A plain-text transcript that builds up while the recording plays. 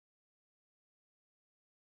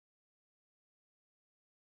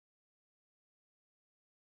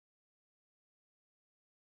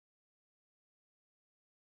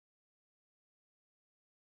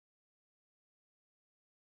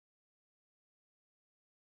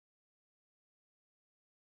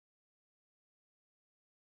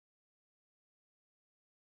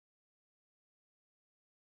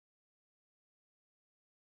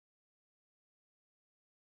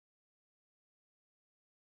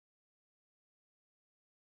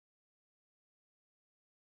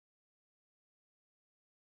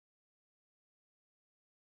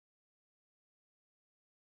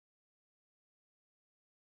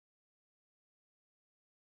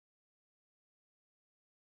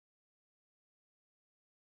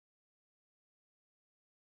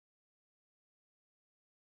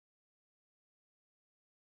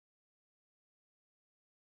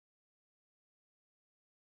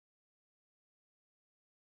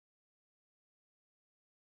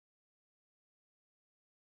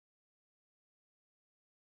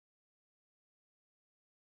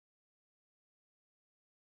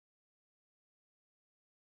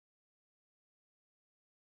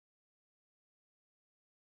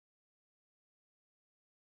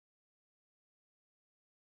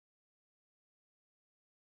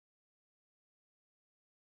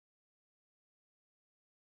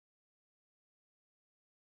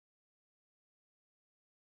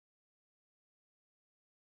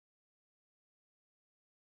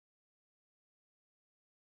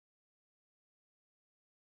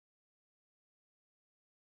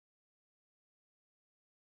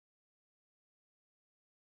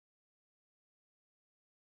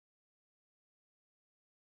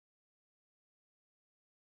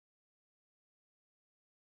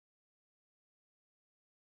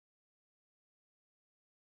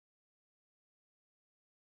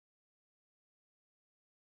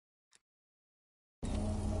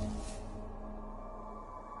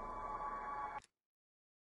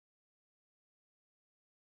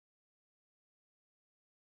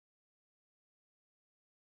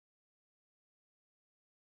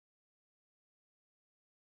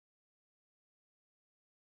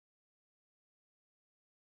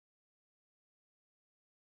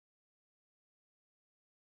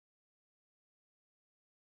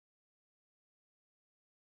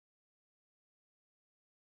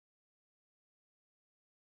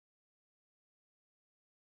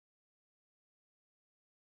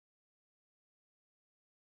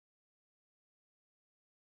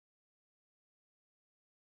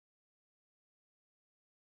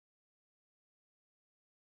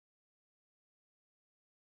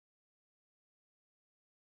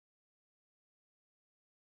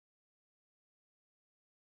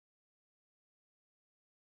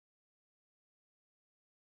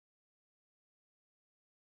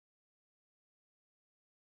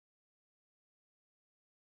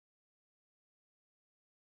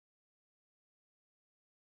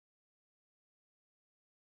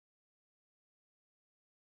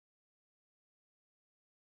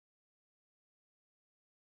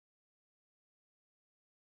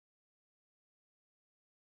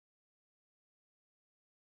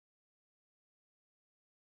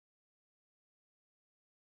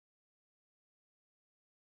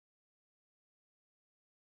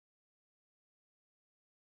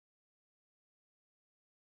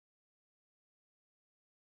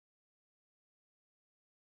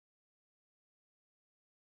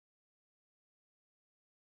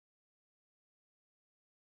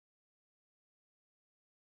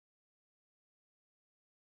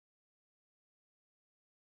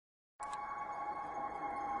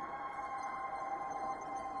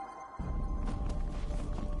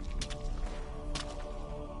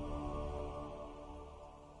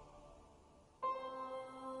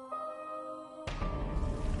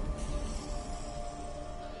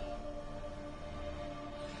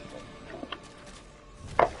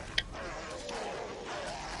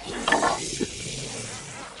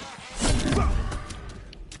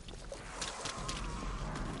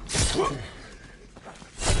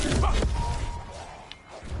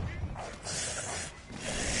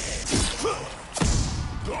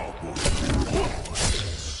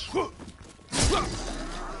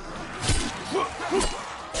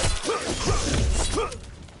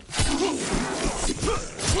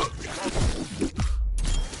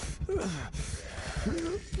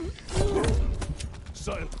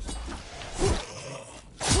Silence.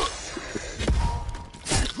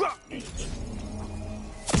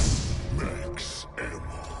 Max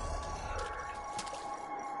ammo.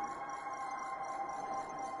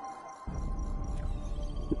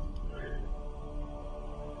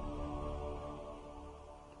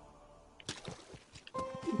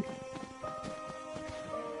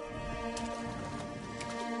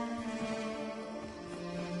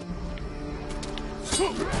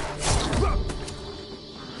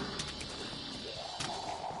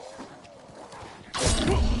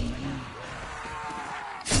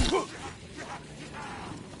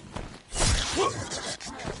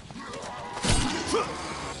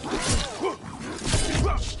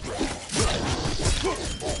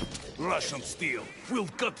 Russian steel will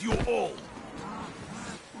cut you all.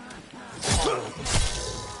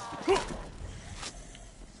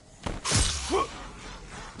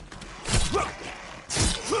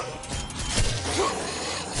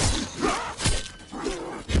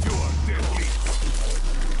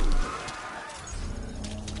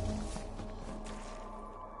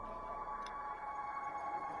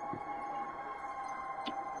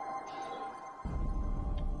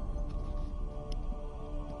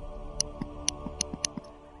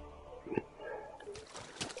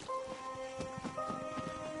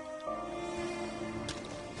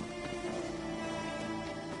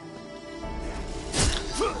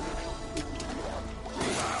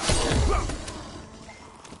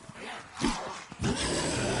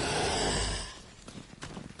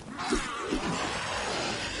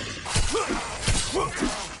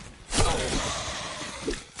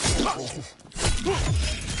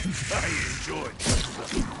 I enjoyed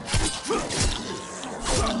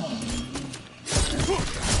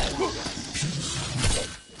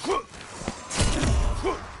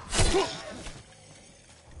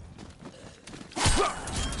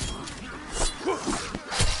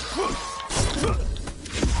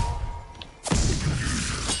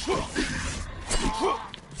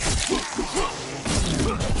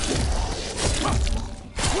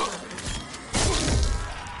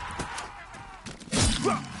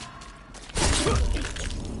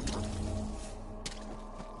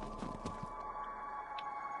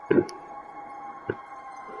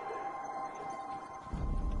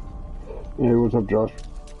Hey, what's up, Josh?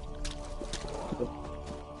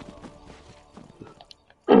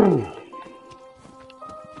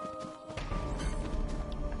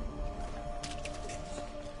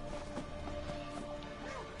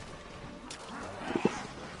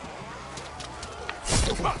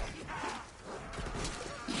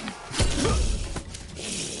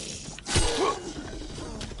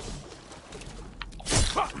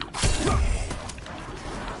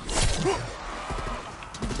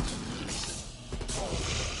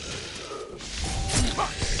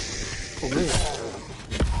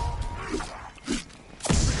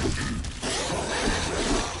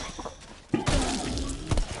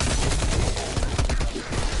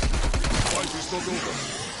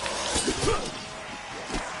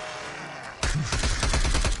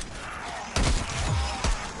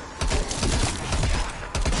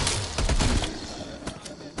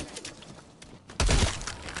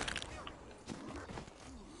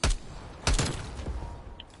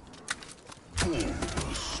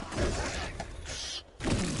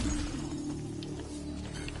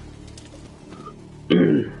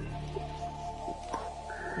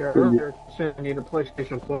 Yeah, earlier saying I need a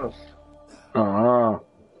PlayStation Plus.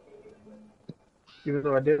 Even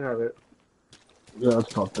though I did have it. Yeah,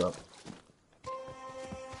 that's fucked up.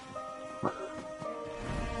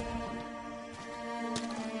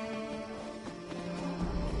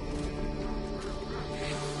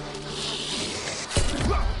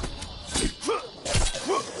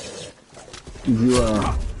 Did you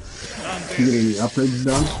get any upgrades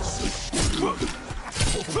done?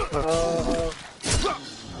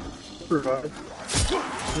 Survive.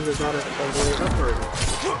 This is not a way upgrade.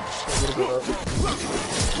 A little bit up.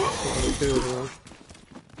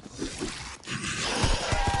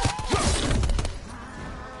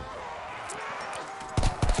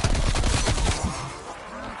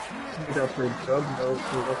 You got three sub nodes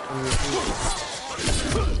for what's on your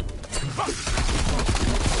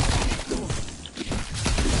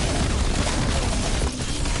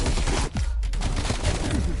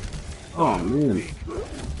Oh man.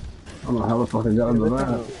 I don't know how the fuck I got into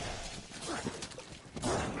that.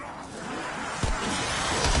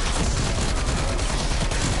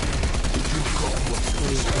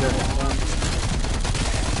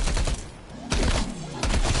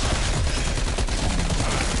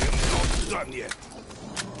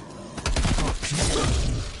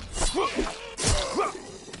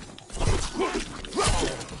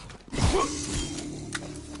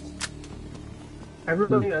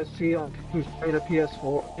 Everybody I see on who's playing a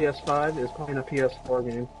PS4, PS5 is playing a PS4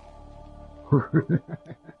 game.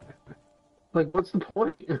 Like, what's the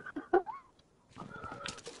point?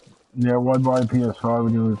 Yeah, why buy a PS5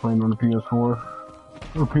 when you were playing on a PS4? Or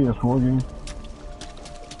PS4 game?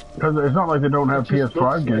 Because it's not like they don't have It just looks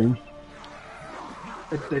PS5 like games.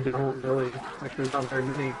 they don't really. Like, there's not very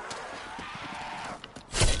many.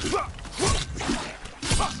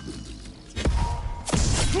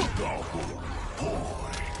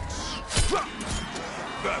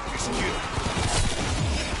 That is kill.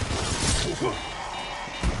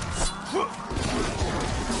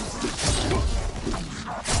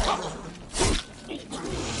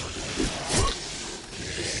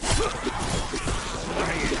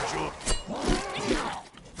 I enjoy.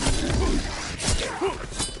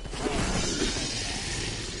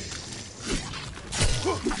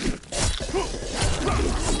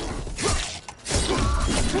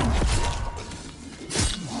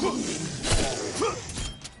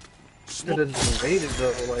 It isn't rated though,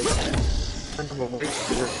 like, kind of a wait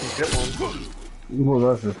to get one. Well,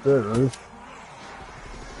 that's just it, right?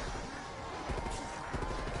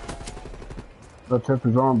 That's it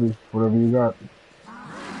for zombies, whatever you got.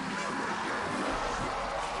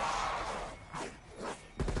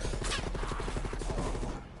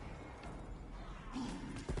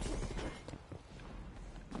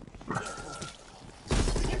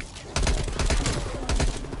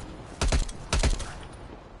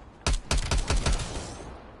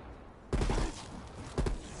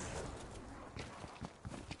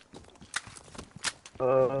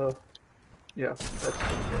 Yeah, that's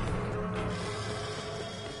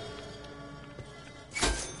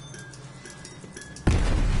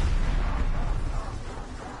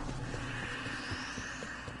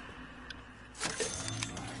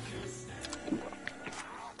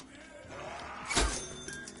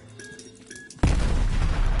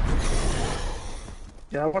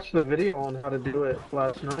Yeah, I watched the video on how to do it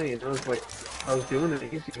last night, and it was like, I was doing it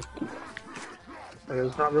easy. Like,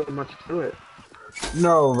 there's not really much to it.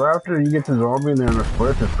 No, after you get the zombie and then the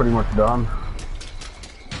split, it's pretty much done.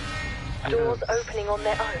 Doors opening on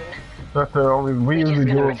their own. That's the only, we We're just usually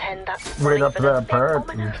gonna do it pretend that's right up to that part.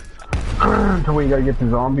 Until we gotta get the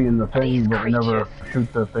zombie in the thing, These but we never creatures.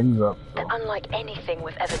 shoot the things up. They're unlike anything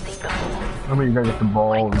we've ever seen before. I mean, you gotta get the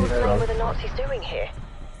ball I and explain what stuff. the Nazis doing here.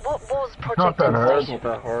 What was Not Project that hard. It's not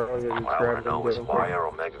that hard. I just All I want grabbed to know it is and why did it. are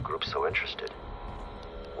Omega Group so interested?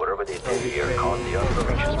 Whatever they do here caused the other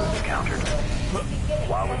creatures we encountered.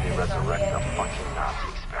 Why would they resurrect a fucking Nazi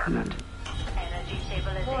experiment? Energy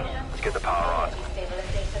stabilization. Let's get the power on. Energy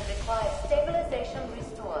stabilization required. Stabilization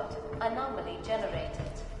restored. Anomaly generated.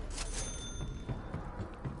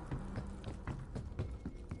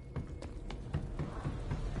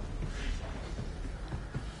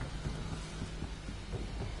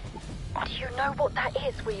 Do you know what that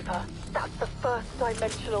is, Weaver? That's the first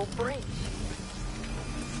dimensional breach.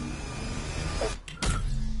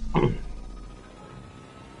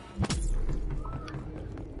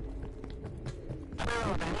 Where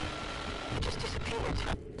are they? They just disappeared.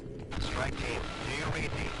 Strike team, do you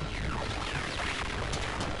read me?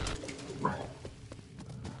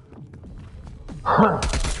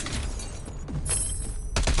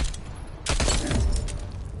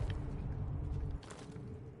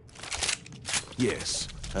 Yes,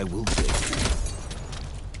 I will take it.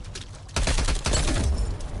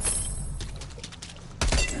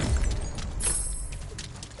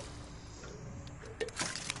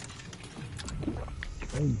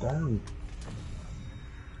 Hey, down.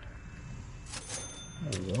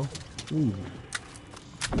 There you go. Easy.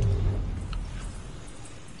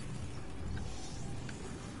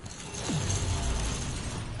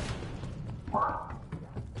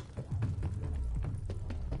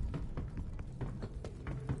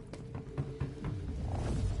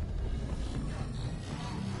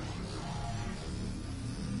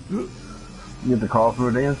 You get the call through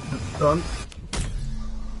a dance done.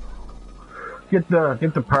 Get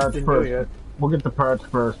the parts Didn't do it first. yet. We'll get the parts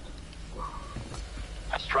first.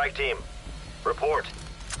 Strike team, report.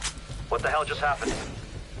 What the hell just happened?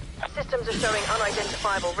 Systems are showing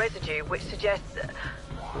unidentifiable residue, which suggests...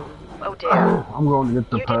 oh dear. I'm going to get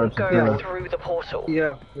the You parts. didn't go Yeah. through the portal.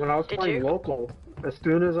 Yeah, when I was Did playing you? local, as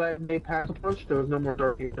soon as I made pass a punch, there was no more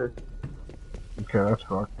dark ether. Okay, that's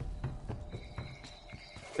fucked.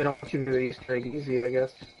 They don't want you to do the Easter egg easy, I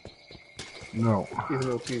guess. No. Even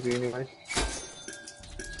though it's easy anyway.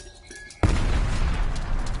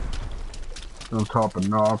 On top of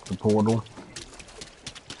knock the portal.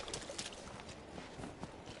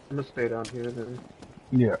 I'm gonna stay down here then.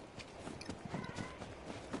 Yeah.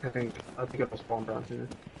 I think it'll spawn down here.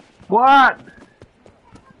 What?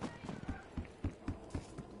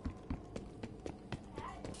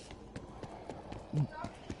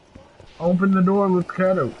 Open the door, let's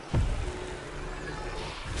cat out.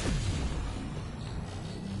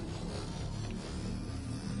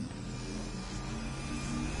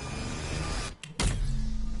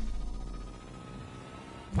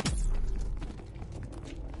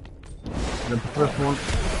 The first one.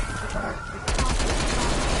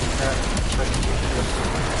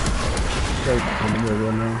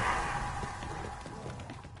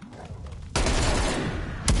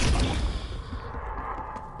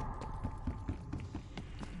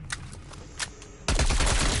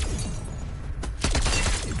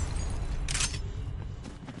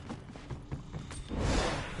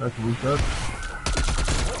 That's a weak up.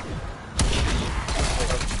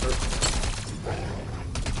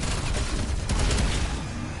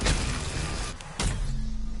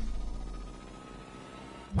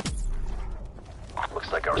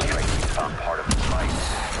 Looks like our strike team found part of the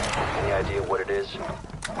device. Any idea what it is? Looks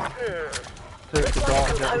like a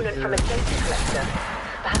component from a data collector.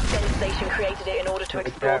 Perhaps Game Station created it in order to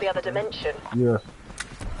explore the other dimension. Yes.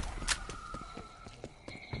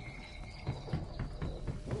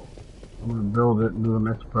 I'm gonna build it and do the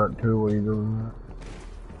next part too while you're doing that.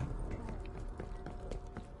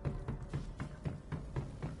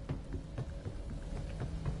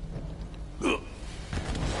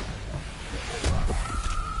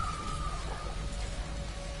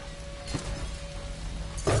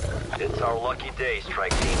 It's our lucky day,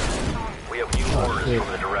 Strike Team. We have new orders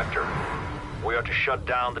from the Director. We are to shut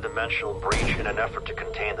down the dimensional breach in an effort to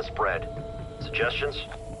contain the spread. Suggestions?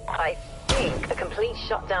 I think a complete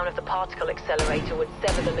shutdown of the particle accelerator would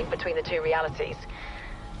sever the link between the two realities.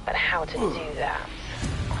 But how to do that?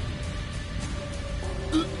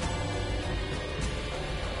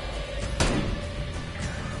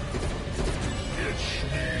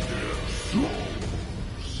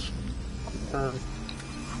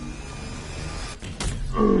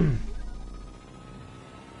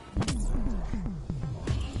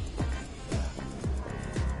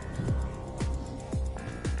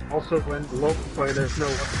 Also, when local fighters know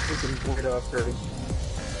what freaking void upgrade.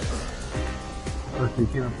 First you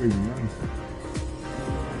can't upgrade your guns.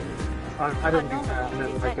 I didn't do that. I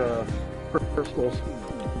meant like crystals.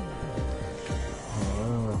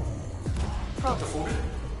 Protocol.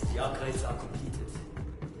 The upgrades are completed.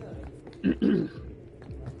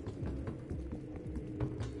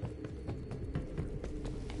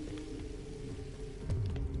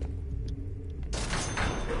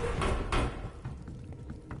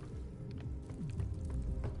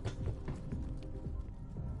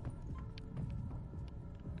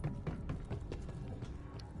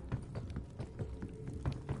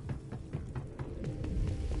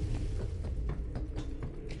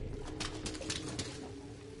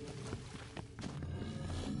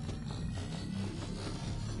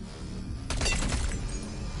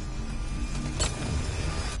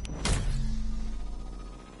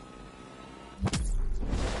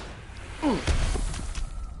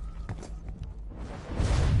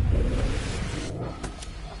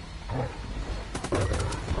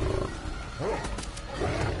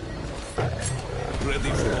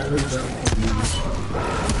 Ready for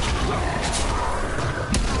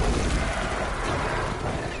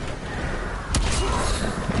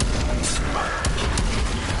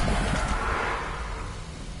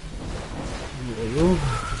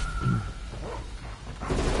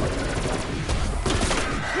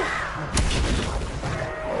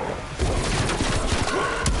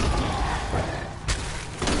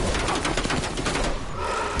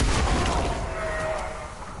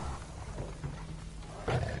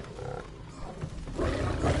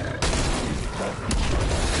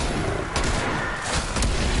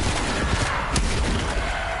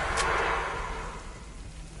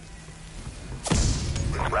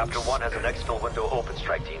Raptor 1 has an exfil window open,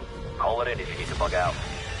 Strike Team. Call it in if you need to bug out.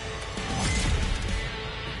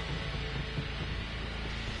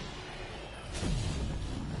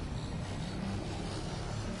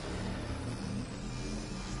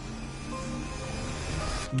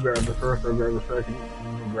 Grab the first, I'll grab the second,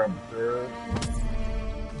 and we'll grab the third.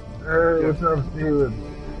 Hey, what's up, Steven?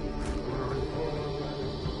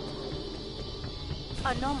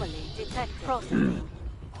 Anomaly detected. Processing.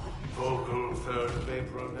 Vocal third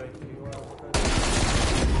vapor 91.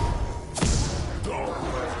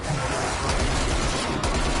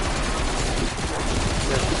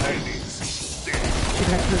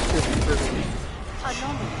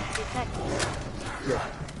 Anomaly detected.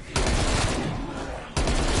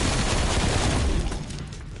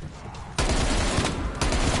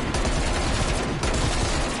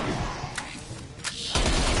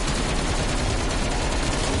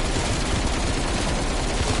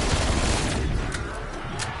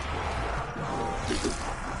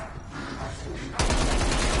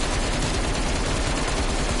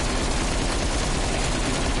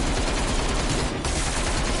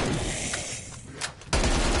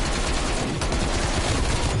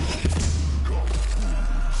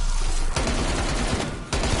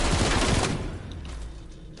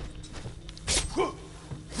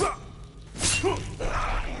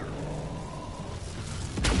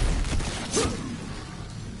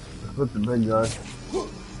 with the big guy.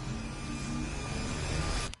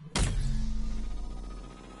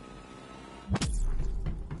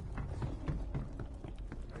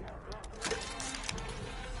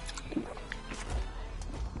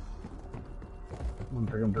 I'm gonna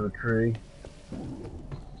take him to the tree.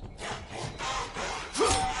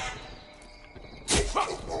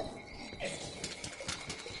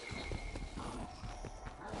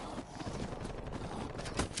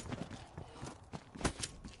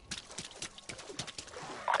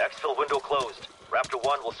 Exfil window closed. Raptor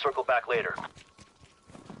 1 will circle back later.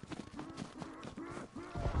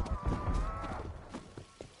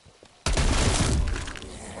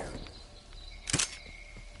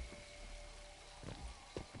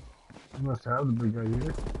 You must have the big guy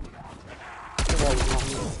here.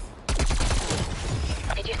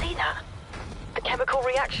 Did you see that? The chemical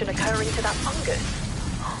reaction occurring to that fungus.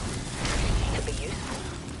 It could be useful.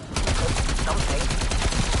 Or something.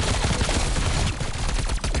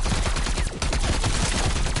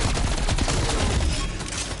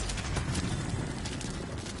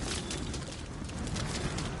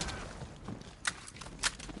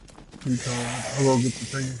 I'll go get the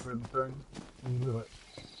thing for the thing. And do it.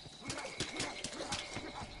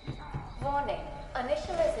 Warning.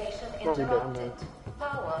 Initialization interrupted.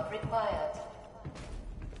 Power required.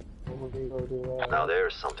 Now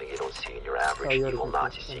there's something you don't see in your average evil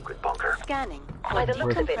Nazi secret bunker. Scanning. By the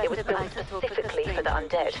looks of it, it was built specifically for the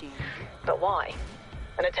undead. But why?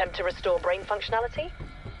 An attempt to restore brain functionality?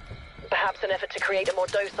 Perhaps an effort to create a more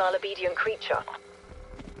docile, obedient creature?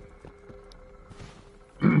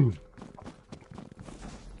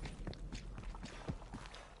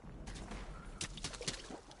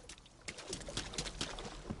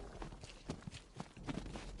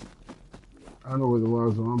 I know where the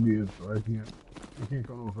last zombie is, so I can't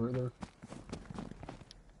go no further.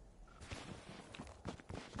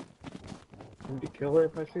 Can you kill it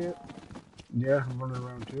if I see it? Yeah, I'm running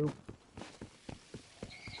around too.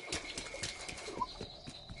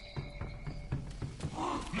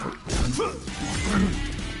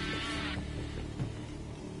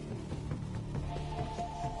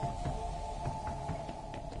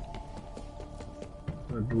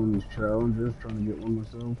 Start doing these challenges, trying to get one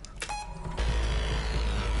myself.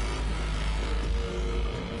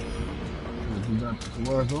 We got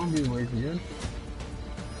the last zombie away again.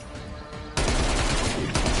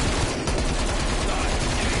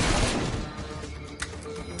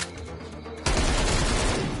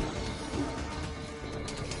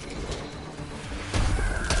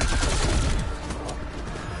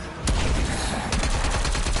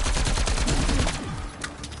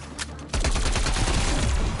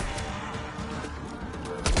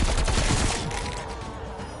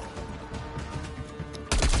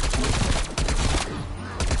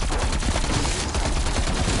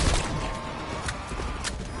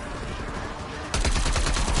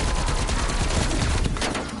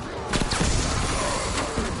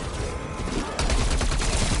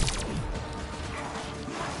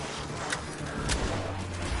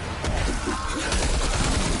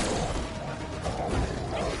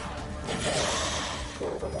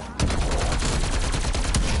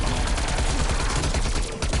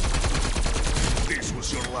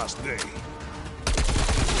 last day.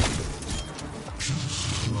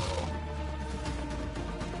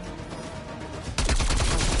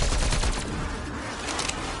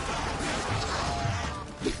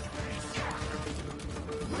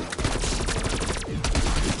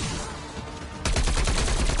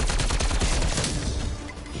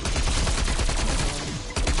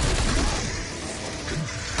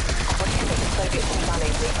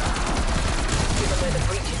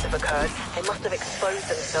 They must have exposed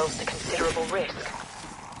themselves to considerable risk.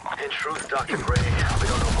 In truth, Dr. Gray, we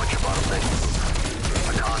don't know much about them.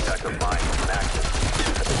 A contact of mine from Axis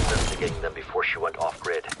has been investigating them before she went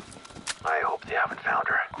off-grid. I hope they haven't found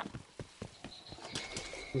her.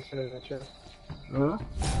 Consider that, Jeff. Huh?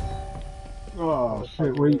 Oh,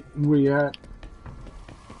 shit, we at?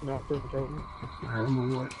 Not for the I don't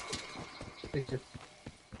know what. Thank you.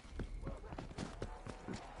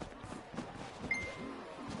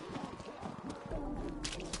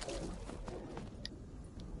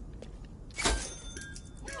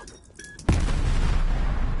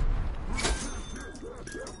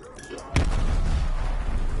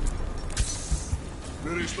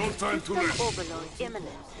 There is no time to rest. Overload imminent.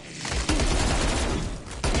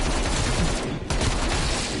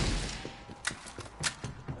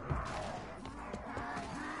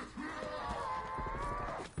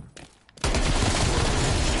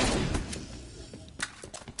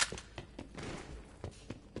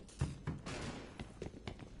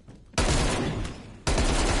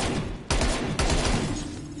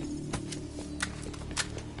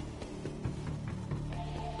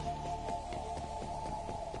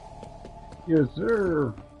 Yes,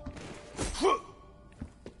 sir.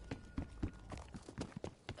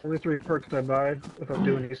 Only 3 perks I buy if I'm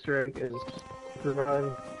doing Easter egg is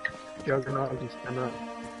Revive, Juggernaut, and Stand Up.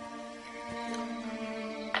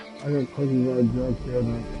 I got Cookie Road, Junkyard,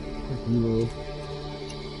 and Cookie Road.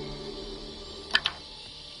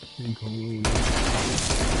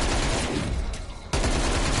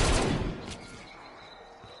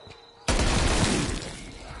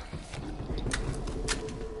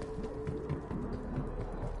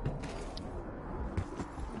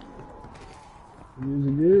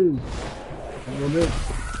 Music is a little bit.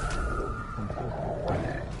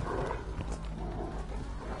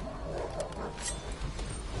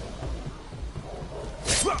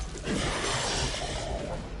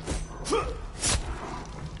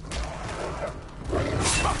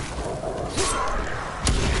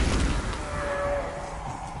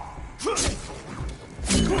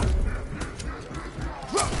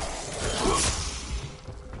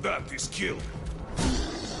 That is killed.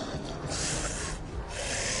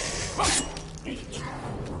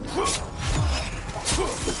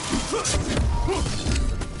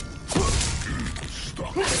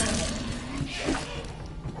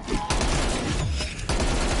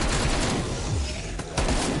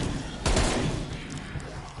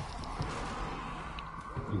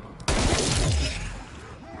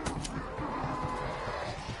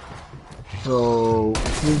 So,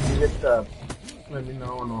 you can get that. Let me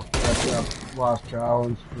know and I'll catch up last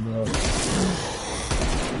challenge for the.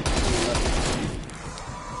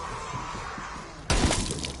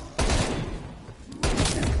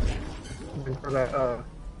 For that,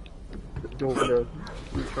 door to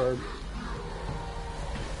recharge.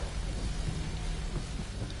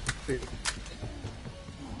 See.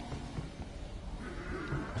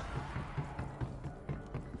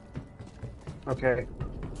 Okay.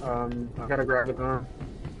 I gotta grab a gun.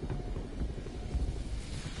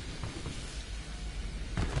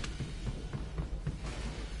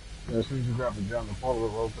 As soon as you grab the gun, the portal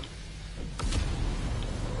will open.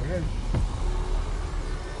 Okay.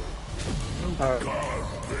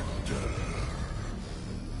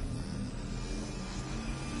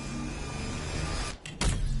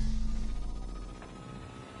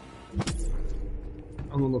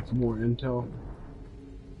 I'm gonna look for more intel.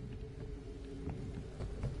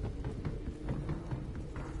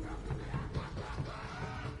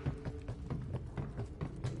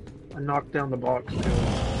 I knocked down the box too.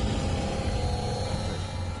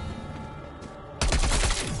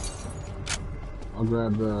 I'll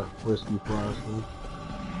grab the whiskey flask.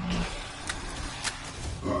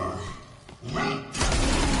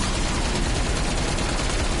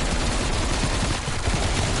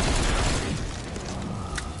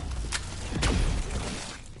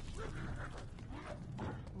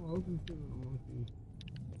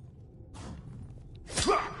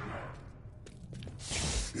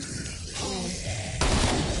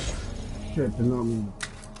 Shit, did not mean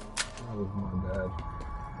that was my bad.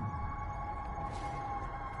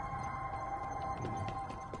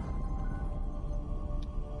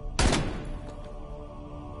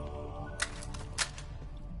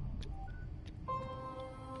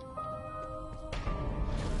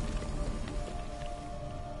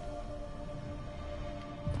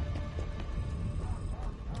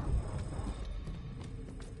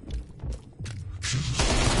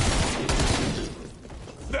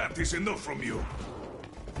 That is enough from you.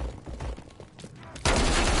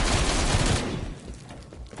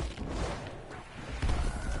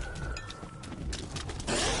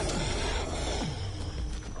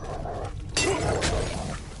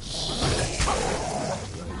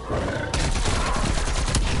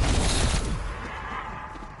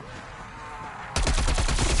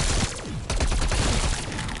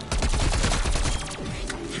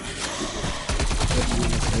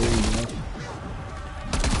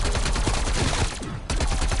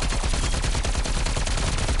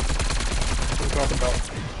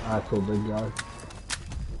 Actual big guy.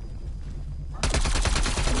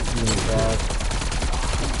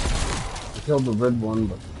 I killed the red one,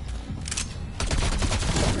 but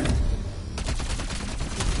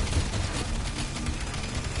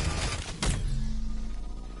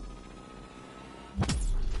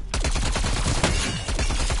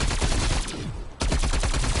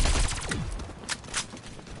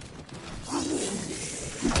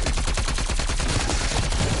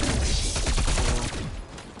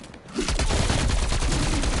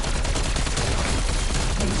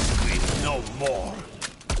No more.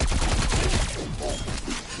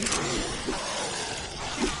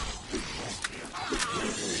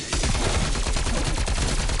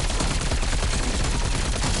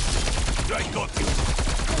 I got you.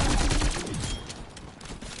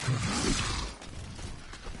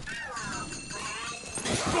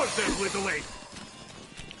 Push them with the weight.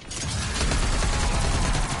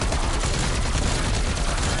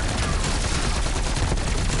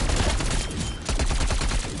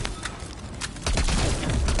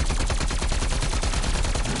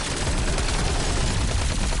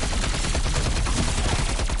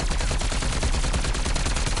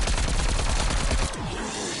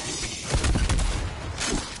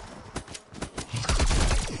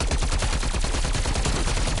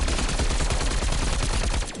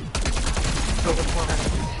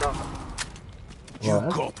 You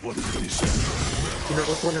got what you deserve. You know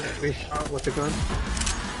which one has to be shot with the gun?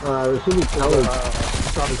 It should be colored.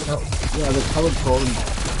 Yeah, the color coded.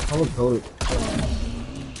 Color coded.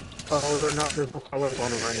 Oh, they're not. There's no colors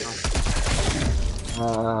on it right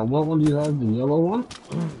now. What one do you have? The yellow one?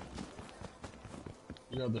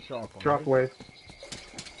 You have the shock one. Shockwave.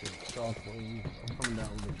 Shockwave. I'm coming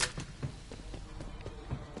down with it.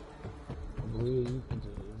 I believe it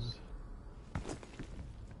is.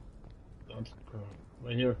 That's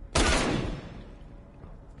right here.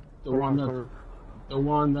 The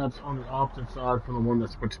one that's on the opposite side from the one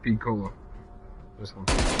that's with speed cola. This one.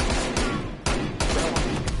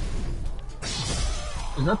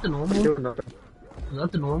 Is that the normal? Is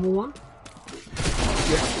that the normal one?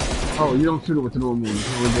 Yeah. Oh, you don't shoot it with the normal one. You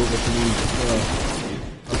can only do it with the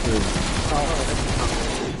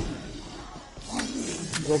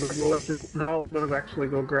one Now I'm gonna actually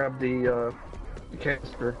go grab the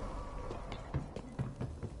canister.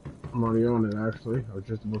 I'm already on it, actually. I was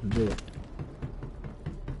just about to do it.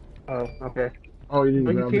 Oh, okay. Oh, you didn't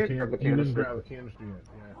Oh, grab you the can't grab the canister. You didn't canister. grab the canister yet.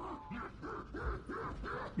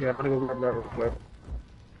 Yeah. Yeah, I'm gonna go grab that real quick.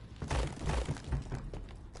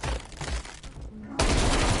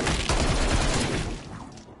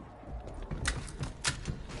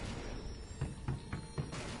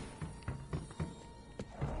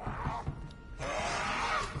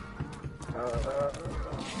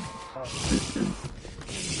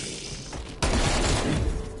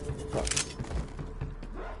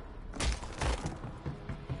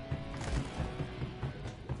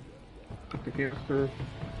 The canister.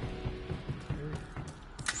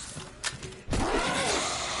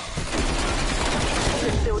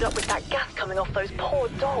 It's filled up with that gas coming off those poor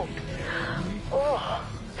dogs. Oh,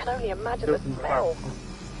 I can only imagine the smell.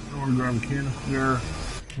 I want to grab the canister,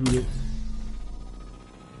 shoot it.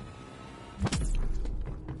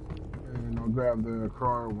 And I'll grab the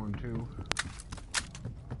crier one too.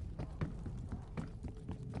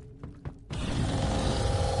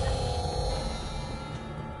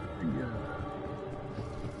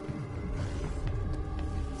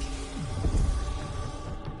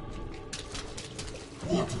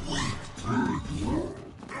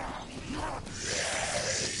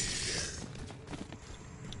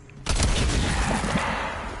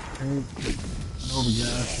 All the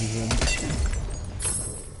gas is in.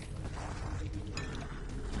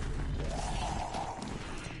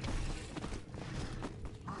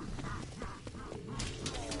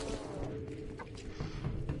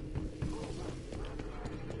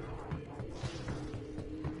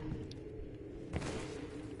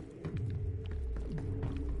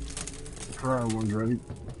 Try one's ready.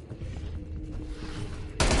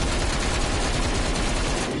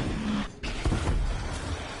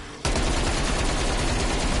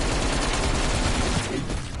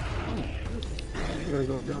 Gotta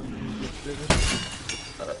go down.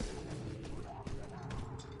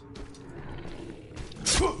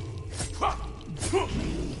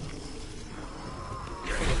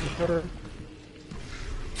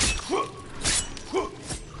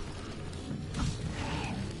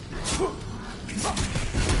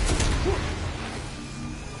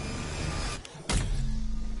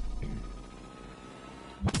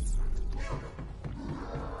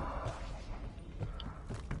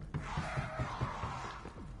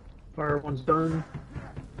 Fire one's done.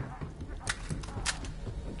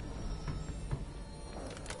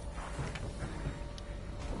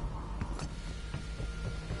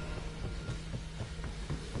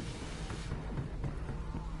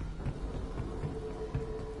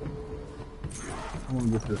 I want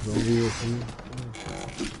to get this over here for me.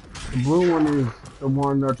 The blue one is the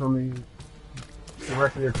one that's on the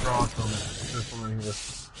directly across from it. This one right here.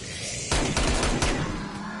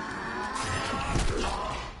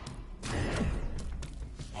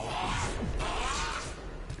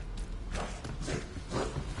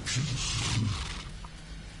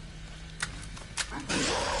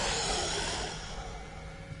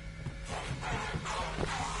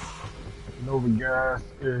 Nova Gas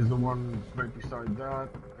is the one right beside that,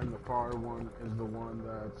 and the fire one is the one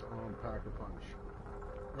that's on Pack a Punch.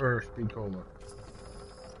 Or speed cola.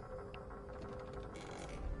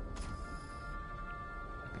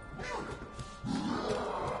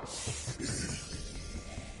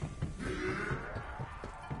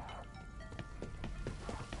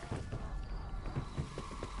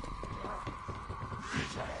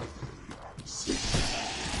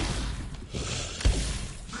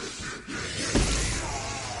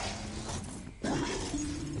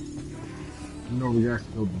 No, we got to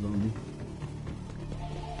kill the zombie.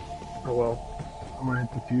 Oh well. I'm gonna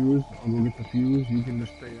hit the fuse. I'm gonna get the fuse. You can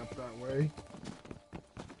just stay up that way.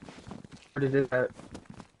 Already did that.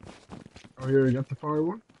 Oh, here, you got the fire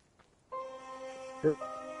one? Yep.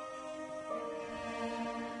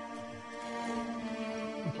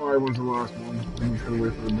 The fire one's the last one. I'm just gonna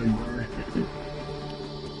wait for the big guy.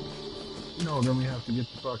 No, then we have to get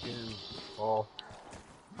the fucking ball.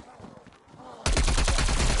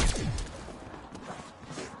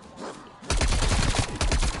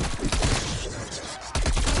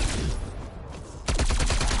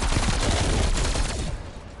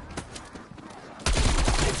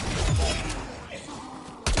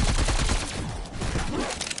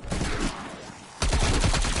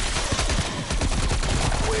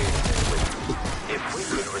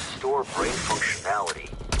 Brain functionality.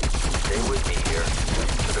 Stay with me here.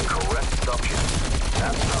 To the correct subject.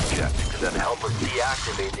 That subject could then help us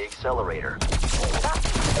deactivate the accelerator. That's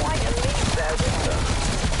quite a leap there, Victor.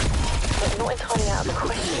 But not entirely out of the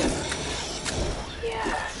question.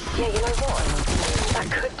 Yeah, you know what? That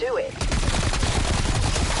could do it.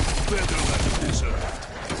 Better like this,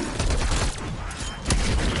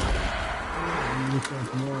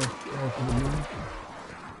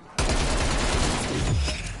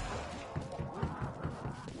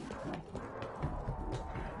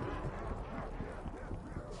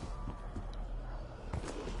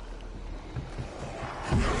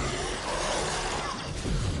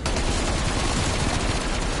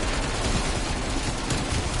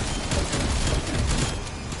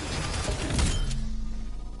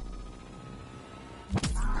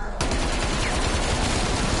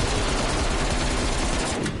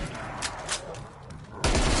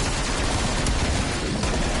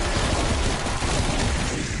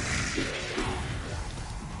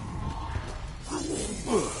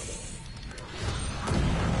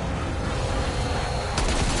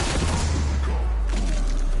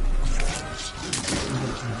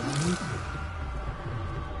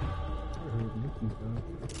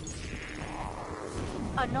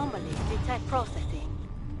 Anomaly detect processing.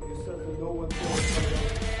 You said that no one told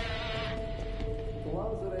the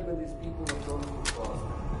ones that even these people are going to cause,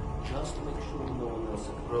 just to make sure no one else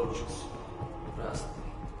approaches. Trust me,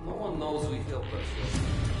 no one knows we help ourselves.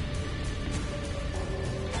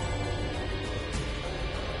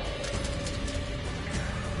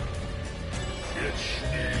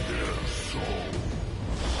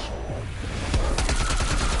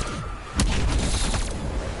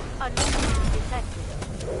 Anomaly detected.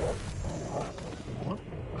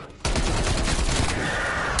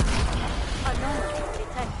 Anomaly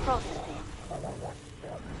detect processing.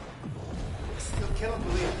 I still cannot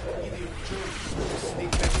believe that idiot George just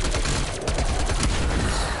sneaked back in.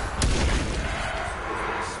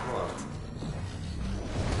 Smart.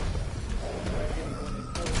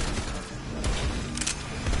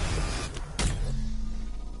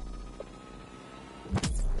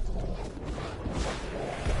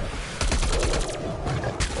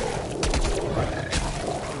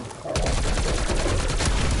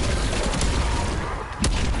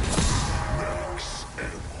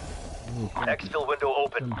 Exfil window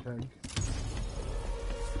open.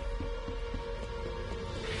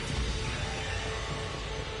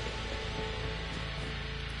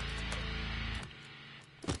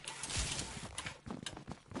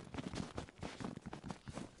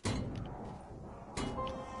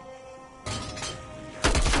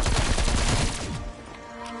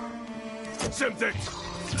 Semtex!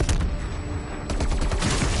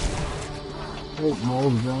 Oh,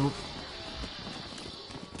 moles out.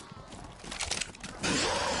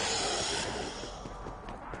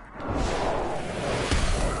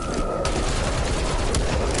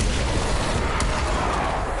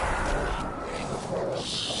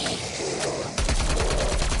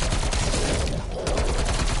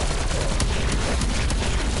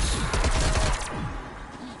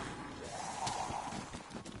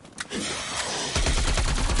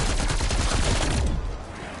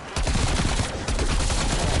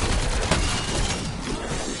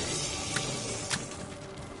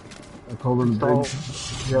 Call in the big,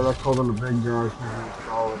 yeah, that's called in the big guy. So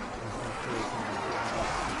install it.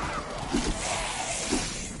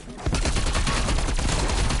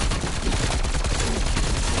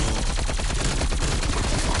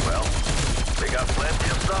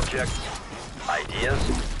 subjects. Ideas?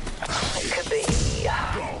 It could be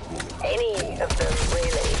any of them,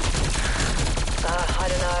 really. I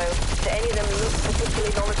don't know. Do any of them look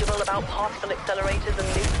particularly knowledgeable about particle accelerators and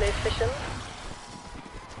nuclear fission?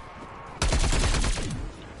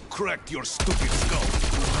 Crack your stupid skull.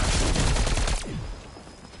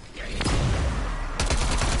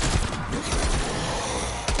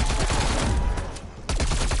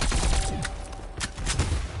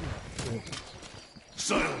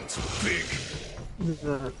 Silence, pig. This is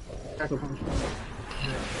a tackle punch.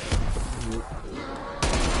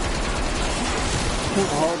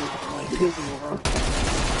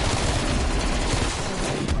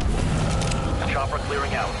 Chopper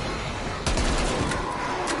clearing out.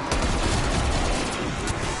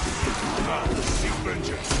 Now, seek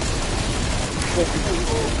vengeance.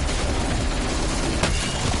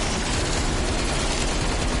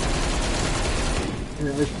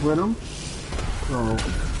 Yeah, they split them. So,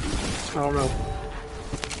 I don't know.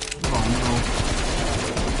 oh no.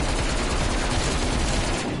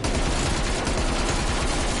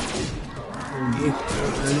 I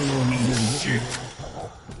don't know if he did Shit. it.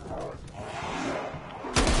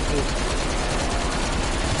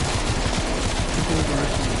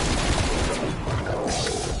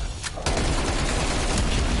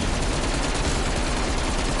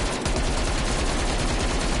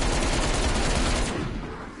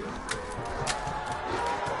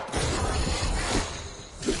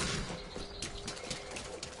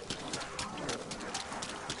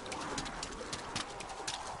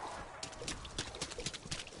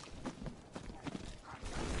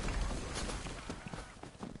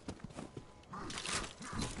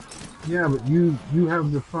 Yeah, but you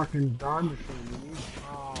have the fucking dime machine. You need.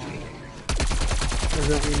 Oh. Does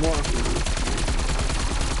that mean more?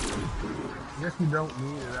 I guess you don't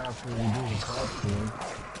need it after you do the costume.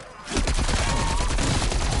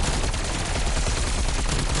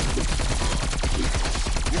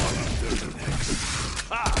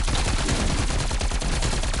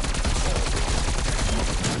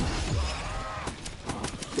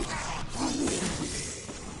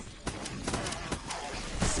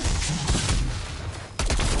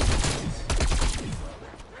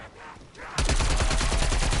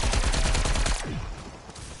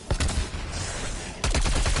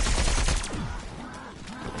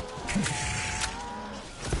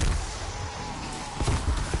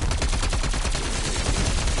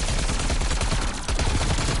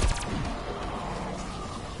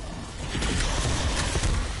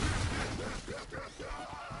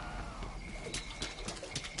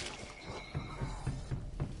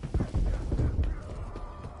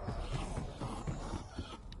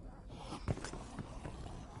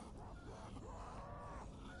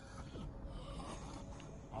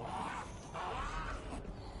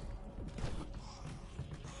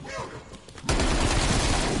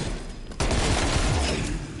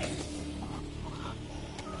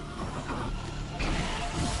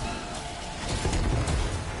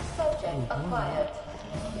 Acquired.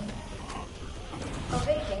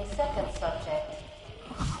 Awaiting second subject.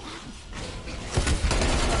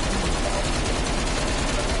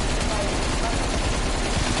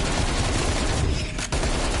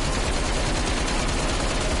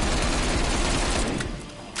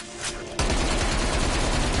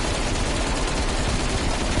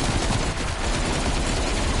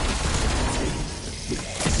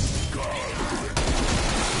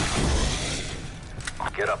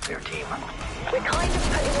 Get up there, team. We're kind of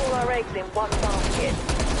putting all our eggs in one basket.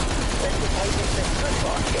 Let's just hope it's a good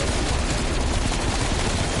basket.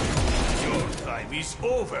 Your time is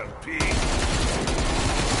over, pig.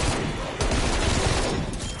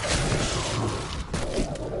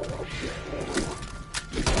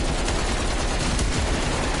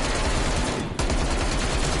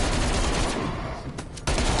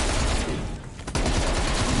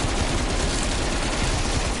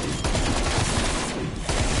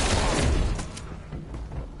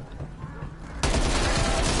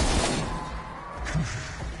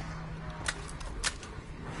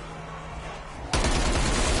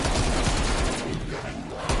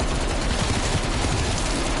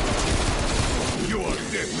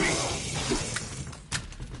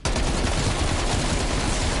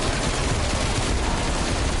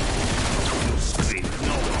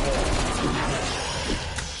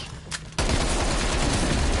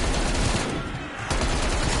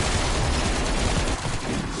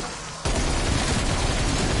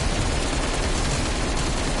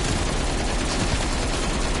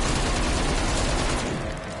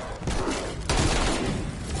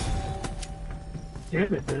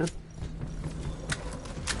 Damn it, man.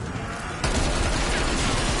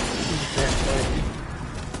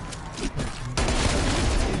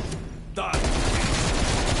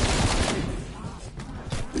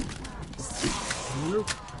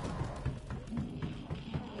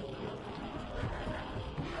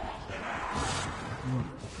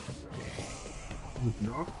 With the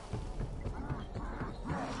dog?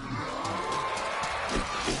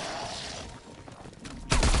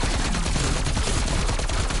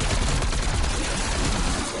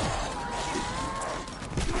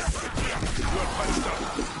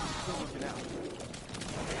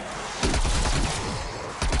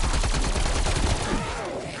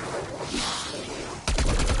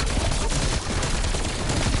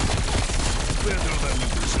 Better than you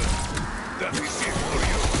deserve. That is it for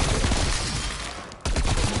you.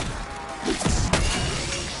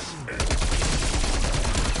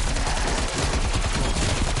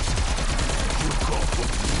 You got what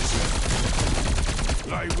you deserve.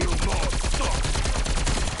 I will not stop.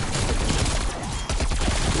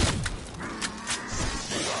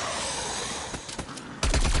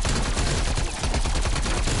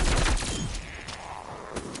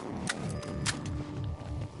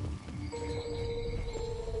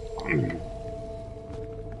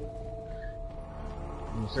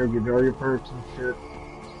 You said get all your perks and shit.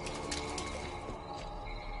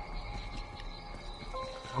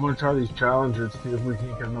 I'm gonna try these challenges, see if we can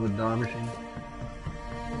get another die machine.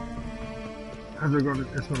 Cause it's gonna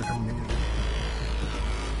come in.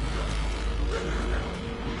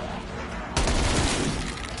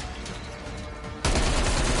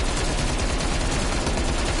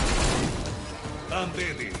 And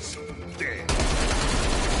it is dead.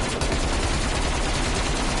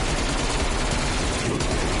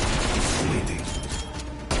 Waiting.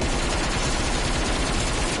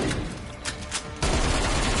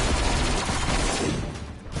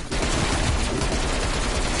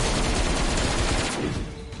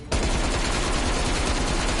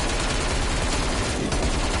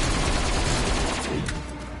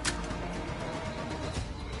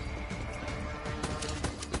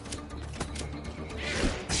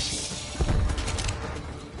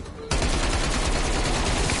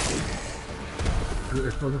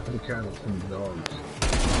 It's looking for the cat, it's for the dogs.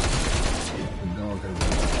 The dog has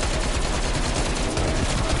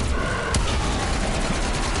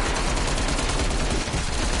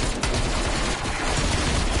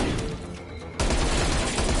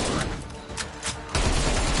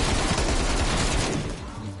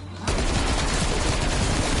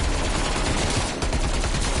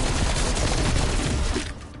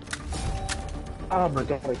Oh my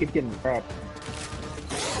god, I keep getting trapped.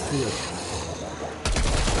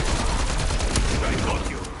 I got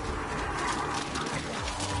you.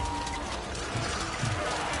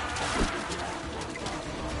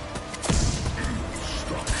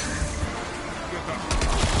 Stop. Get up.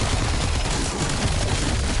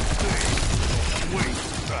 Stay. Wait.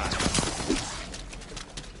 Back.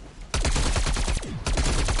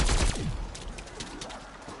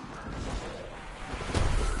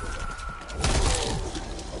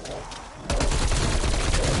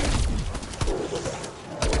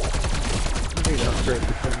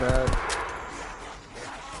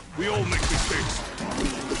 We all make mistakes.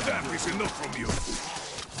 That is enough from you.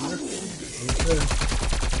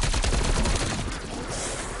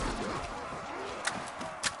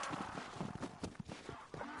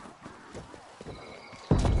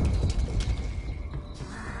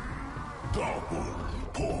 Double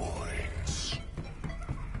points.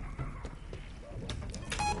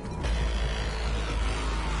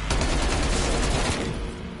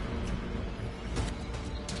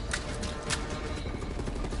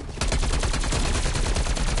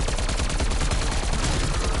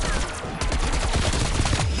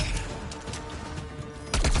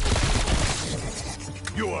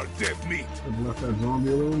 You are dead meat. I've left that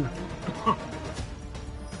zombie alone.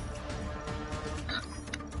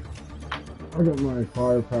 I got my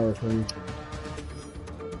firepower thing.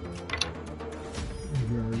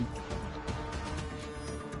 Okay.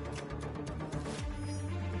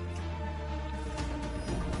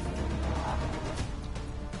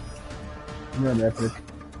 I'm not epic.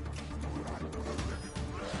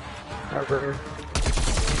 Ever.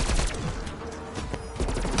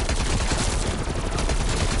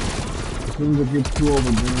 As soon as it gets too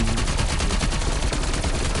overbearing.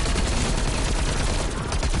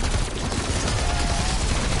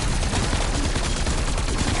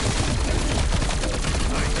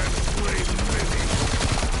 I can slay many.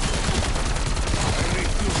 I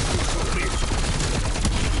refuse to submit.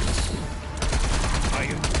 I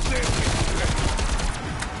am deadly threat.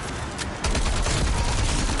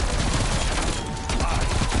 I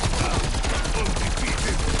am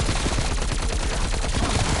undefeated.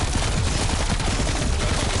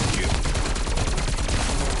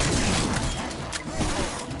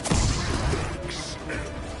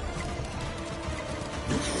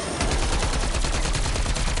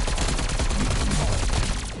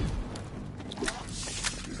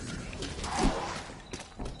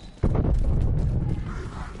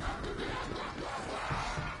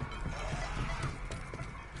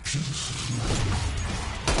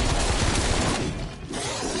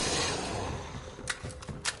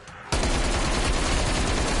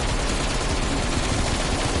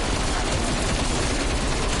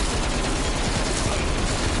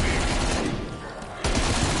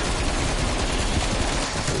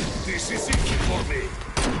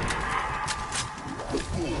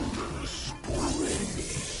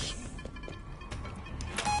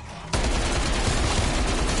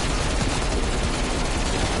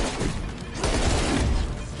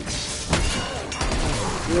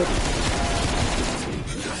 All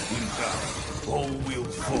will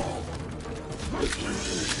fall.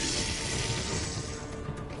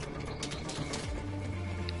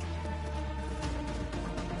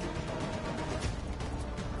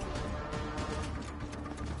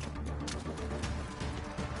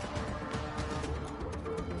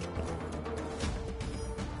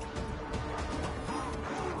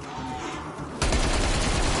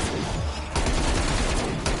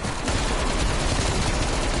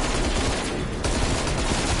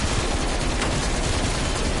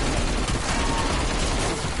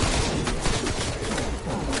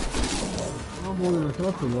 More than I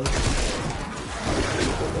thought it was.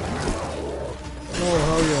 Oh,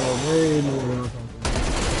 hell yeah, way more than I thought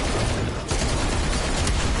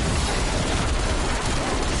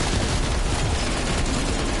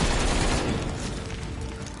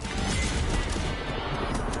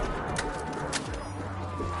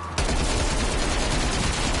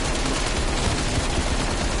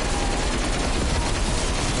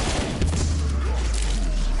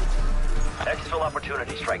Exfil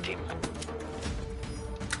opportunity, strike team.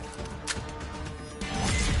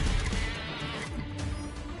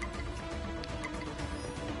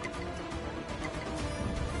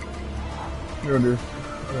 Here it is.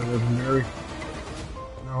 Legendary.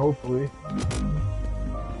 Now hopefully.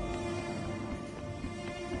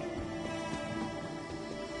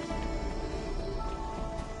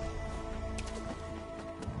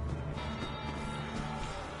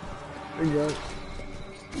 Hey guys.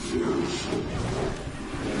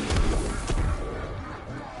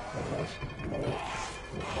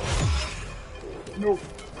 Nope.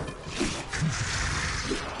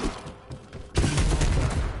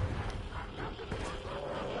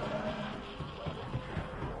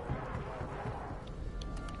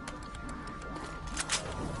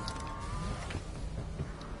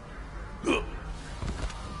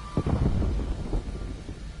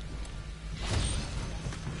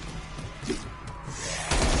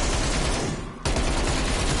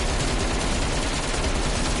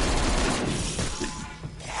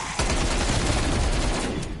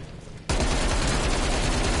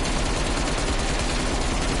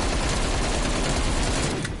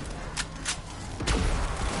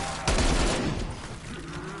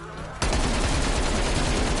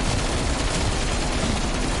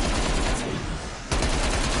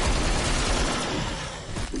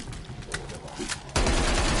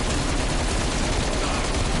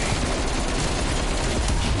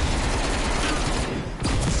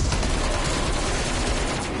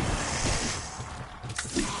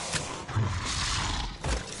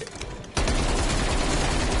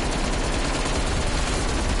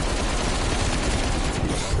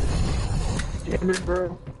 Damn it,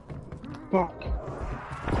 bro. Fuck.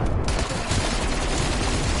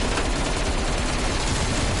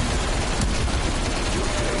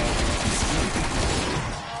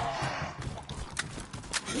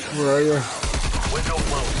 Where are you? Window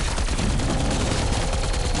closed.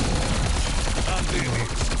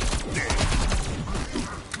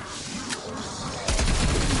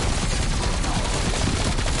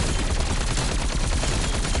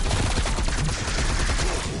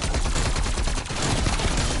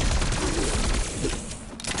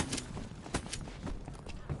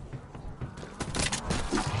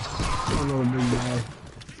 Oh no, big guy.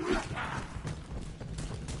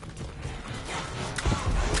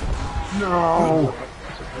 No!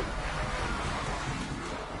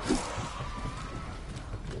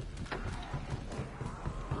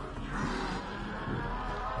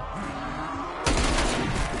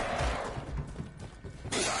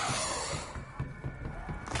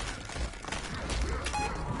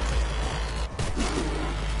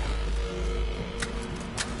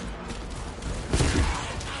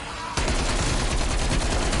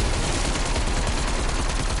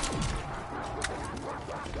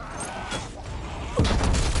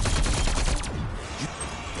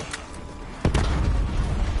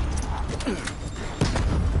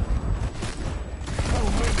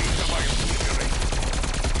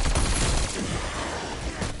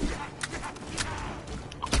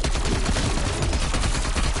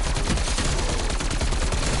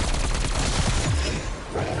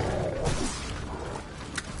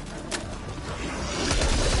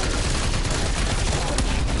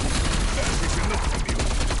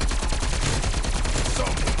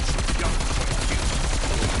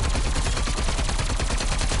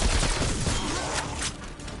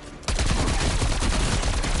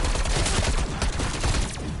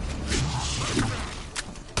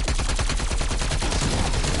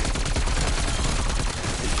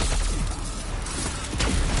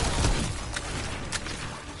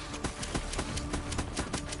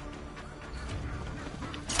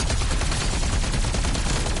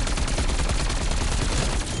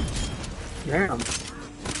 Damn.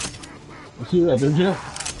 You see that, didn't you?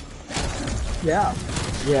 Yeah.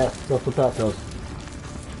 Yeah, that's what that does.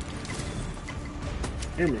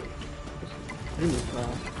 Damn it. Damn it,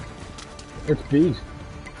 fast. It's beast.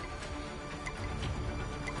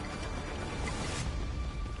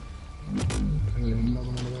 Another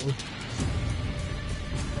one of those.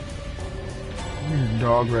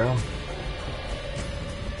 Dog round.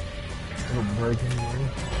 Little breaking room.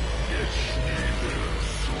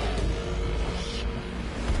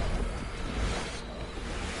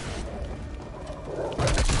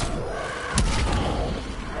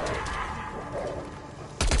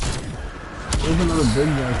 There's another big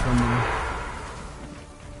guy somewhere.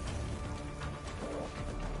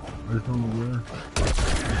 I just don't know where.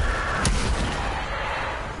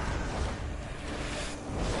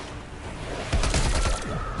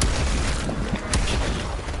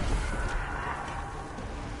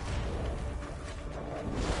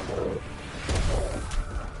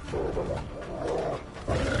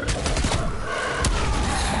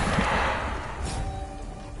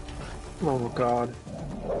 Oh god.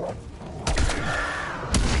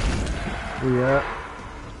 Where you at?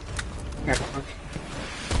 Yeah.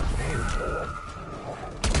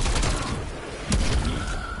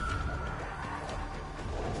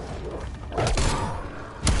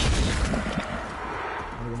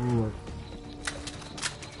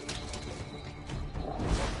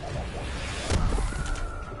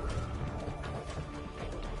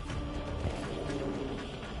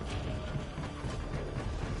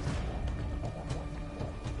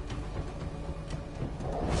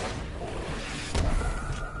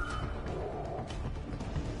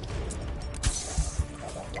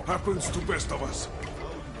 Happens to best of us.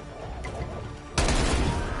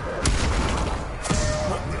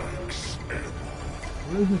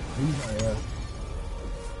 Where is this big guy at?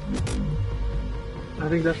 I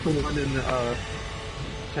think that's the one in the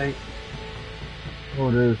tank. Oh,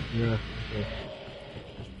 it is, yeah. Okay.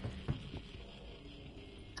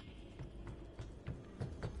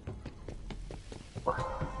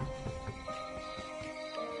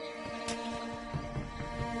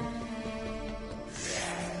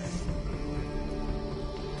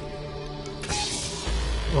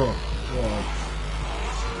 Oh, God.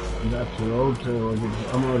 That's your old tail.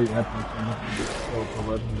 I'm already at this. I'm just going to go for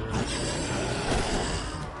legendary.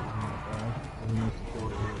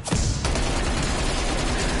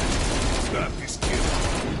 That is killed.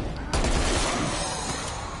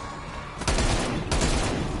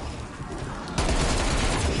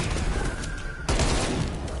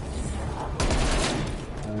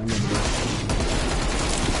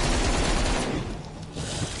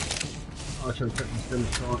 I should have kept my stem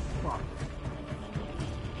short. Fuck.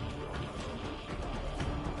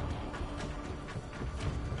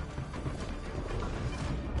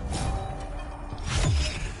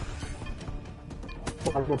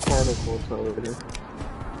 Plasma particles over here.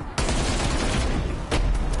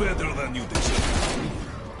 Better than you deserve.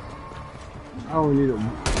 I only need a...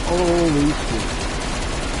 Holy shit.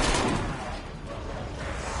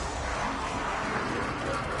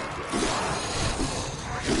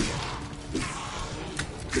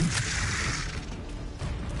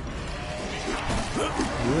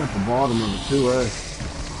 We're at the bottom of it too, eh?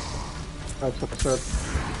 That's what I said.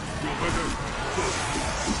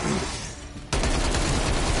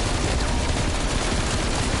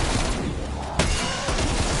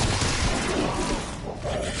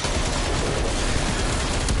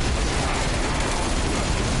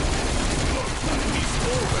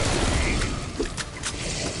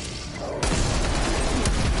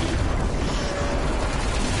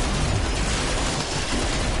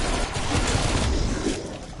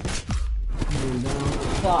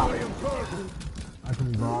 I can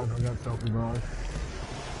revive. I got self-revive.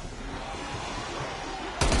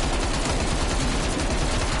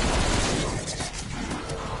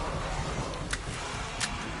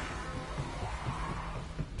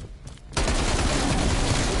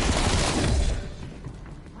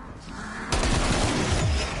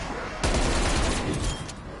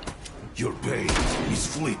 Your pain is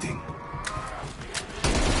fleeting.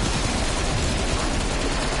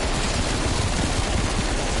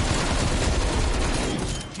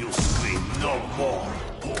 You'll scream no more,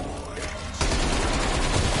 boy.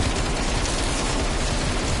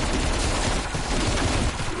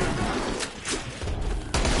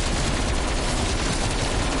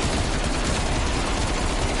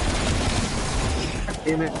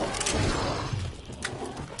 Damn it.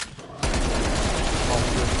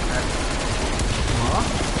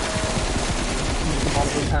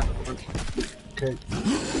 Okay.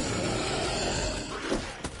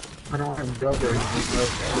 I don't have drugs or anything,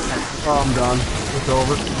 Oh, I'm done. It's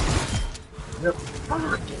over. Yep.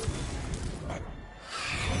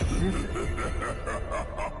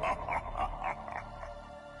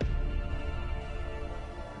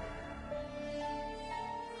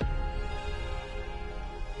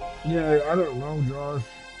 Yeah, I don't know, Josh.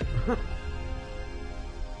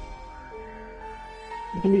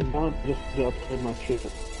 It can be done just to upgrade my shit.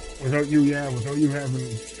 Without you having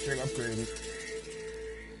shit upgraded.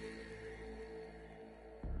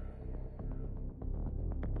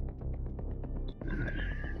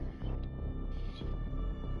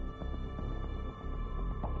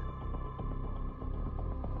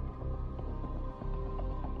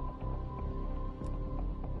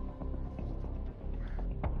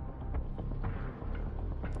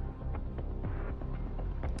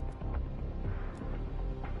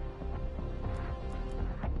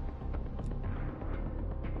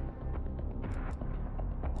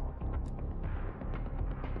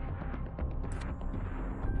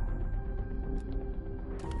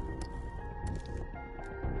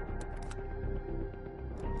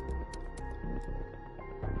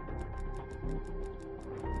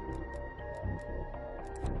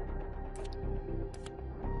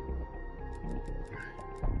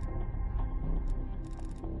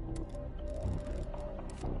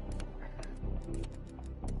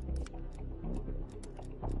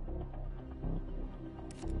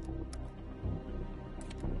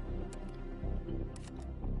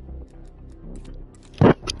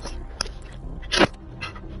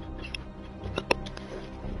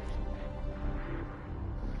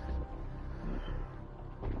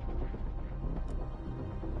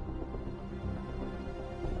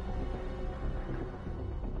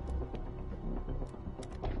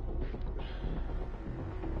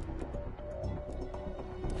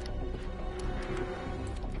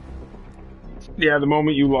 Yeah, the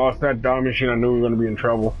moment you lost that dime machine, I knew we were going to be in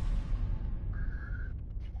trouble.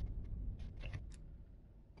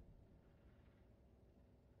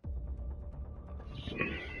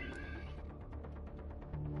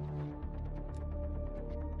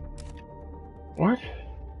 What?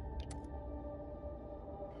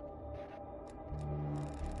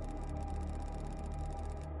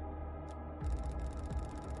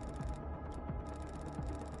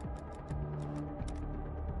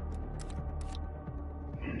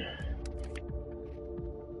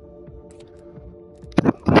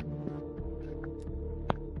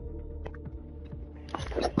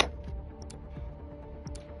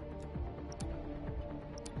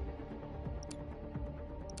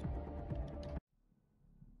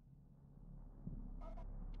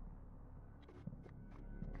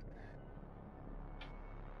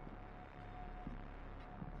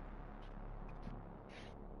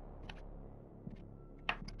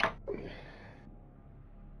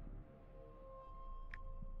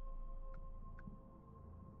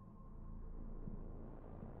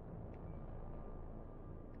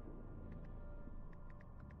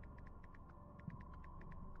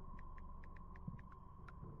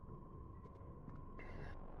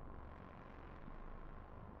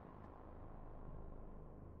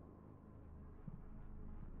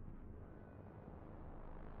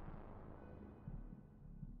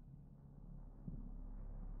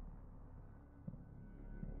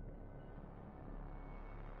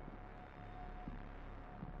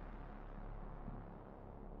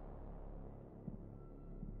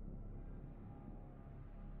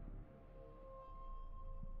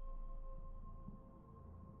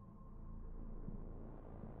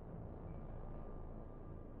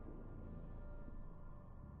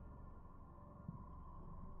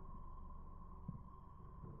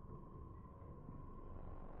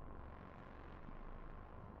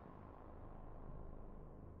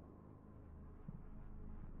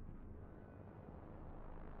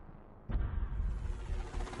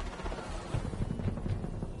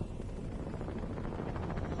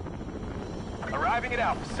 Arriving at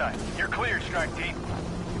Alpha Site. You're cleared, Strike Team.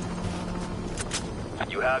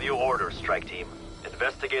 You have your orders, Strike Team.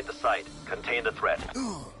 Investigate the site. Contain the threat.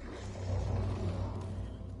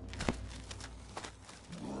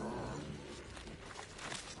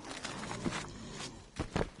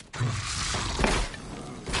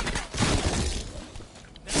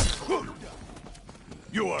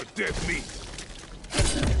 You are dead meat.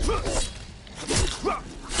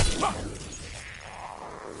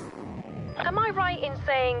 Am I right in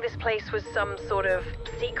saying this place was some sort of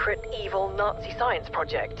secret, evil Nazi science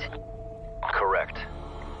project? Correct.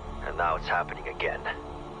 And now it's happening again.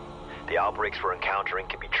 The outbreaks we're encountering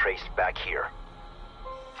can be traced back here.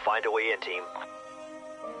 Find a way in, team.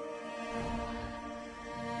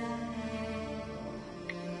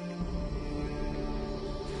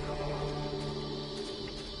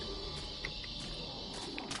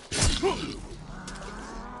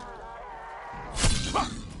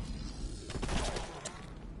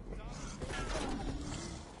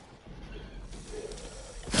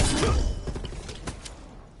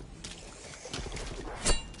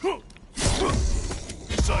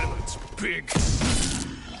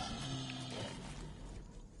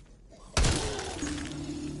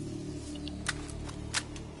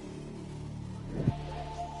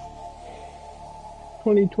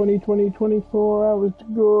 24 hours to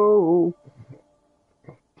go.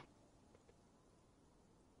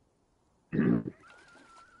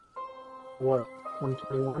 What?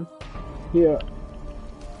 2021? Yeah.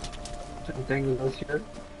 Same thing as this year?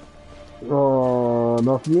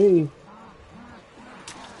 Not for me.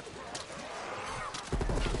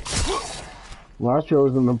 Last year I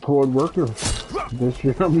was an employed worker. This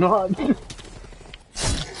year I'm not.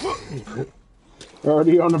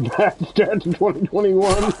 Already on the bad stats in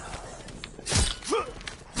 2021.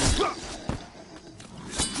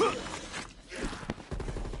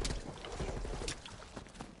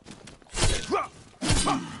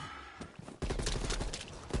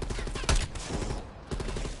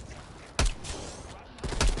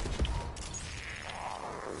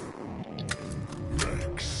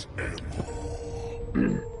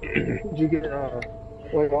 Did you get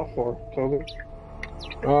laid off for, Toby?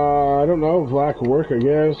 I don't know, lack of work, I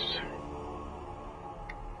guess.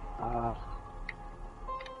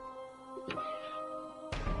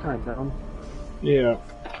 Kind of dumb. Yeah.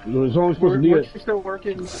 It was only supposed to be Weren't you still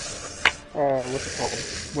working, what's it called?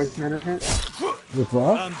 Waste management? With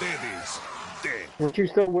what? Undead is dead. Weren't you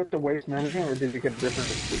still with the waste management, or did you get a different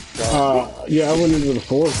job? Yeah, I went into the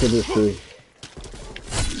forest industry.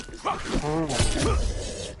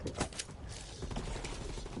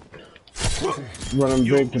 Running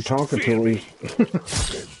big Tatanka toys.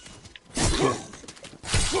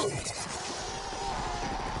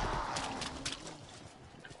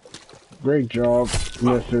 Great job,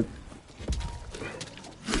 missed it.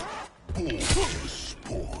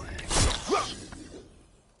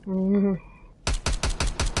 I'm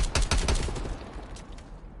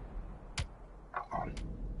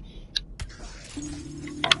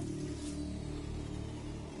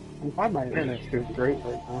glad my internet's doing great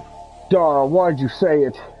right now. Dara, why'd you say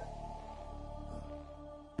it?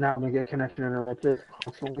 Now I'm gonna get connection interrupted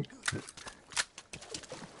constantly.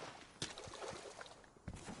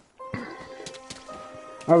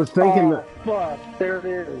 I was thinking that. Fuck, there it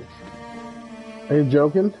is. Are you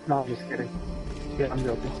joking? No, I'm just kidding. Yeah, I'm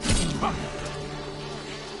joking. I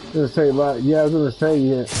was gonna say, yeah, I was gonna say,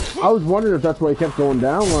 yeah. I was wondering if that's why he kept going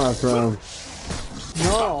down last round.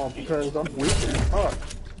 No, because I'm weak as fuck.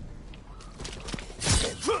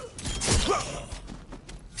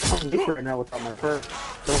 I'm weak right now without my first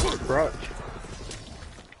crutch.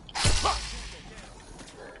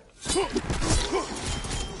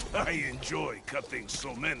 I enjoy cutting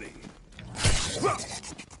so many.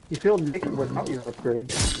 You feel naked without your upgrade.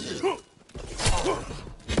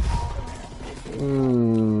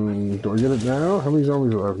 Do I get it now? How many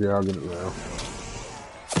zombies left? Yeah, I'll get it now.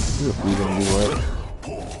 There's a few zombies left.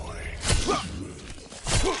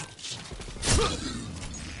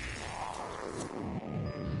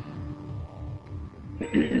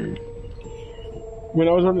 When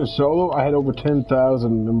I was running solo, I had over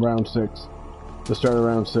 10,000 in round 6. The start of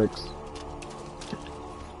round 6.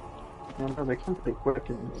 I don't know, they come pretty quick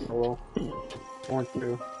in solo. 1,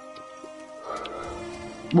 2.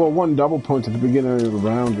 Well, one double point at the beginning of the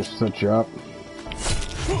round just sets you up.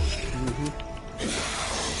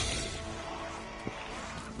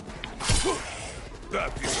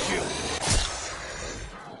 That is kill.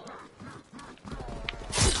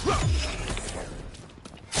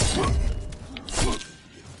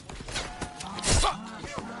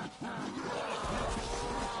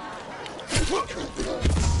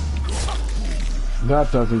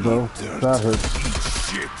 That doesn't go. That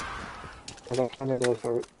hurts. Shit. I don't know those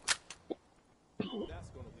hurt.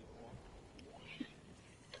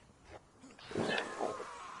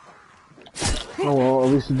 Oh well, at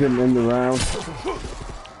least it didn't end the round.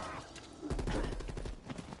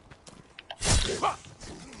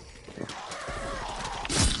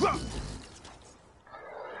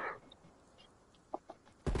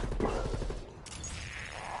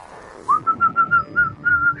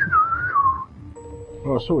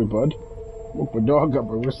 Oh, sorry, bud. Woke my dog up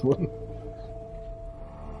by whistling.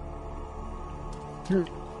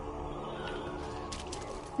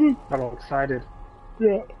 Got all excited.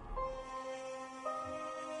 Yeah.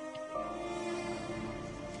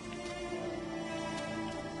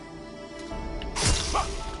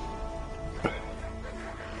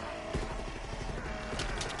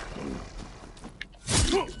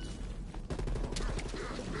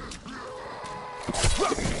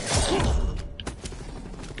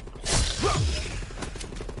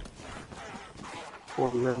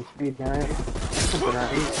 Speed, man. Something I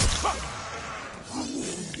eat.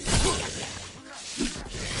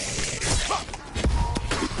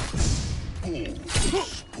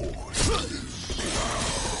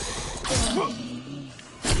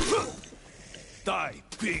 Die,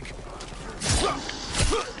 pig.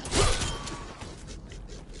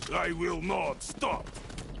 I will not stop.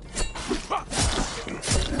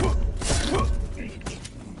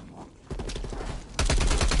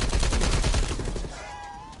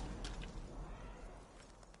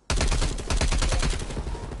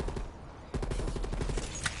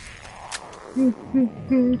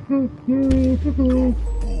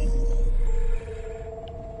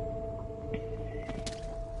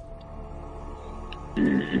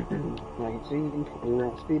 Magazine,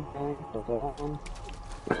 speed bang, put that on.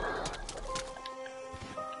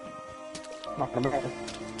 Not gonna matter.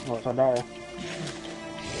 Unless I die.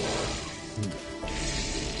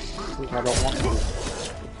 Which I don't want to.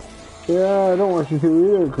 Yeah, I don't want you to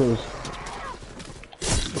either, because...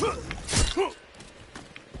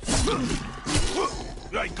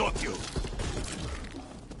 I got you.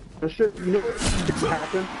 You know what could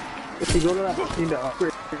happen? If you go to that machine to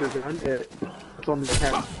upgrade your gun, it's on the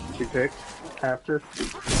account you picked after.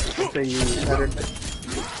 Say you edit it.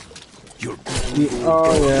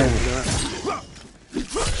 Oh, yeah.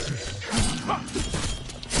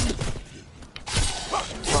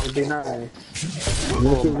 That would be nice.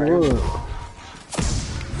 Yes, it would.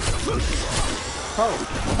 Oh.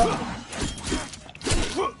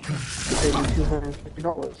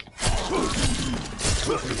 $250.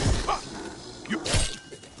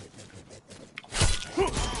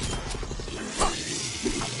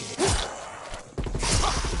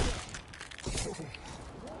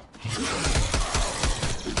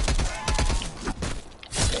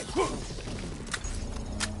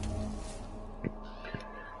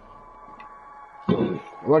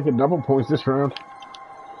 I like a double points this round.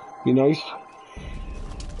 Be nice.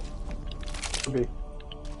 Okay.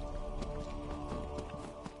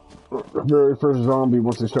 The very first zombie,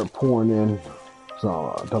 once they start pouring in,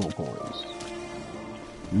 so double points.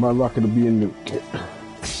 My luck to be a nuke.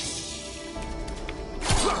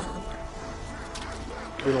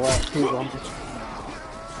 You're the last two zombies.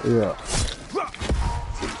 Yeah.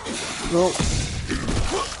 Nope.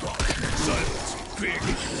 Silence. Quick.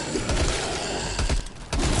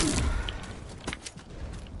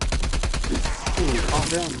 Calm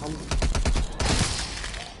down.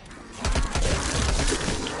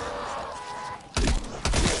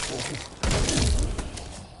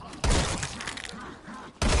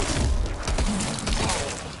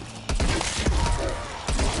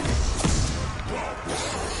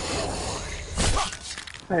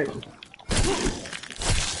 Hey.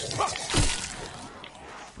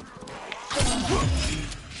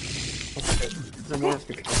 Okay, the more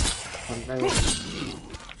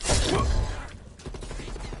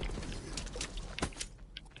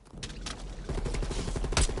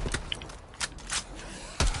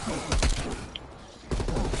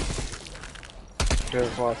Good,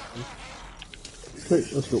 awesome. Hey,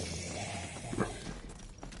 let's go.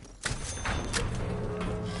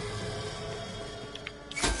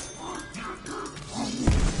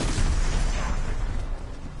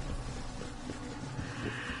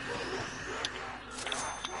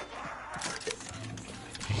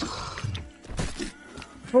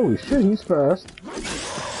 Holy shit, he's fast.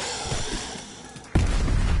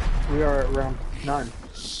 We are at round 9.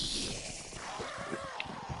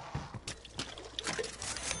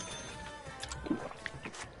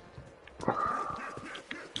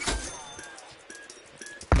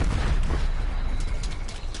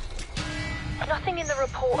 Nothing in the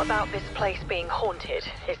report about this place being haunted,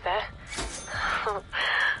 is there? I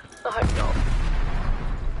hope not.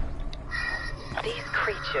 These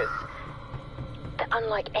creatures, they're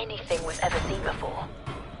unlike anything we've ever seen before.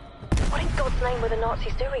 What in God's name were the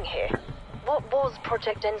Nazis doing here? What was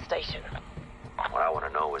Project End Station? What I want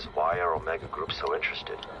to know is why are Omega Group so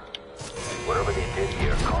interested? Whatever they did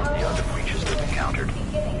here caused the other creatures they've encountered.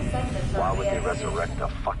 Why would they resurrect a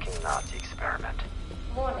fucking Nazi experiment?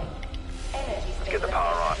 Warning. Energy Let's get the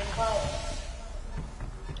power on.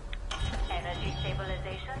 Energy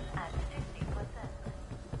stabilization at 50%.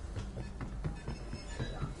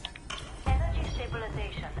 Energy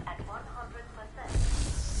stabilization at 100%.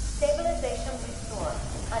 Stabilization restored.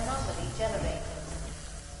 Anomaly generated.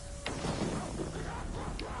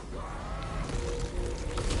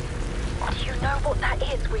 Do you know what that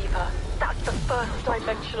is, Weaver? That's the first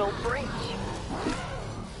dimensional breach.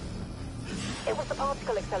 It was the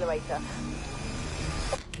particle accelerator.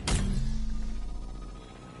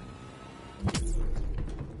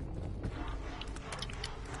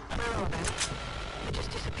 Where are they? It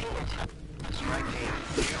just disappeared. Strike team,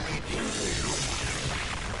 do you read the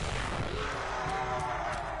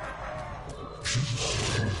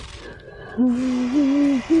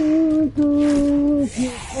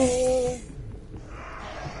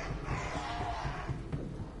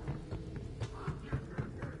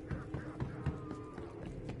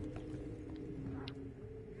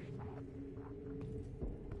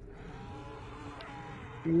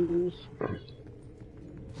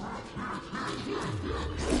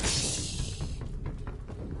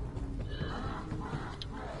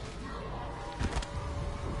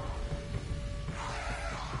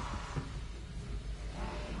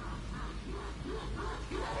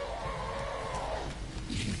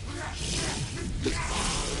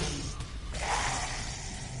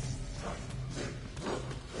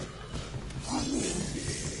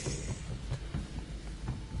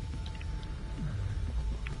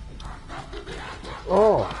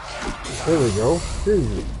Oh, there we go.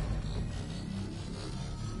 Jesus.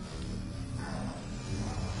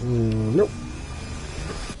 Nope.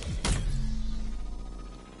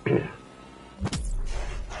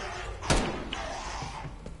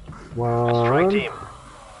 Strike One, team,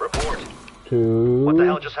 report. two, What the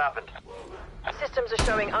hell just happened? Systems are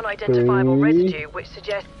showing unidentifiable Three. residue, which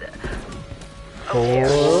suggests that... Oh dear.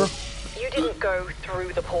 four. You didn't go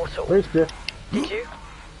through the portal, Where's Jeff? did you?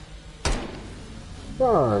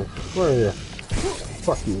 Five. Where are you?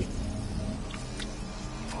 Fuck you.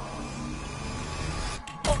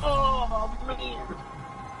 Oh, man.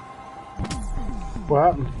 What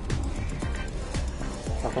happened?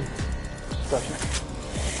 Nothing. Discussion.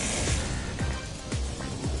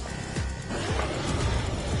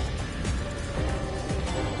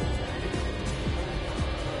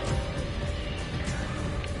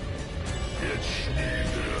 Fetch me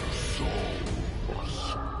their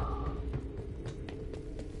souls.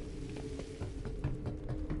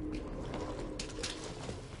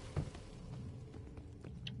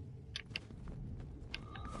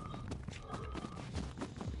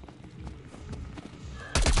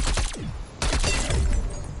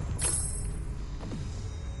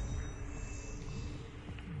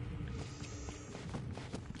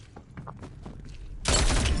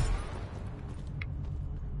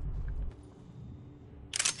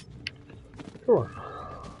 Sure.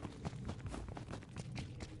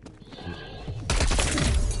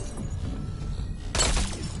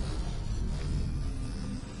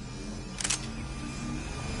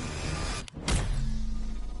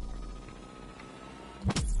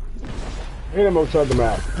 Hit him outside the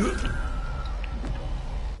map.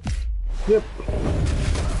 Yep.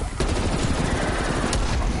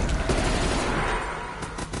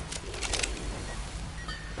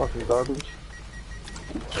 Fucking garbage.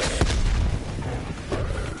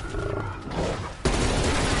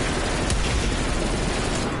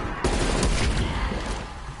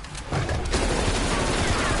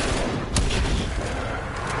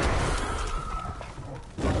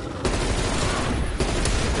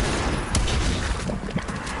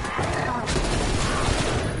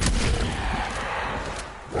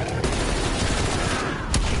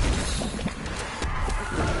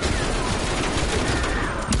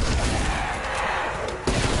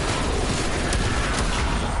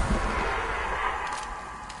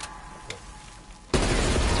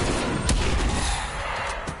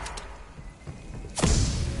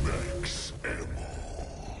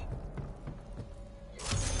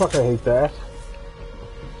 Fuck, I hate that.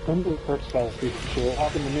 Don't do first guys, piece of shit. It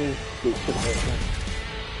happened to me. It should have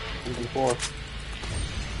happened. Before.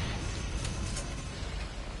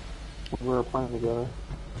 When we were playing together.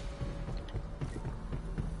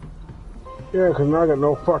 Yeah, because now I got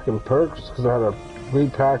no fucking perks because I had to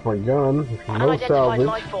repack my gun. No Unidentified salvage.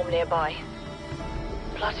 life form nearby.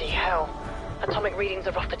 Bloody hell. Atomic readings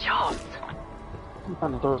are off the charts. I'm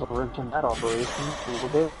trying to throw a wrench in that operation a little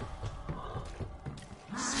bit.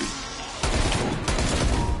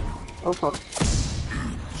 Oh fuck.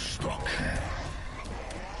 Stuck.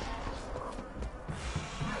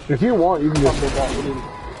 If you want, you can just...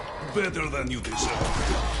 Better than you deserve.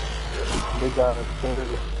 They got it.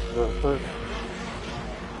 The first.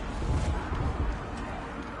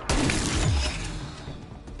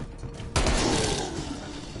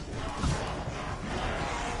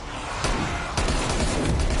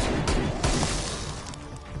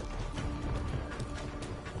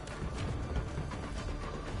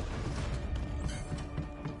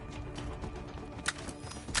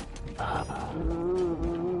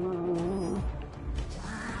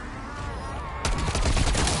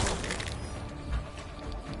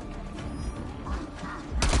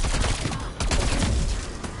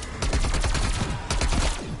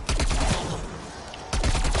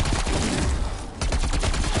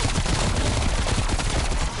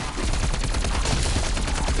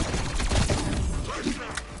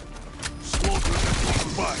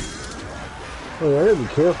 Oh, yeah, I gotta be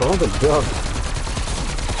careful. I don't think jump.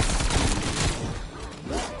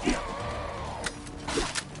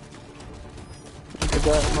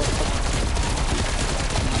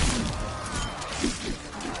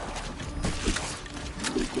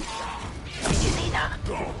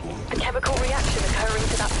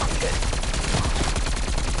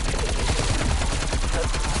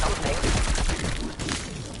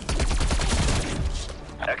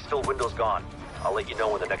 window's gone. I'll let you know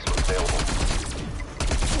when the next one's available.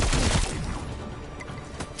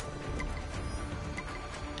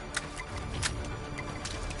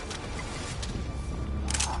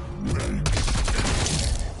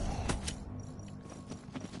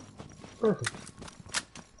 Perfect.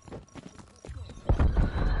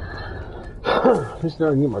 At least now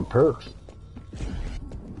I can get my perks.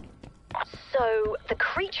 So, the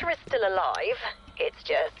creature is still alive. It's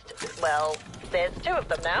just, well, there's 2 of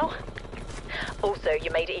them now. Also,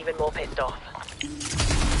 you made it even more pissed off.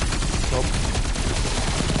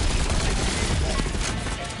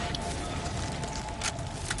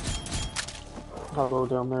 I'll go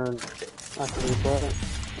down there and activate that.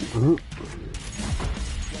 Mm-hmm.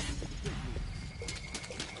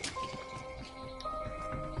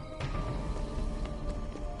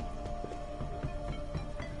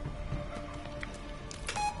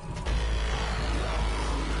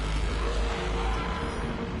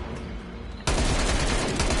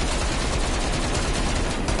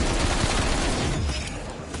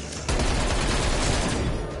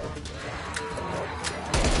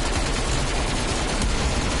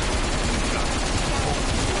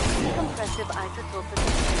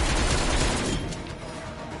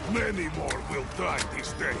 Many more will die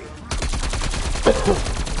this day.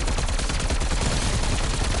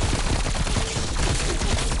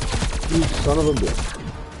 You son of a bitch.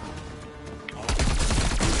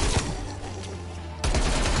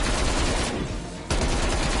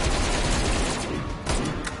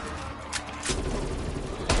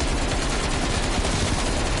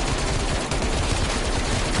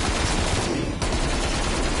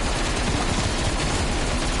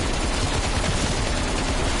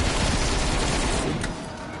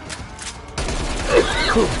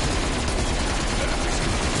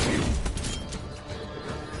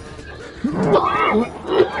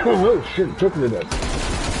 Oh shit, it took me to death.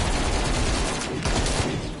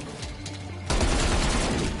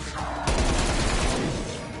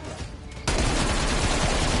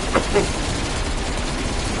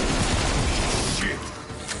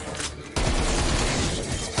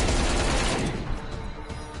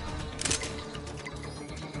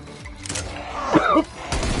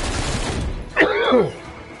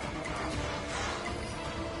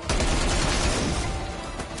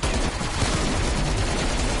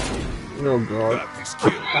 Oh god.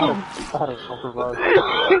 I had a self-revive.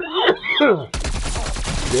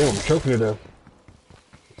 Damn, I'm choking to death.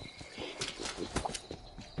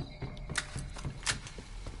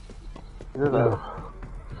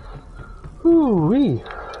 Ooh-wee.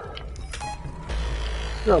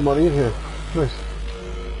 Got money in here. Nice.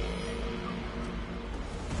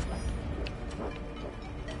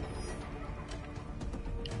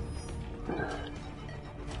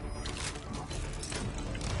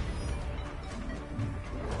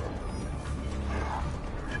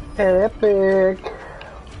 Epic.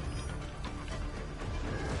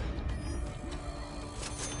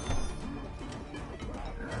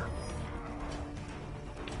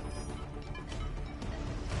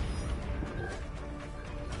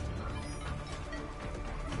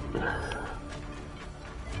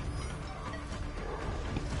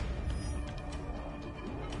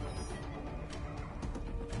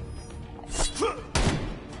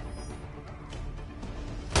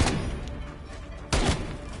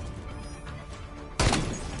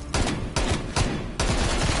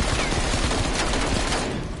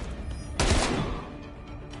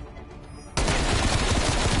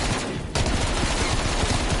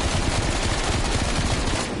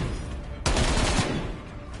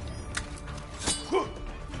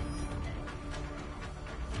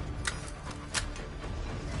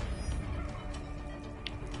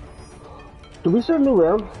 Did we start a new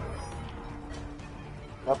round?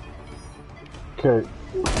 Yep. Okay.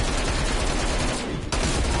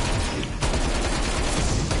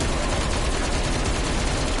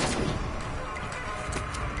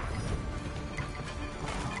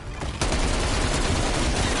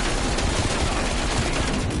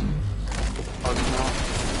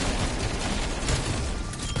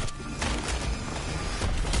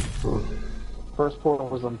 First portal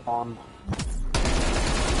was on Pond.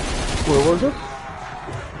 Where was it?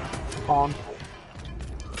 Pond.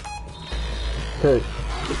 Okay.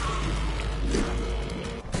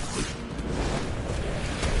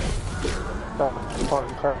 That part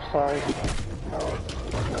in car side.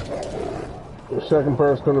 The second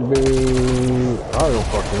part's gonna be... I don't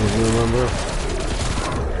fucking remember.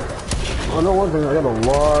 I know one thing, I got a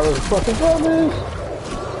lot of fucking zombies!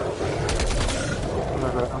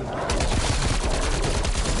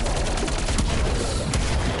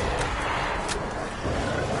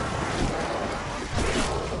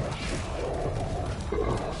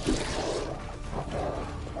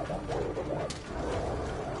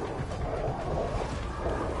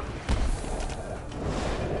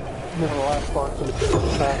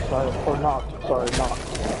 Sorry, or not. Sorry, not.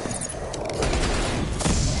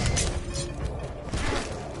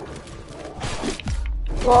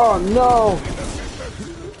 Oh no!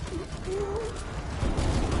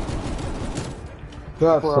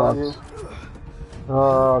 That Where are you?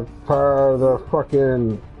 sucks. Per the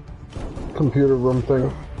fucking computer room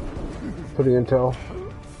thing for the intel.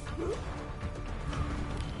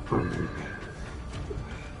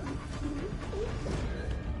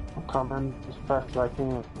 I'm coming as fast as I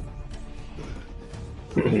can.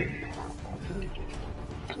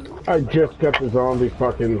 I just got the zombie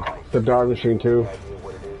fucking the dog machine too.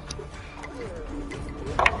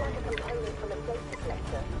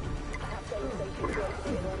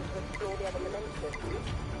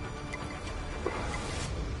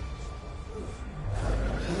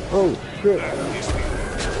 Oh shit!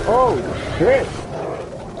 Oh shit!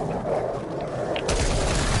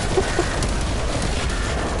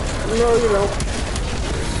 No, you don't.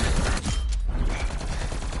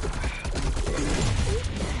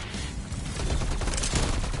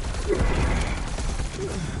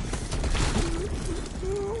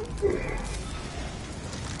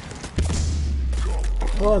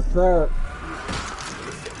 What's that?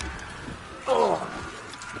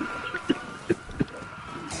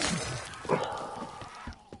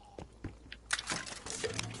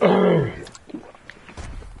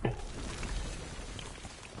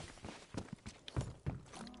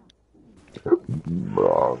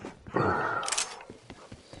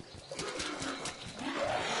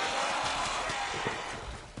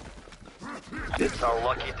 It's our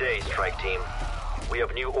lucky day, Strike Team. We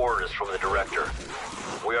have new orders from the Director.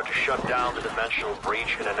 We are to shut down the dimensional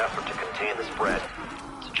breach in an effort to contain the spread.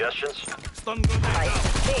 Suggestions? I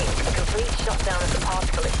think a complete shutdown of the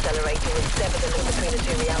particle accelerator would sever the link between the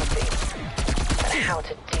two realities. But how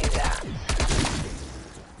to do that?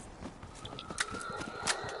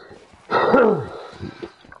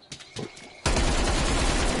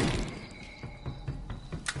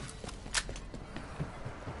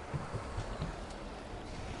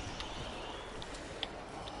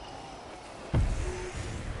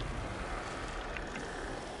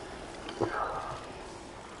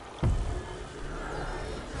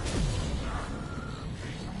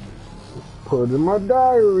 Put in my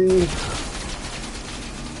diary.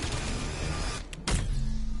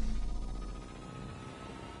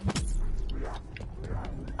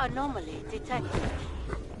 Anomaly detected.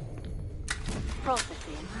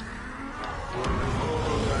 Processing.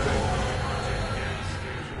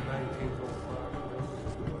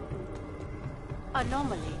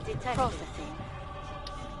 Anomaly detected. Processing.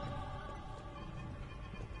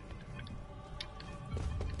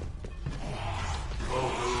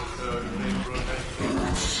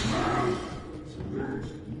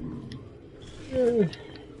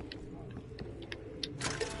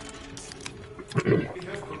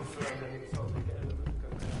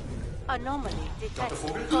 Anomaly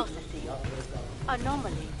detected. Processing.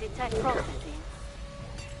 Anomaly detect processing.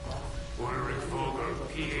 Ulrich Vogel,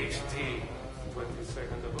 PhD,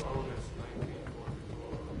 22nd of August,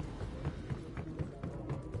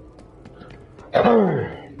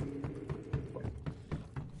 1944.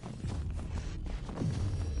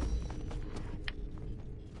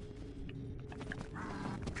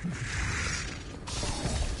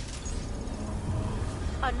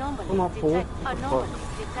 Anomaly detect. Anomaly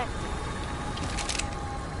detected.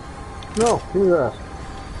 No, give me that.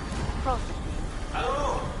 Processing.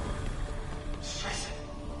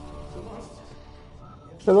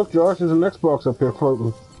 Hey, look, Josh, there's an Xbox up here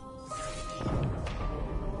floating.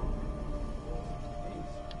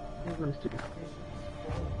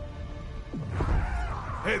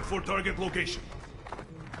 Head for target location.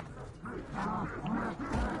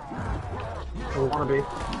 Or wanna be.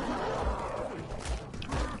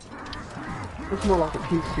 Looks more like a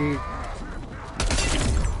PC.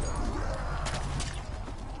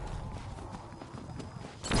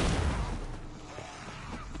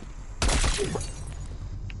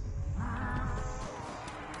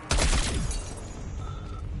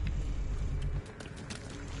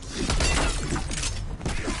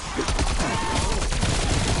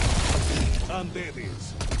 Undead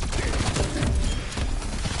is.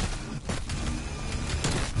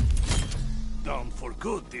 Down for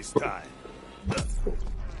good this time.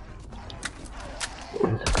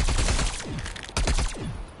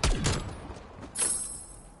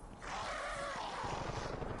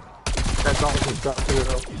 That's all he's got to do.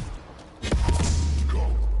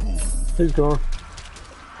 He's gone.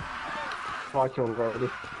 Oh, I killed him already.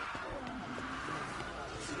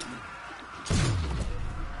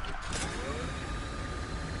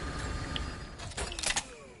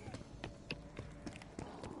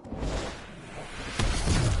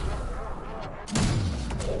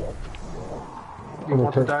 You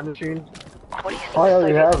want the time machine? What do you think I the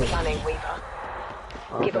already Soviets have are it. planning,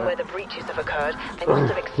 Weaver? Given where the breaches have occurred, they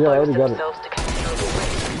must have Yeah, I already exposed got it. themselves to considerable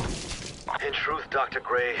risk. In truth, Dr.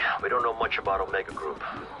 Gray, we don't know much about Omega Group.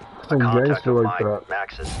 A Some contact gangster of like mine, that.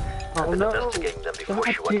 Maxis, Oh, has been no. investigating them before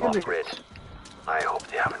she Stop went doing off grid. it. I hope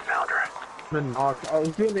they haven't found her. Been knocked. I was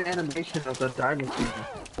doing the animation of the diamond machine.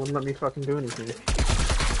 Wouldn't let me fucking do anything.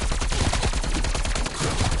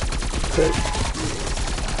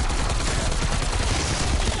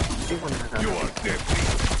 You are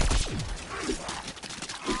deadly.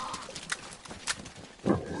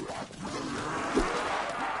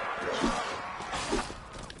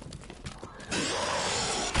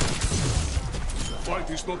 Fight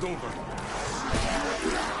is not over.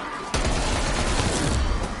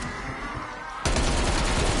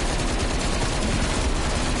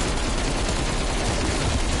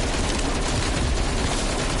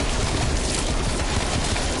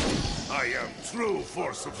 I am true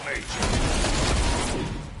force of nature.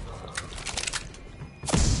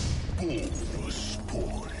 Bulbous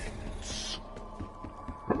points.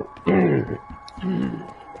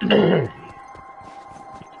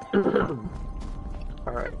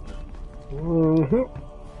 Alright. Mm-hmm.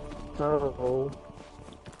 So...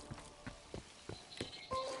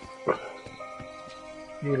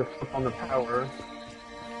 Need to flip on the power.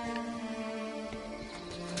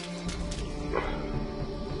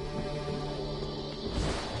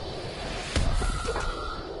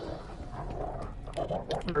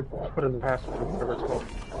 Or put in the password, whatever it's called.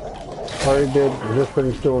 I already did. I just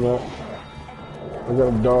finished doing that. I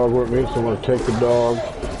got a dog with me, so I'm gonna take the dog.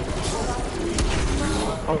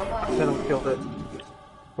 Oh, then I killed it.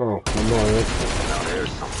 Oh, I'm on it. Now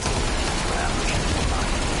there's something.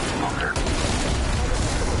 Mother.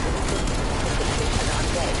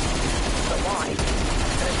 But why?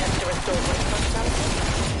 An attempt to restore brain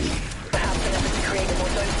functionality? Perhaps an effort to create a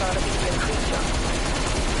more docile obedient creature?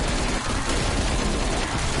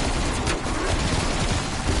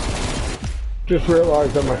 Just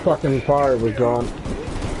realized that my fucking fire was gone.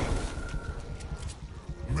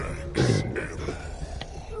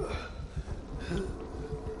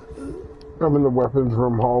 I'm in the weapons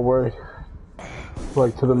room hallway.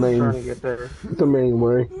 Like to the Trying to main, get there. the main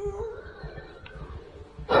way.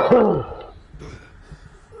 I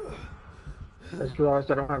just realized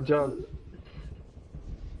I don't have jug.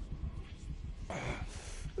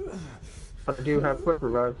 But I do have quick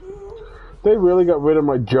revive. They really got rid of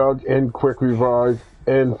my jug and quick revive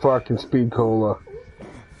and fucking speed cola.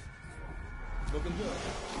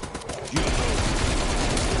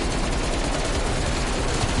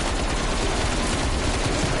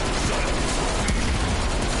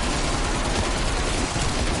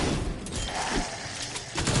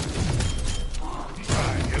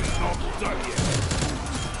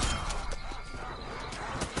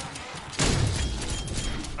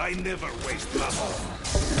 I never waste love.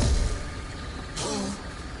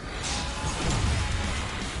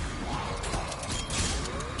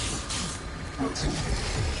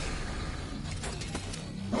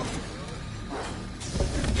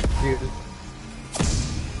 Dude.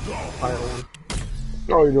 Fire one.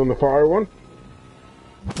 Oh, you're doing the fire one?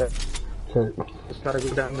 Yeah. Okay. Just gotta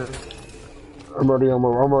go down there. I'm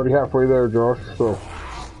already halfway there, Josh. So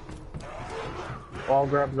I'll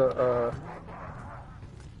grab the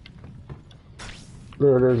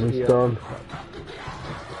there it is. It's Yeah. done.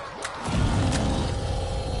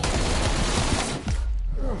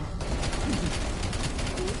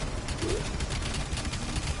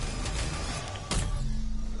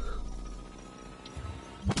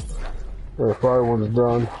 The fire one's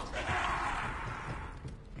done.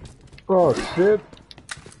 Oh shit!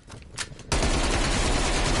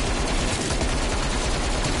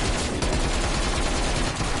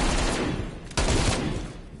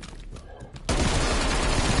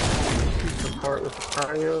 part with the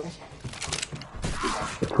cryo.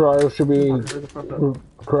 The cryo should be Hurry the fuck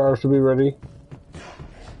up. cryo should be ready.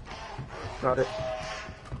 Got it.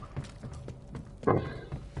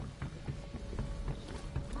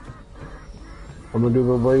 I'm gonna do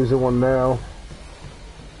the laser one now.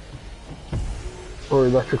 Or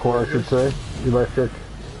electric one, I should say. Electric.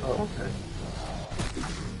 Oh, okay.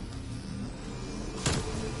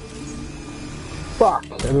 Fuck!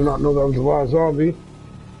 I did not know that was a live zombie.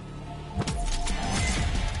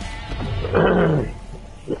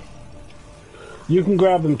 You can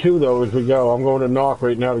grab them too, though, as we go. I'm going to knock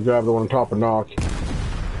right now to grab the one on top of knock.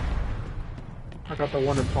 I got the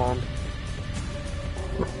one in pond.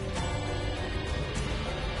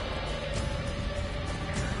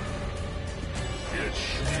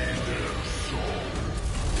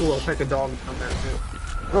 Ooh, I'll take a dog from there too.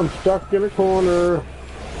 I'm stuck in a corner.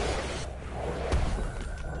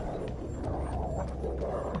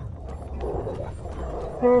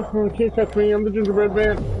 Oh, can't touch me. I'm the gingerbread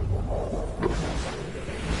man.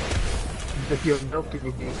 If you have milk, you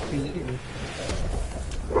can be eaten.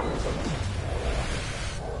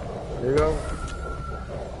 There you go.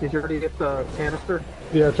 Did you already get the canister?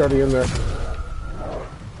 Yeah, it's already in there.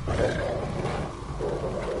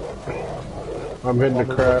 I'm hitting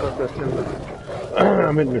the crash.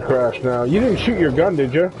 I'm hitting the crash now. You didn't shoot your gun,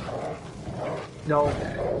 did you? No.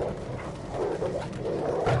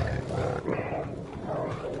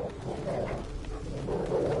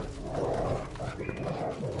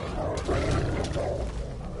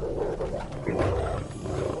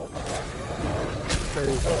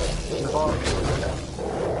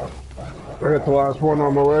 I got the last one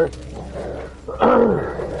on my way.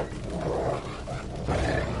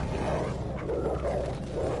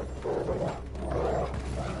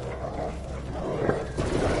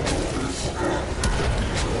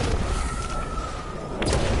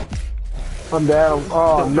 I'm down.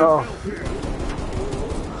 Oh no.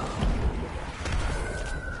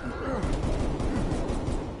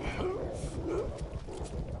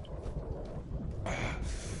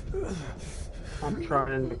 I'm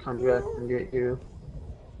trying to come back and get you.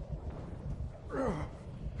 I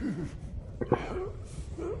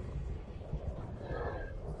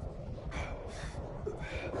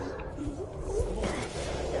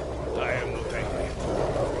am not angry.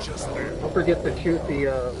 Just there. Don't forget to shoot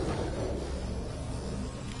the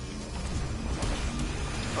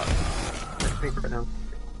speaker right now.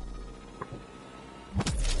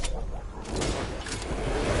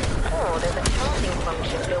 Oh, there's a charging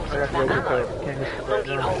function built into that ammo. The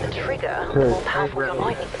longer you hold the trigger, the more powerful your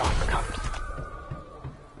lightning blast becomes.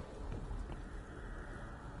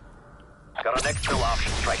 Got an exfil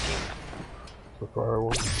option, strike team. The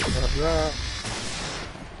fireworks. Have that.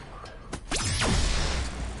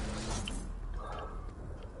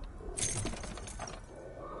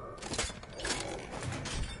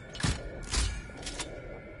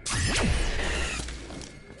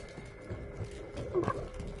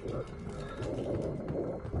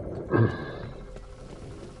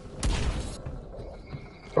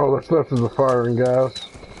 All that's left is the firing gas.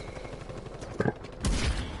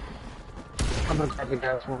 I'm gonna grab the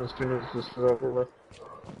gas one as soon as this is over with.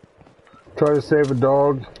 Try to save a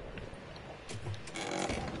dog.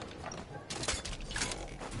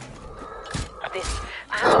 This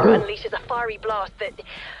ammo unleashes a fiery blast that...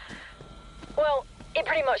 Well, it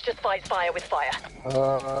pretty much just fights fire with fire.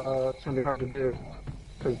 It's gonna be hard to do.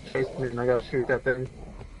 Cause it's chasing me and I gotta shoot that thing.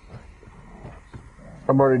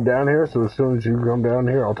 I'm already down here, so as soon as you come down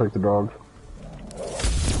here, I'll take the dog.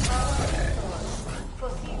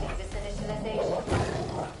 Proceeding with initialization.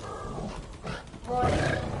 Warning,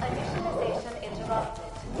 initialization interrupted.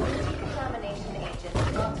 Decontamination agent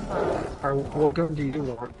not found. Alright, what gun do you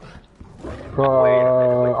want?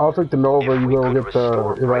 I'll take the Nova. If You we go could get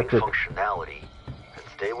restore the brain electric. functionality, and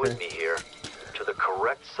stay with me here, to the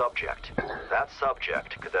correct subject. That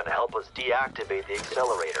subject could then help us deactivate the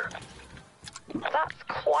accelerator. That's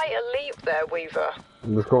quite a leap there, Weaver.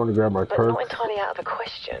 I'm just going to grab my But perks. not entirely out of the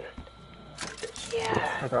question.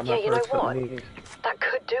 I got my Yeah, you know perks that I what? need. That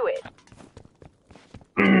could do it.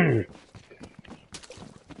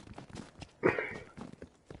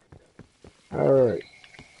 Alright.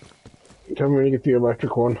 Tell me when you get the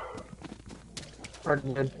electric one.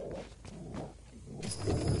 Already did.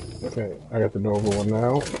 Okay, I got the Nova one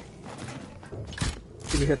now.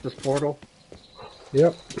 Did you hit this portal?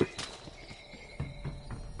 Yep.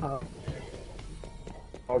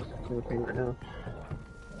 Dog's with me right now.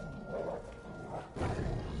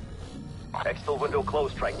 Exfil window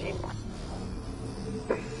closed, strike team.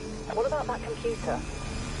 What about that computer?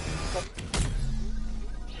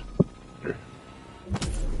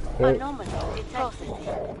 Okay, Anomaly detected.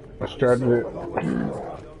 I started it.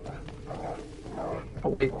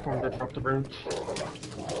 I'll wait for him to drop the branch.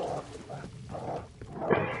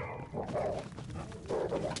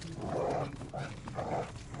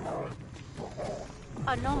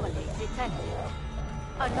 Anomaly detected.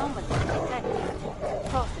 Anomaly detected.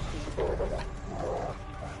 Processing.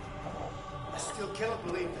 I still cannot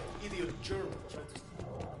believe that idiot German killed us.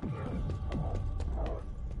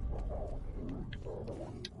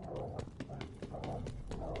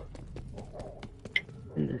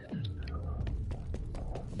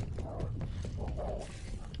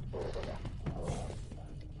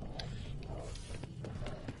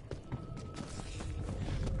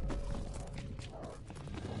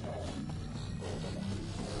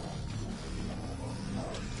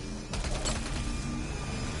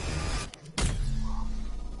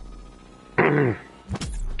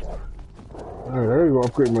 go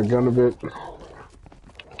upgrade my gun a bit.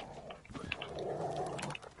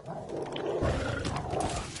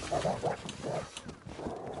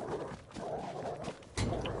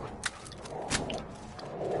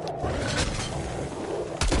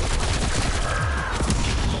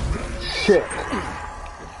 Shit!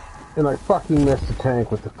 And I fucking missed the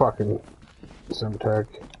tank with the fucking Semtech.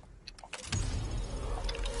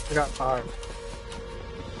 I got 5.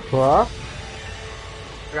 What?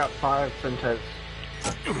 I got 5 Semtex.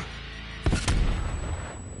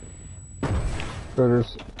 There it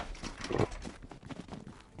is.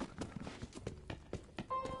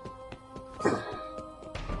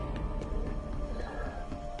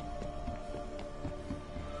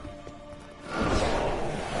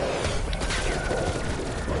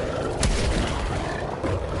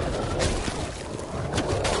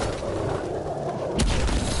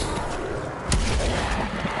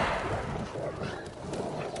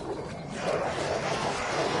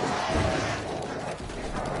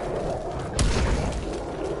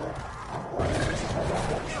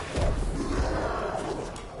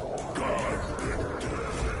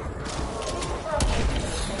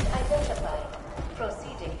 Identified.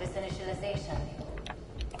 Proceeding with initialization.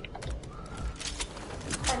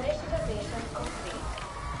 Initialization complete.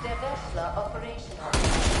 The Veshla operational.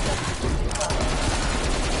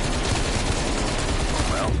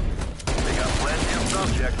 Well, they got plenty of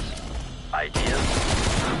subjects. Ideas?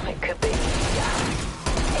 It could be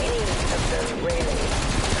any of them, really.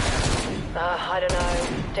 I don't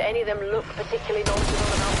know. Do any of them look particularly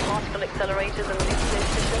knowledgeable about particle accelerators and nuclear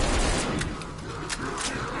fission?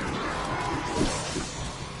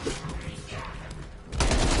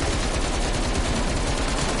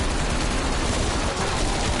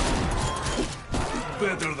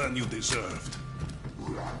 Better than you deserved.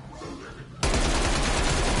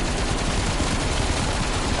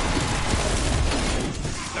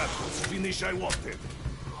 That was the finish I wanted.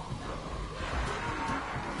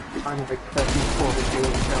 I'm expecting 4 to do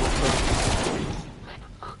it.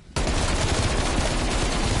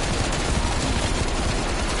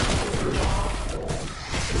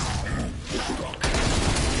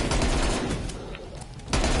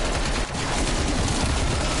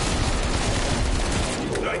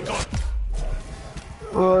 I got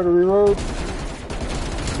Alright, reload.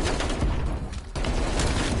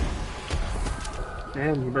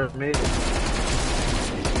 Damn, you better made it.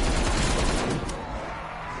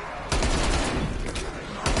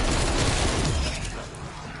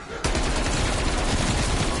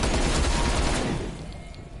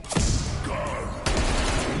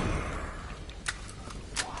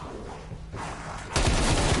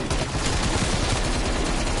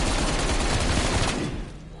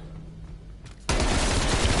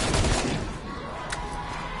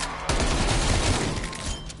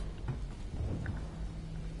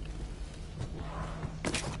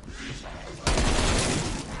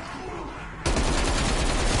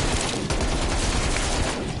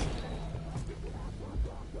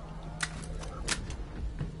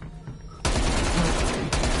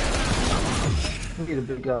 Need a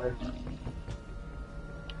big guy.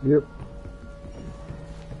 Yep.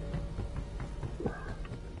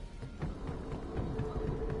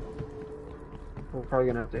 We're probably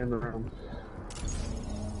gonna have to end the round.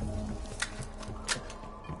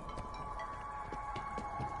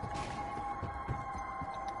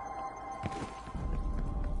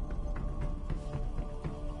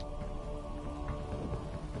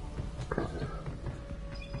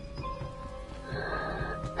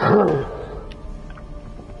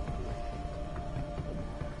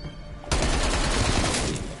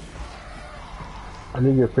 I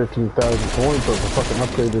need to get 15,000 points so I can fucking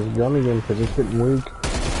upgrade this gun again because it's getting weak.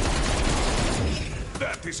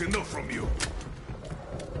 that is enough from you.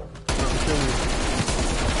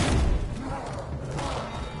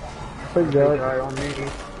 Big Big guy. guy on me.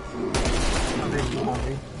 On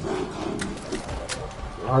me.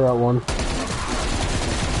 I got one.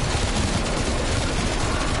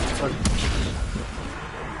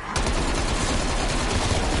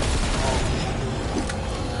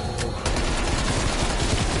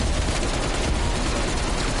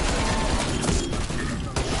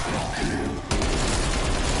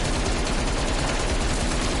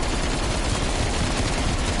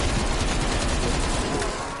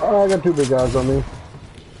 Oh, I got 2 big guys on me.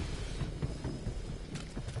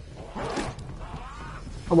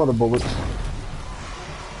 I'm out of bullets.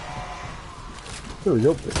 There we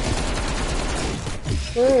go.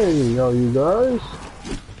 Hey, all you guys.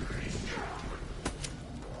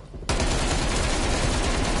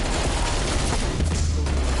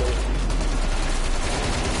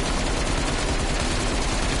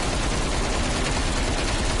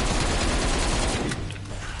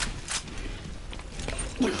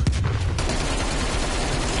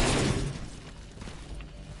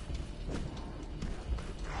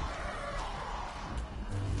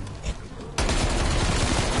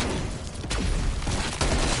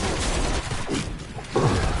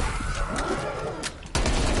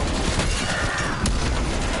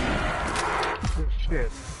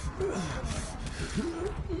 shit.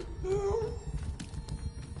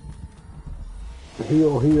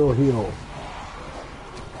 Heal, heal, heal.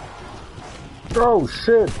 Oh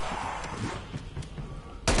shit!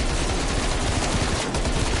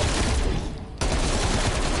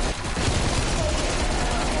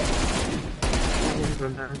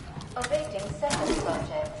 Awaiting second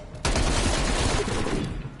subject.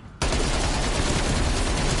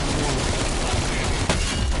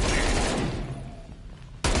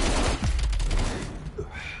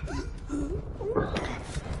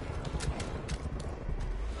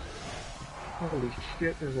 Holy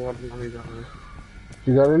shit, there's a lot of money down there.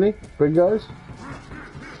 You got any big guys?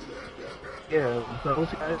 Yeah, those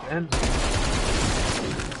guys and...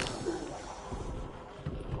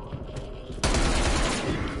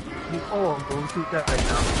 Oh, I'm going to that right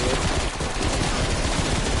now.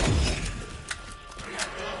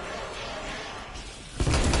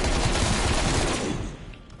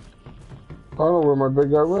 I don't know where my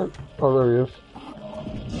big guy went. Oh, there he is.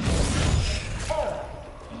 Error.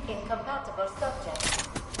 Incompatible subject.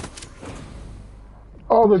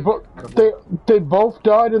 Oh, they both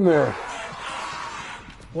died in there.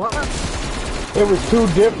 What? It was too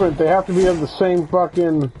different. They have to be of the same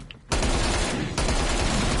fucking.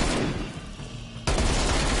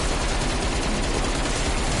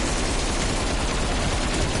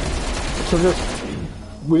 So just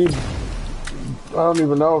we. I don't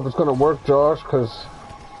even know if it's gonna work, Josh, because.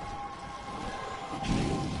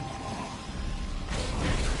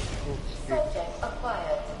 Subject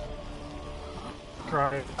acquired.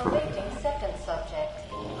 Try it. Awaiting second subject.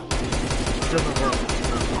 Doesn't work.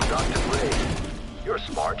 Dr. Gray, you're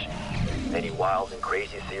smart. Any wild and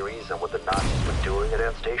crazy theories on what the Nazis were doing at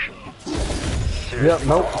that station? Seriously, Yep,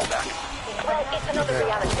 nope. all back. Well, it's another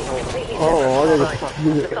reality. Completely Oh, I different. gotta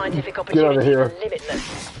The scientific get out of opportunities here. are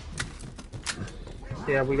limitless.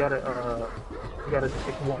 Yeah, we gotta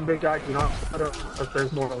take one big guy, do not split up if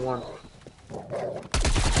there's more than one.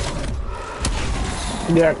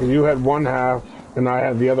 Yeah, because you had one half and I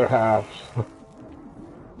had the other half.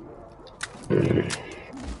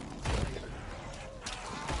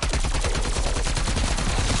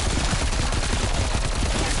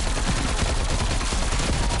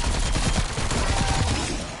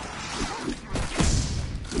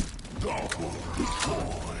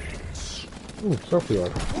 Ooh,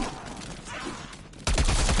 Sophia.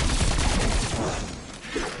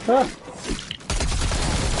 Ah.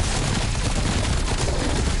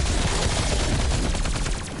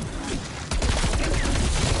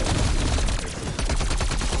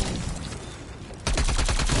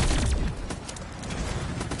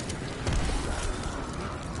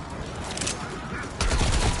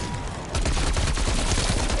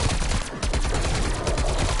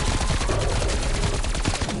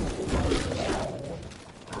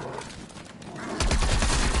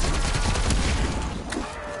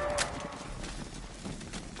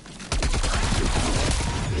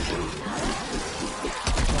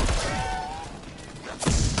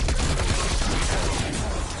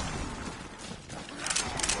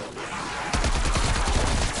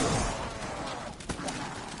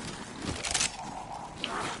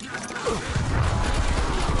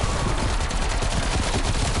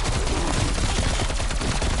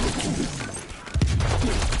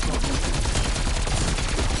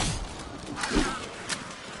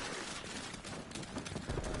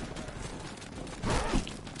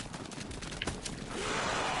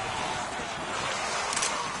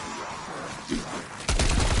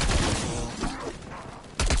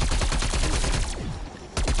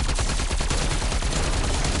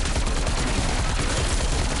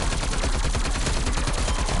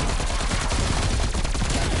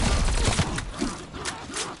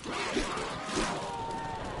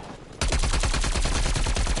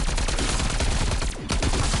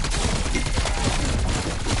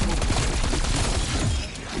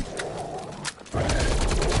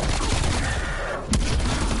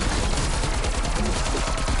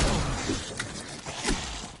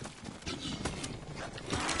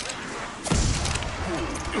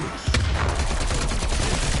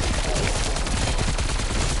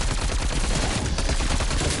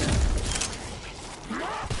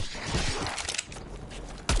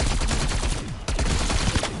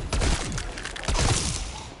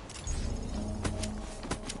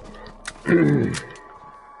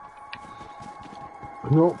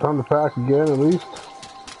 Nope, time to pack again at least.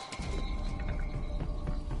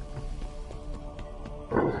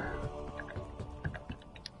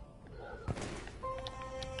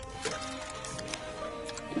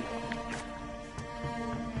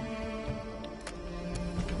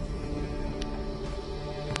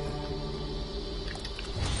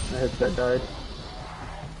 headset died.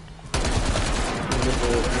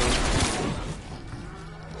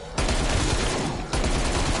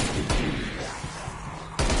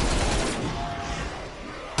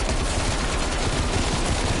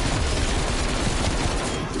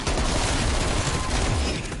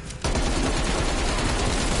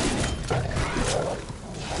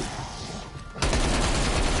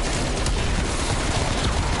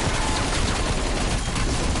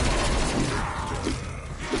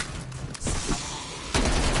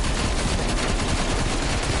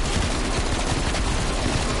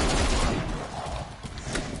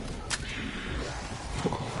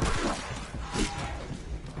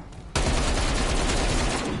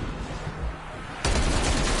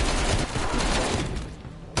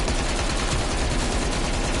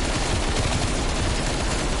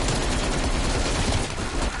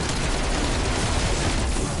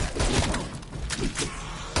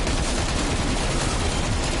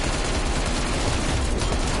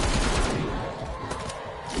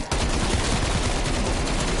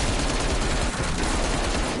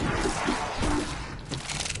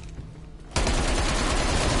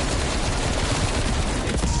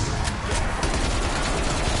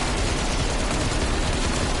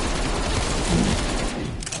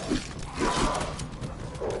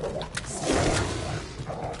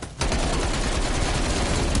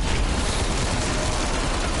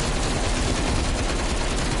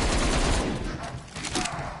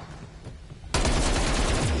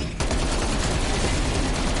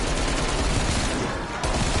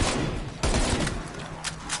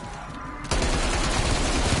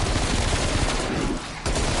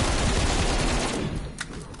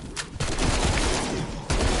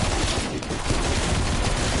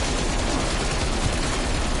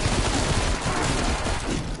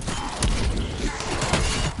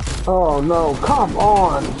 Oh no, come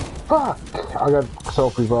on! Fuck! I got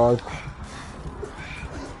self-revived.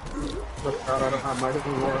 Look, I don't have my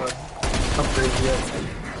upgrades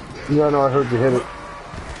yet. Yeah, no, I heard you hit it.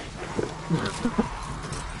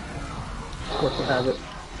 What's the habit?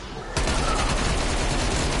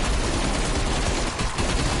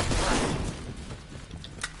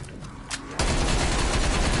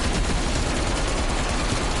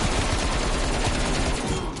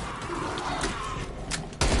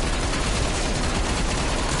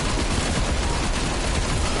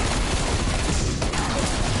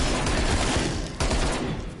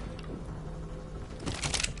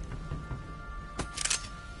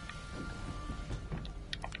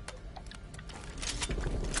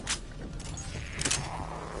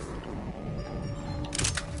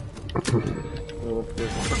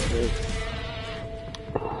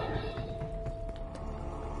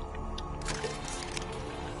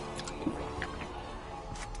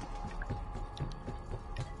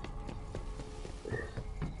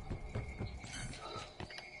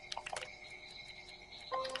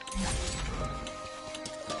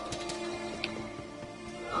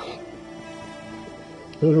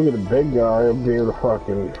 As soon as we get a big guy, I'll be able to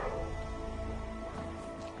fucking...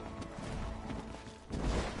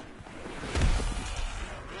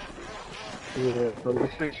 Yeah, but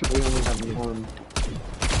let's make sure we only have one.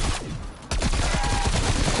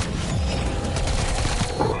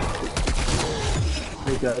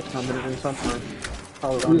 Big guys coming in somewhere.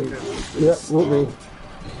 Probably on you. Yeah, with me.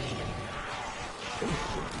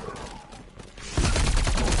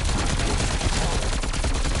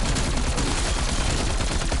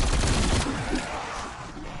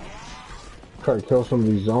 Try to kill some of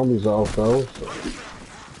these zombies off though.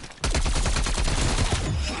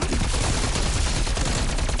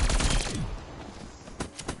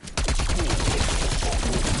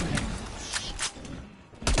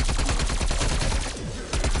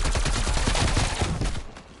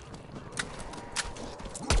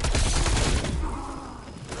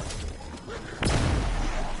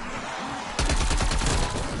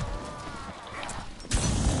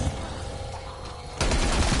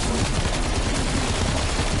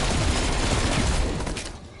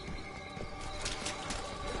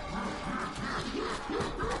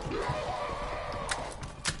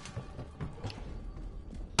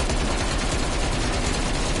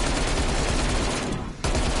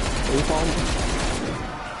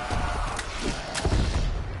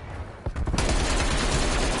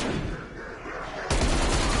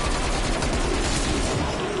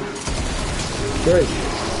 Great.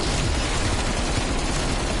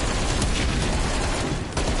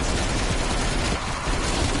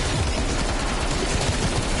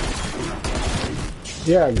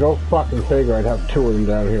 Yeah, go fucking figure. I'd have two of them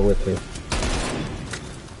down here with me.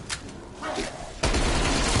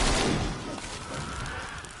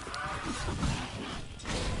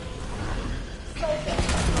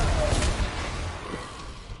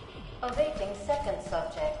 second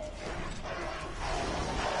subject.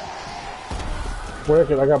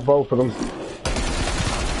 Wicked, I got both of them.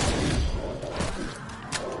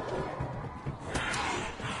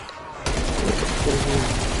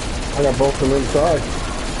 I got both of them inside.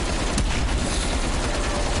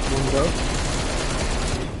 One go.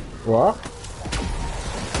 What?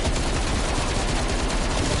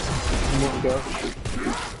 One go.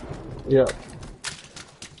 Yeah.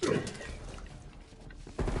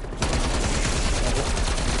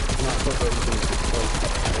 Not so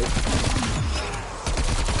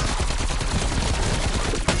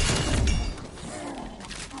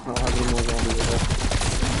I'll have one more zombie with us.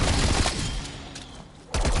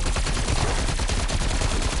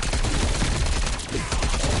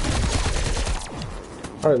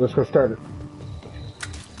 Alright, let's go start it.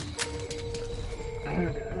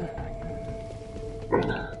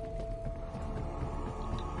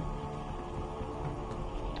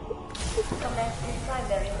 Commencing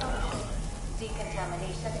primary function.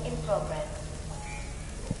 Decontamination in progress.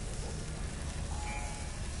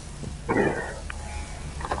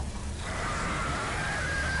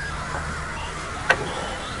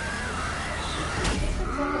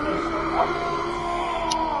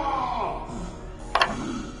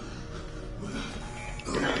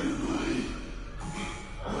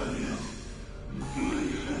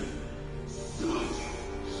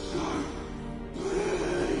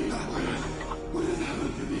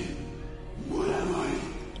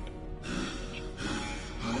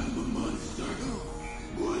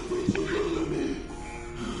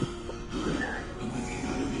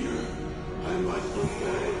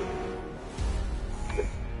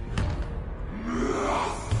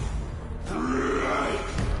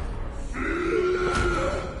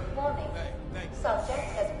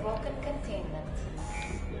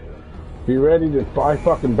 Be ready to buy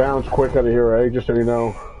fucking bounce quick out of here, eh? Just so you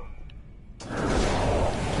know.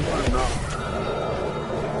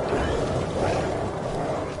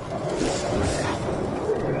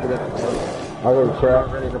 I'll go to crash.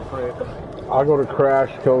 I'll go to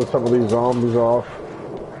crash, kill some of these zombies off.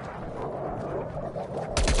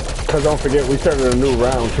 Cause don't forget, we started a new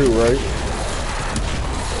round too, right?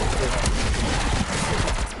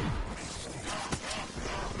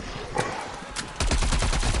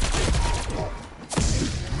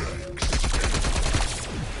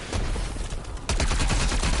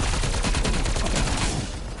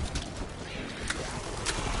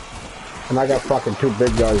 And I got fucking two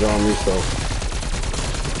big guys on me, so.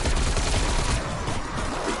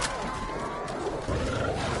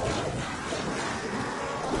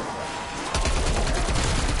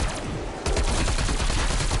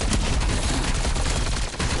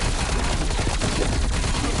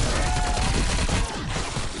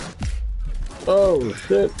 Oh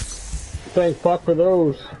shit. Thank fuck for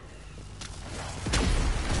those.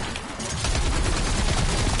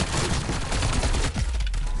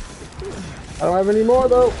 I don't have any more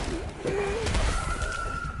though.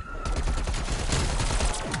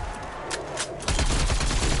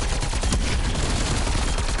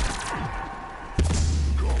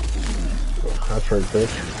 That's right,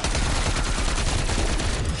 bitch.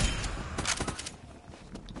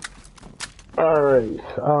 Alright,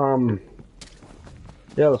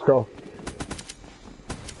 yeah, let's go.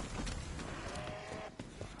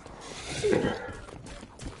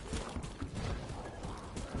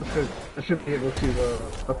 I should be able to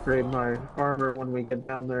upgrade my armor when we get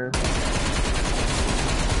down there.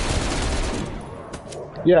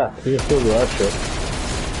 Yeah, you can still do that shit.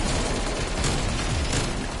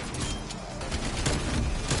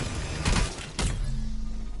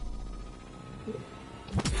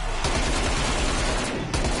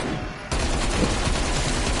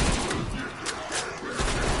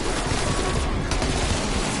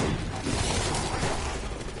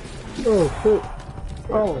 Oh shit.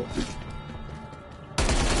 Oh.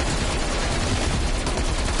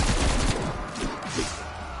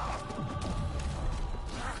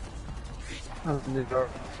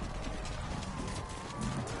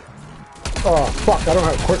 Oh fuck, I don't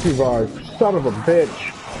have quick revive. Son of a bitch.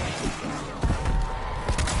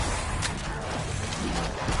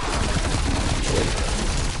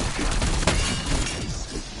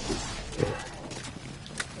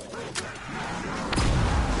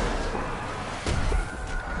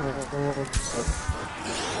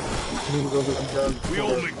 We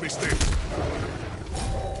all make mistakes.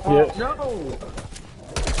 Yeah. No!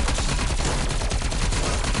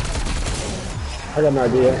 I got an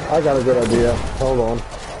idea. I got a good idea. Hold on.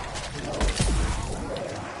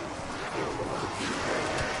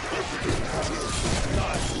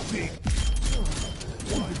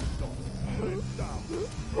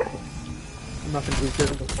 Nothing we did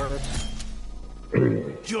in the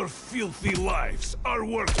forest. Your filthy lives are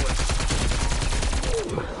worthless.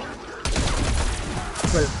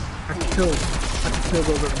 But I can still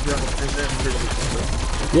go over and grab it and then really.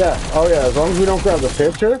 Yeah, oh yeah, as long as we don't grab the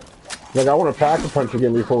picture. Like, I want to pack a punch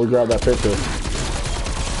again before we grab that picture.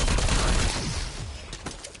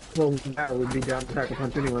 Well, that would be down to pack a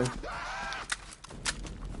punch anyway.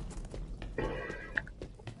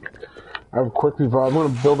 I have a quick revive. I'm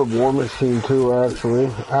going to build a war machine too, actually.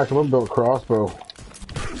 Actually, I'm going to build a crossbow.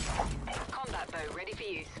 Combat bow ready for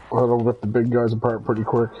use. That'll rip the big guys apart pretty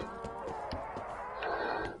quick.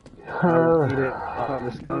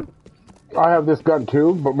 I have this gun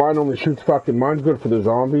too, but mine only shoots fucking. Mine's good for the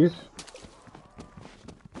zombies.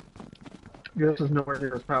 Yours is nowhere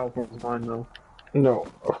near as powerful as mine, though. No,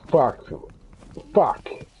 fuck. Fuck.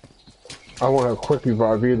 I won't have quick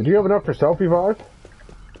revive either. Do you have enough for self revive?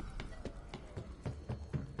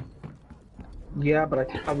 Yeah, but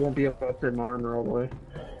I won't be able to upgrade my armor all the way,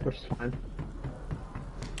 which is fine.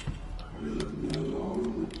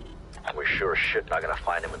 We're sure as shit not gonna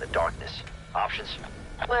find him in the darkness. Options?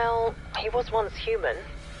 Well, he was once human.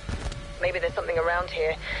 Maybe there's something around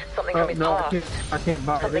here, something from his past. I can't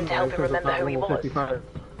buy something to help him remember who he was. 55.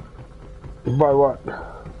 By what?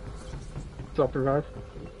 Self-revive.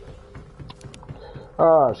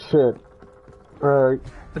 Ah, shit. Alright.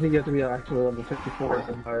 I think you have to be actually level 54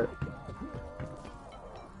 to buy it.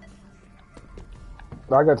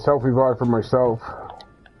 I got self-revive for myself.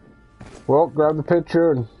 Well, grab the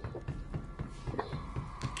picture and...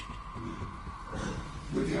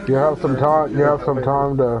 You have some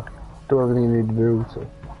time to do everything you need to do, so...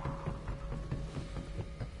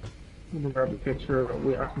 I'm gonna grab the picture,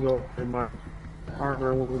 I can go in my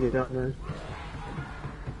armor when we get down there.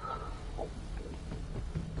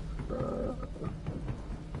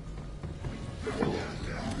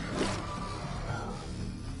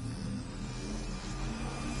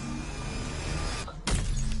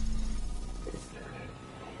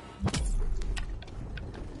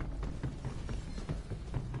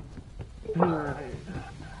 Alright.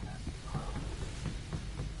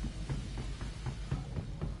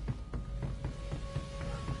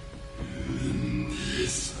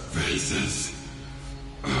 These faces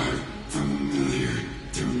are familiar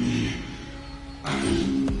to me. I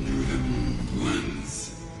knew them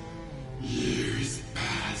once. Years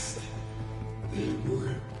past. They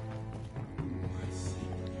were my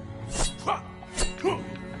seniors.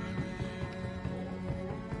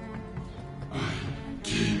 I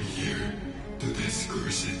came here to this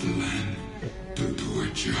cursed land to do a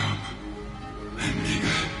job.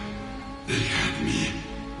 Amiga, they had me.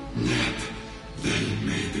 Yet, they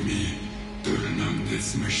made me turn on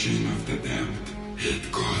this machine of the damned.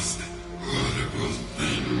 It caused horrible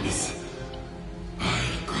things. I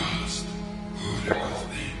caused horrible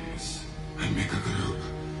things. Amiga Group,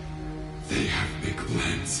 they have big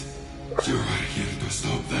plans. You are here to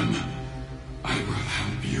stop them. I will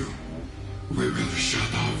help you. We will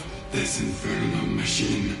shut off this infernal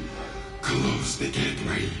machine. Close the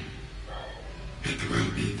gateway. It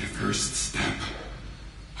will be the first step.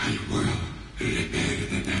 I will repair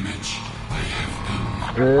the damage I have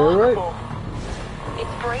done. Remarkable.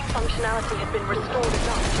 Its brain functionality had been restored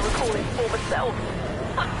enough to recall its former self.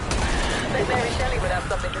 Then Mary Shelley would have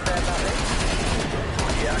something to say about this.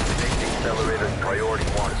 Deactivate the accelerator's priority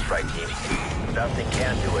 1, strike team. Nothing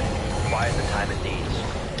can do it. Buy it the time it needs.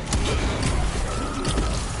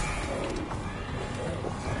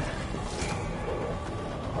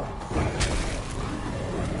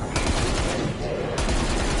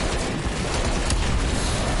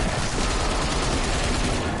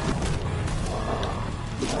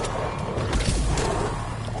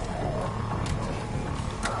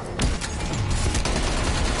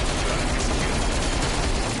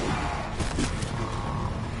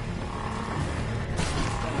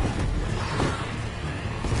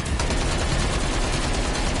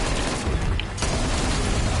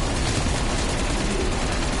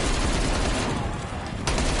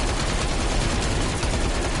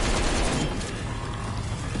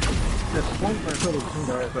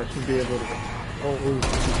 I should be able to always...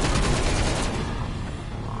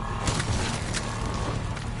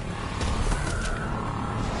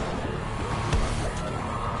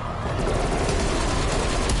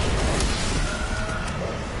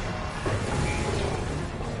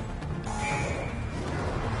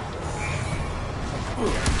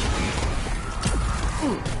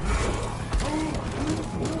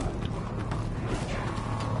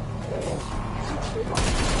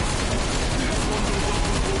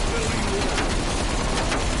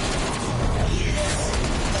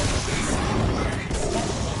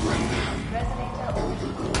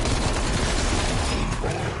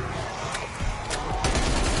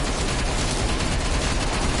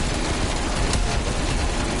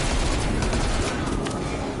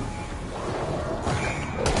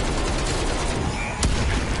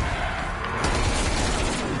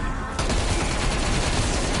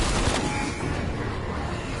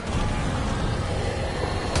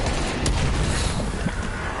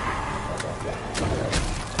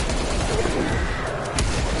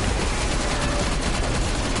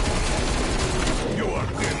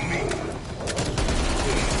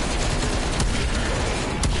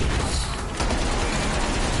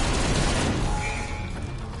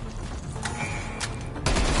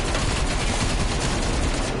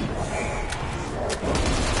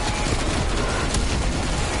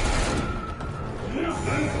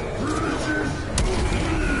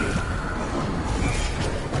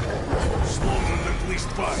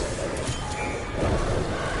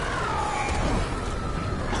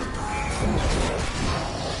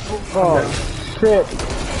 Oh, shit.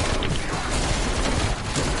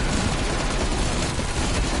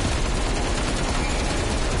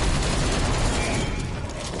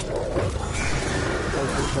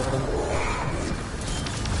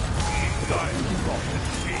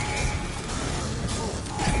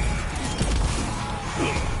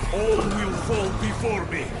 All will fall before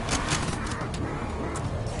me.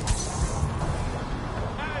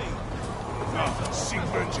 Ah, seek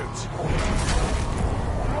vengeance.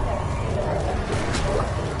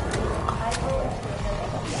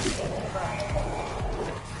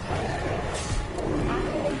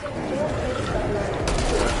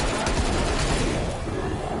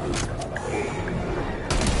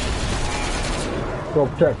 Go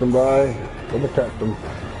protect them, boy. Go protect them.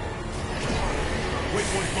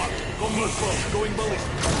 Waypoint marked. Combat bomb going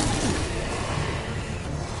ballistic.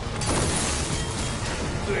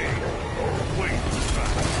 Wait.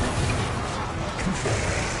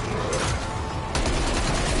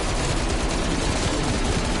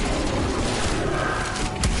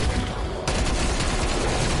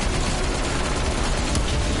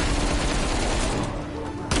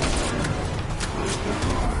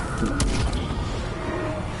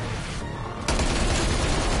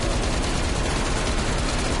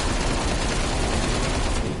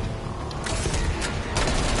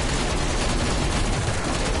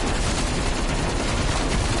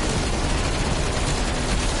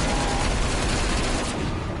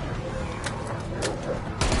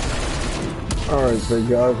 Alright, big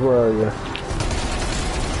guys, where are you?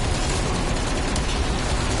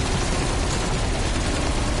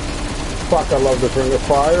 Fuck, I love this ring of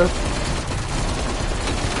fire.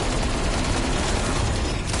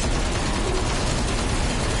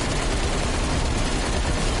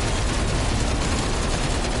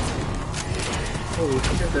 Holy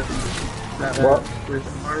shit, that What? Ring of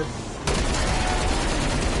fire.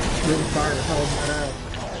 Ring of fire, hell of that out.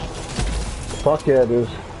 Fuck yeah, it is.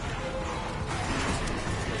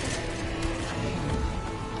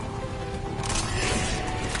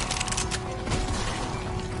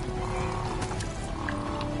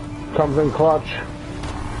 Comes in clutch.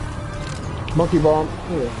 Monkey bomb.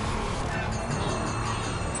 Yeah.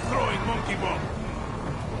 Throwing monkey bomb.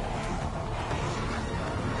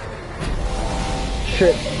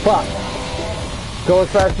 Shit. Fuck. Go as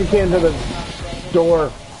fast as you can to the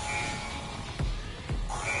door.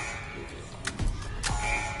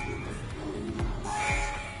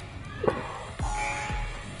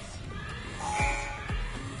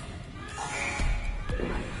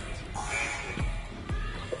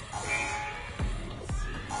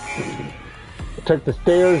 Take the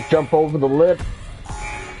stairs, jump over the lip.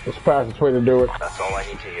 It's the fastest way to do it. That's all I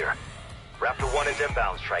need to hear. Raptor 1 is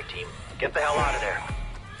inbound, strike team. Get the hell out of there.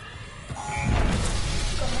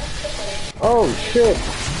 Oh shit!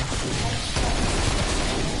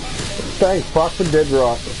 Thanks, fuck the dead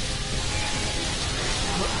rock.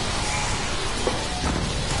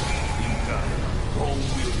 All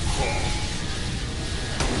will fall.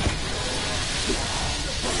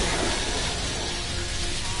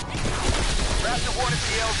 Raptor 1 is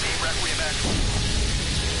the LZ, Requiem Actual.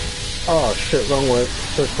 Oh shit, wrong way.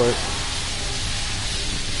 This way.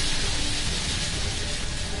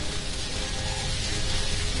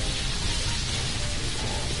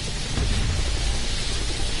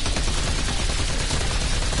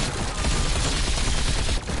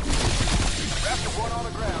 Raptor 1 on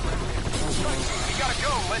the ground, Requiem. We gotta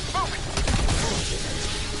go, let's move it!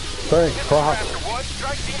 Thanks, Get fuck. Raptor 1,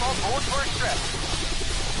 strike team on board for a stretch.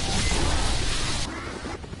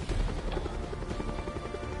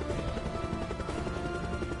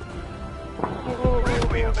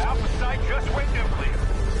 Requiem, Alpha site just went nuclear.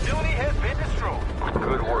 Facility has been destroyed.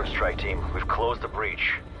 Good work, strike team. We've closed the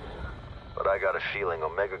breach. But I got a feeling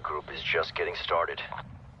Omega Group is just getting started.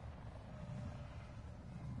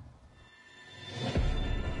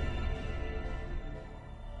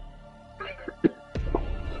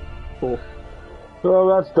 Cool. So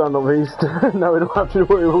that's done at least. Now we don't have to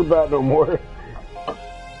worry about that no more.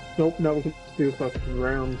 Nope, now we can just do fucking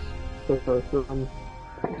rounds.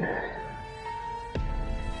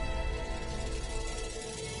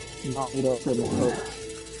 Not it up for the hook.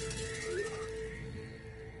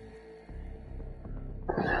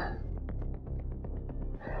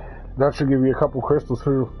 That should give you a couple crystals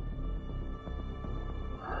too.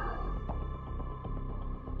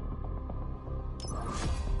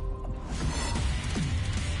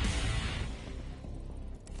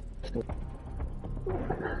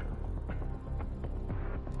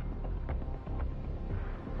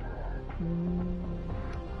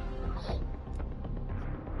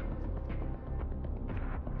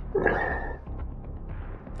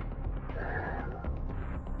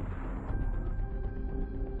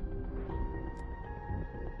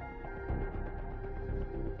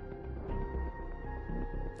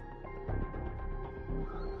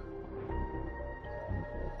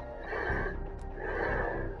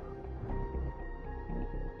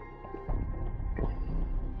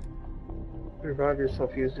 Revive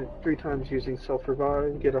yourself using 3 times using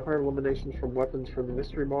self-revive. Get 100 eliminations from weapons from the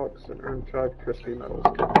mystery box and earn 5 crispy medals.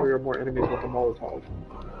 Kill 3 or more enemies with a Molotov.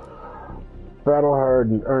 Battle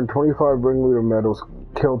hard and earn 25 ringleader medals.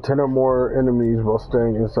 Kill 10 or more enemies while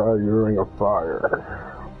staying inside your ring of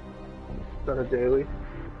fire. Is that a daily?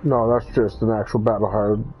 No, that's just an actual battle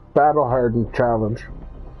hardened challenge.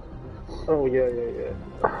 Oh yeah.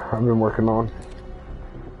 I've been working on.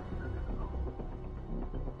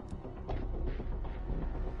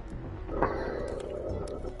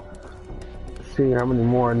 See how many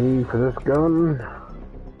more I need for this gun.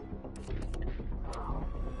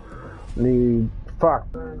 Need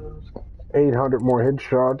 800 more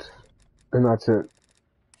headshots, and that's it.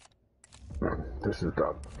 This is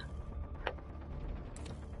done.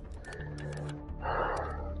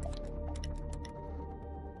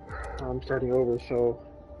 I'm starting over, so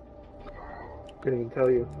couldn't even tell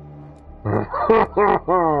you.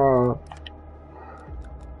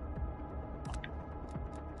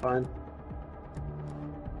 Fine.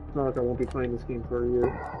 It's not like I won't be playing this game for a year.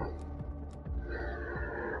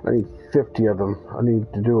 I need 50 of them. I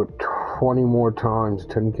need to do it 20 more times.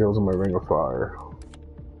 10 kills in my ring of fire.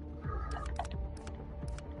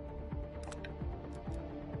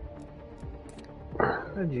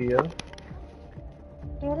 Hi, Gia.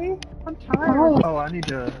 Daddy, I'm tired. Oh, I need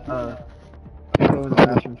to go in the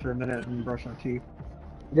bathroom for a minute and brush my teeth.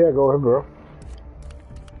 Yeah, go ahead, bro.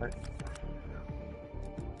 Right.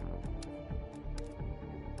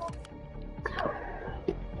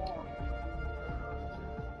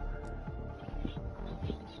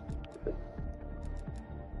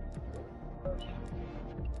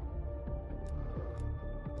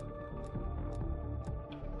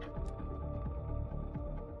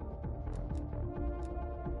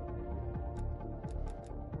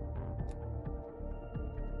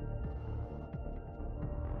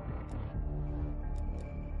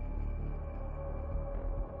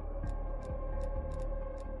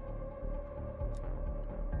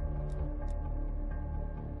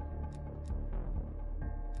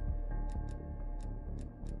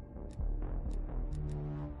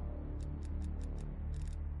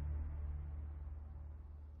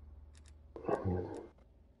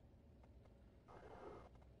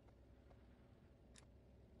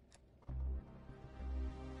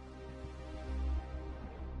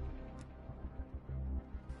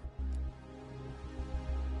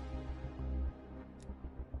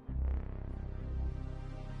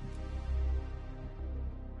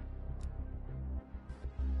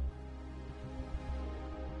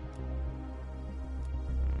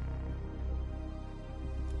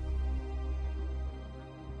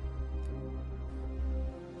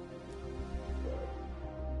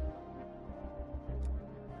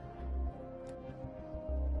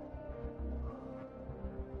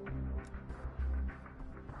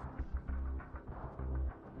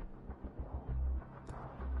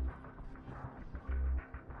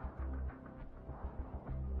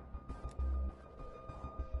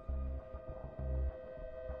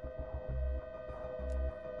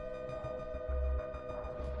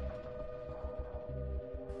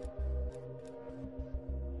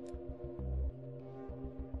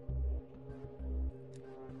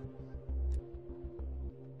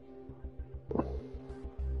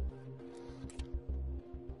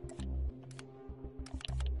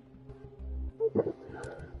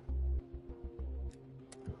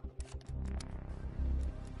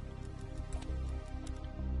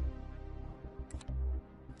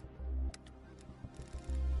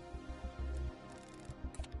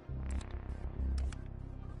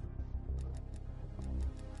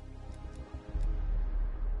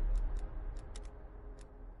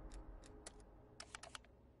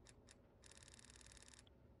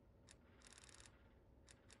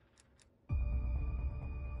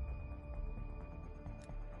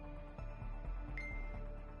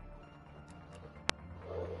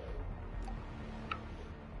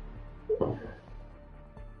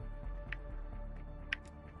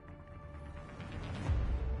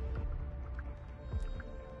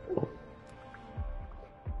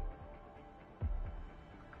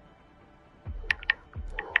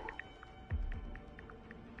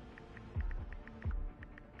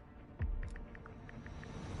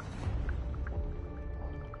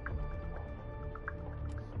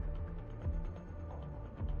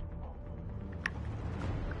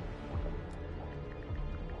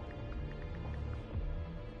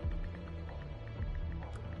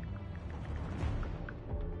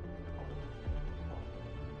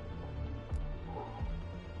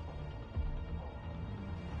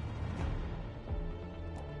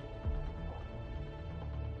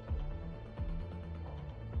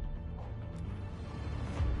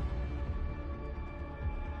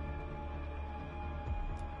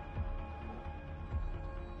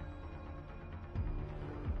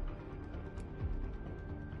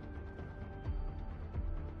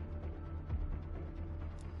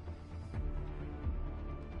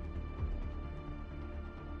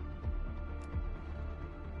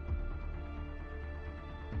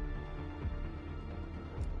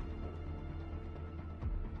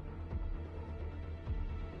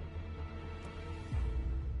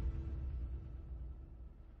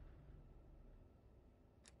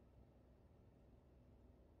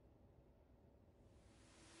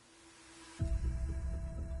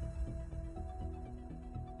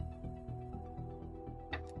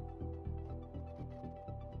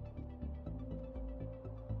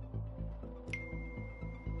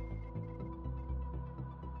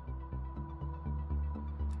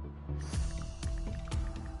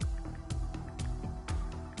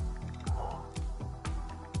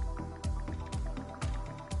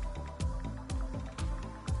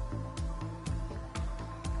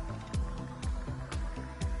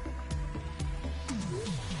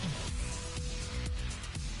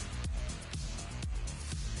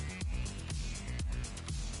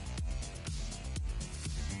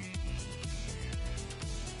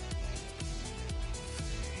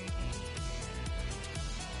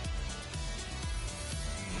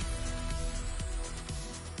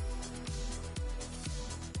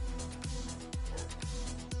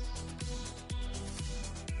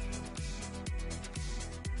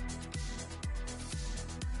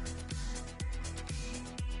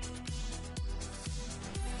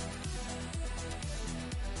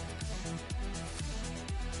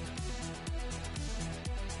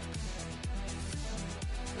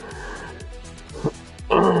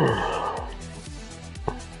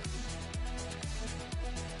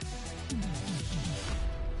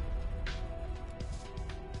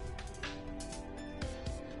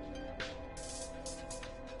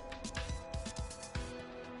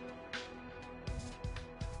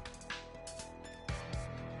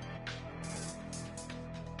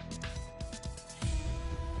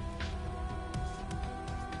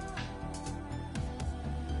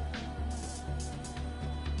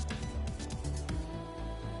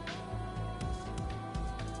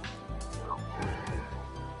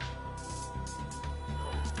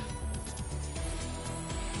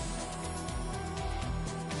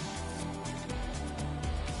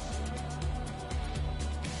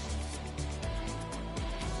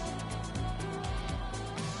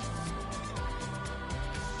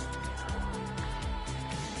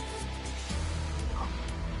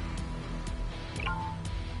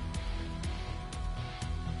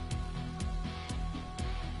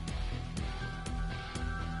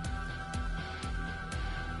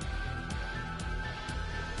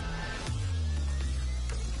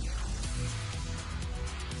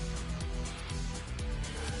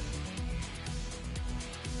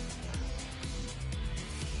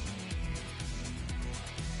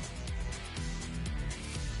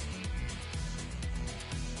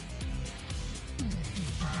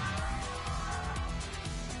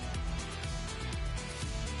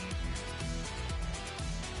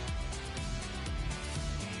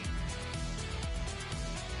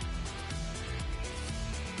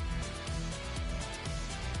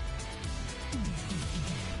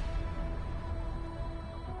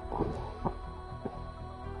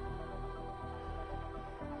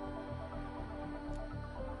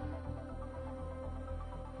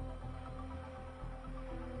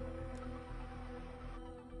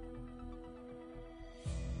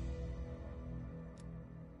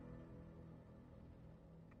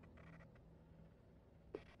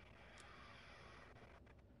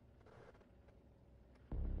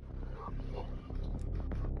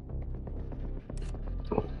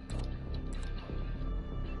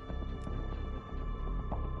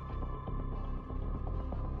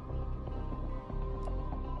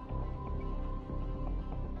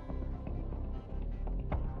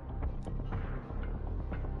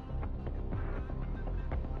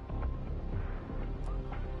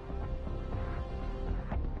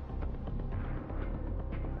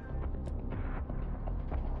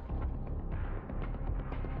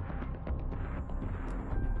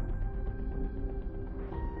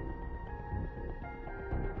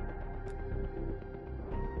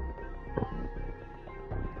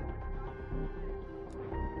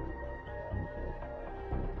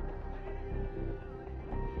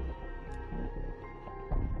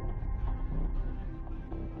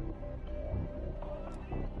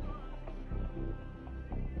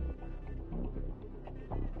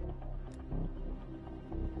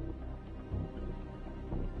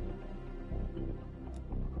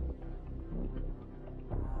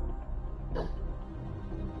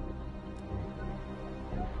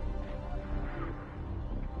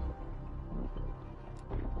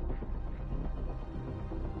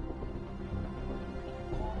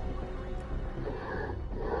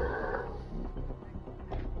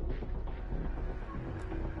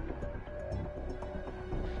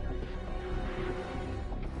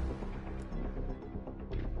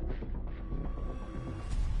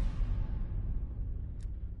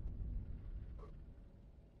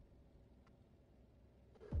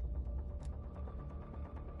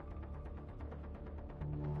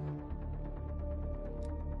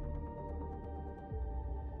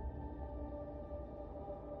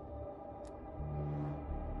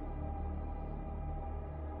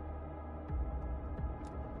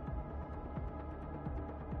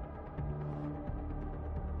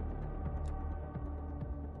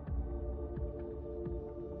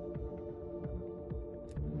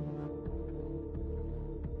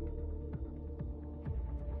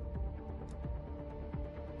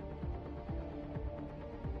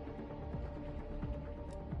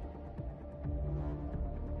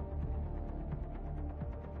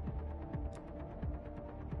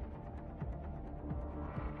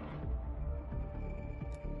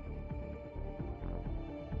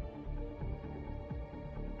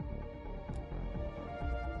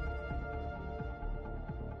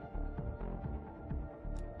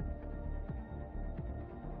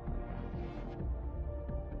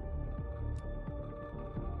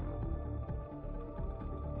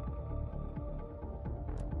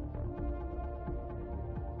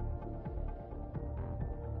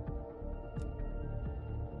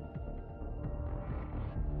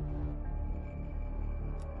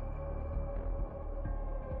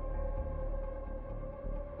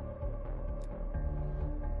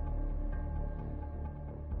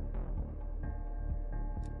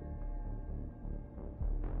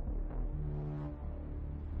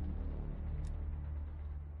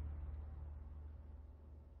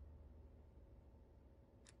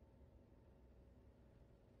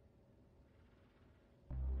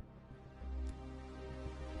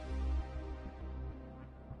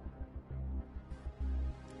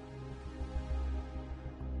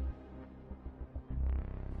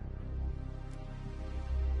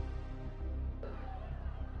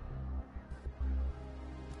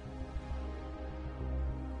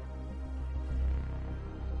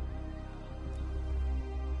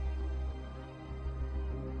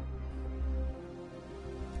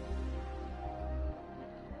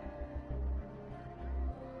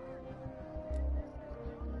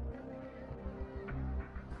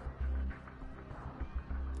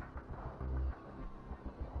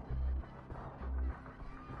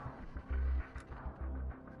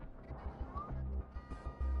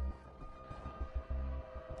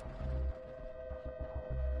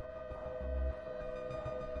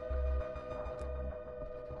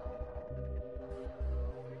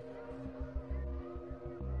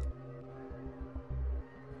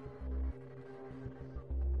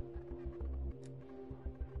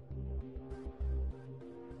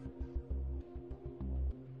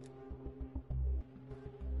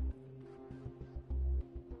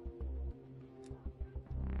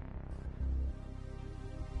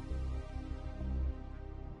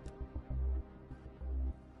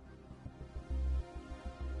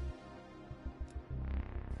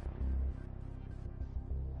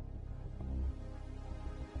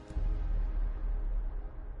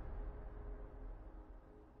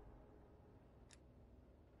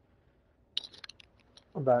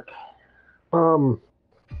 I'm back. Want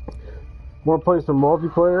to play some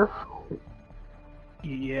multiplayer?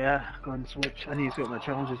 Yeah, go ahead and switch. I need to see what my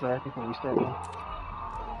challenges are before we start one.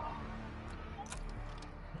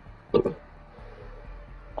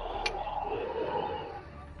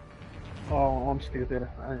 Oh, I'm stupid.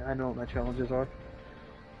 I know what my challenges are.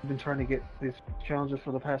 I've been trying to get these challenges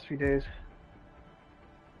for the past few days.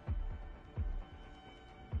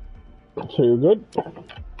 So you're good?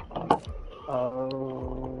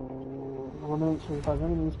 Eliminate 25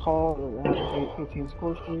 enemies, call, 15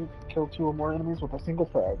 score streak, kill 2 or more enemies with a single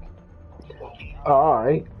frag.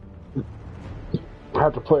 Alright.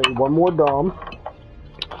 Have to play one more Dom.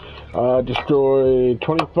 Destroy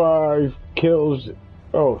 25 kills.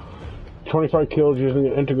 25 kills using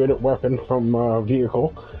an integrated weapon from a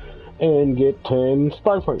vehicle. And get 10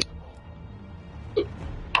 spy planes.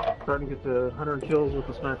 Starting to get to 100 kills with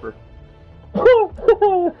a sniper.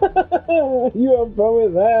 You have fun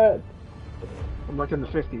with that? I'm like in the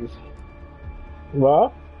 50s.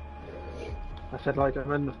 What? I said like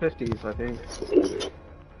I'm in the 50s, I think.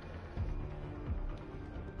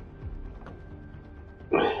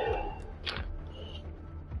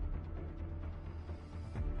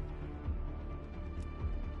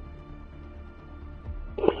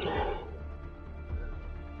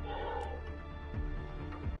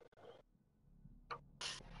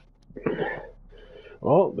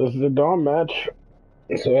 Well, this is a Dawn match,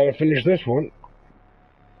 so I gotta finish this one.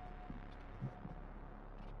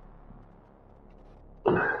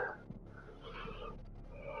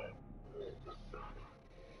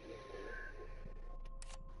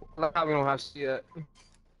 I probably don't have to see that.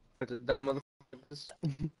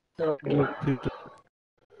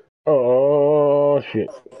 Oh shit.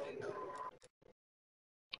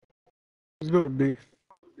 It's gonna be.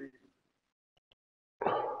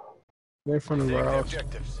 They're from the house.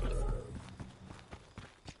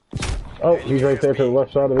 Oh, he's right there to the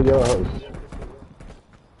left side of the yellow house.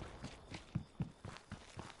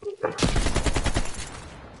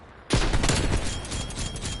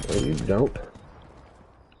 Oh, you don't.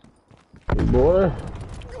 Hey, boy.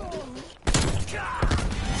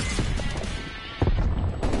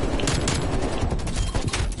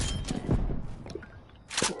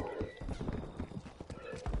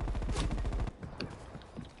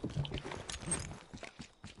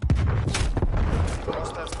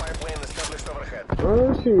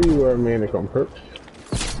 Let's see where you are, Manic on perks.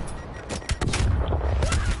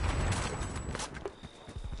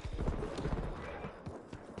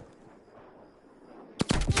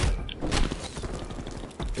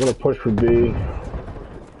 I'm gonna push for B.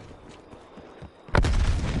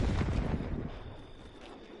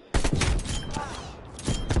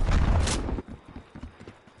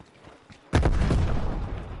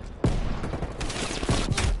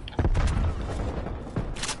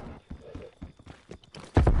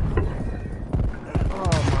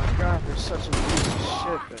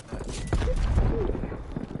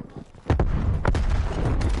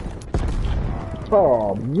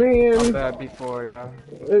 Oh man! My bad before.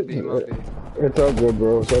 It's all good,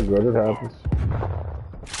 bro. It's all good. It happens.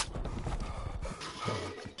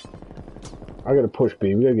 I gotta push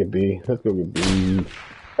B. We gotta get B. Let's go get B.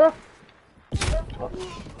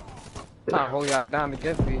 Not holding out down to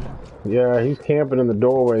get B. Yeah, he's camping in the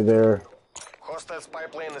doorway there. Hostile spy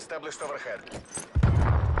plane established overhead.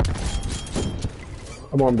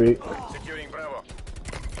 I'm on B. Securing Bravo.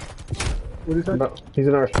 What is that? No, he's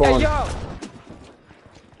in our spawn. Hey, yo!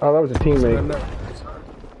 Oh, that was a teammate.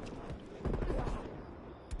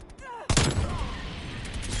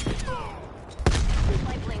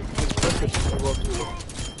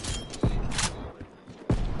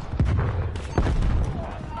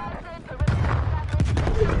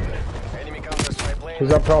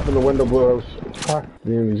 He's up top in the window, Blue House. Ah,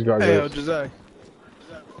 damn, these guys. Hey, Jose.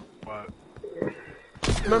 What?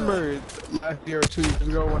 Remember last year or 2 years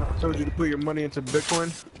ago when I told you to put your money into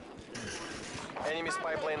Bitcoin? Enemy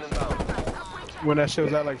spy plane inbound. When that shit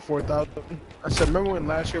was at like 4,000. I said, remember when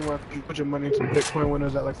last year when you put your money into Bitcoin when it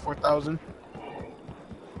was at like 4,000?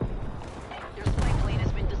 Your spy plane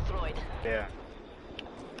has been destroyed. Yeah.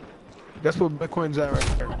 That's what Bitcoin's at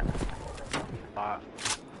right there.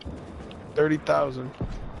 30,000.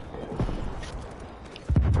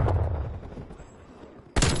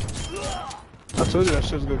 I told you that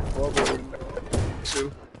shit's gonna go over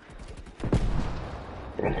too.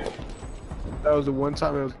 That was the one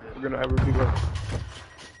time it was gonna ever be like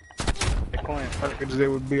Bitcoin. I think they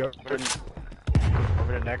would be up there.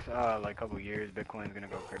 Over the next like couple years, Bitcoin's gonna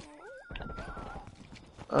go crazy.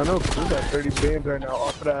 I know, cause it's at 30 bands right now.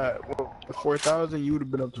 Off of that, well, the 4,000, you would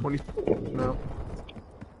have been up 20 now.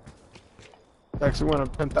 Actually went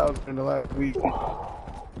up 10,000 in the last week.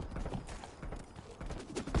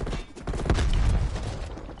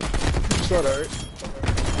 Saw that, right?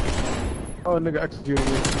 Oh, nigga executed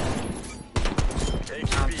me.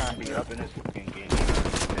 I'm trying to be up in this fucking game.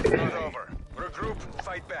 It's not over. Regroup,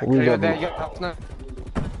 fight back. We got there, you got now.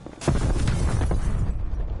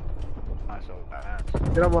 Not so bad.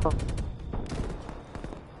 Get up on.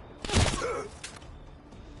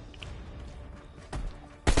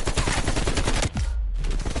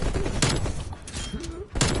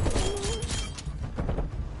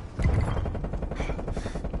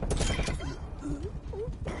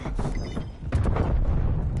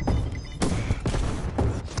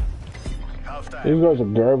 These guys are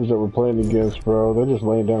garbage that we're playing against, bro. They're just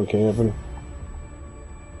laying down camping.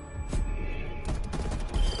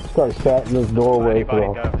 This guy sat in this doorway for the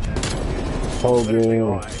whole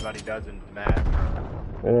game. Anybody doesn't matter.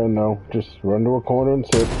 Yeah, no. Just run to a corner and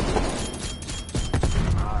sit.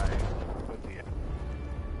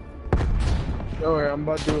 Don't worry, I'm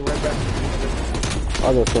about to do it right back.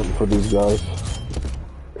 I got something for these guys.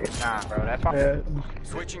 Nah, bro, that's fine. Yeah.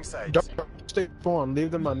 Switching sides. Don't stay spawn. Leave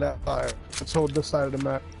them on that side. Let's hold this side of the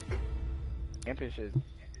map. Impish is.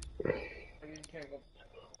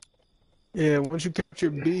 Yeah, once you capture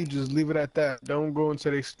B, just leave it at that. Don't go into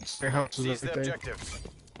their houses or Seize the anything. objectives.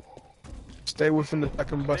 Stay within the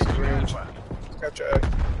second bus range. Capture A.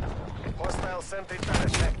 Hostile sentry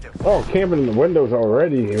turret active. Oh, camping in the windows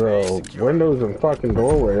already, bro. Windows and fucking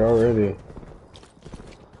doorway already.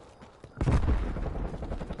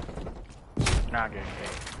 Not good.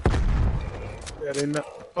 Yeah, they know.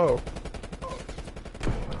 Oh.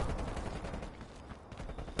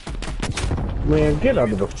 Man, get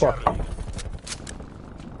out of the fuck.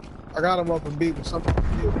 I got him up and beat with something.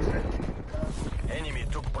 Enemy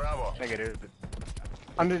took Bravo. Negative.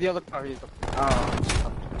 Under the other car,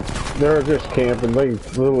 They're just camping. They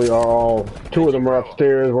literally are all. Two of them are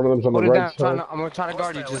upstairs. One of them's on the Hold it right down. side. I'm gonna try to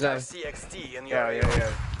guard you, Jose. CXT in your Yeah, area. yeah,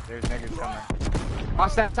 yeah. There's niggas coming.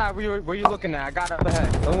 Watch that side where you looking at. I got up ahead.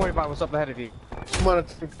 Don't worry about what's up ahead of you. I'm on a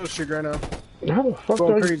kill streak right now. How the fuck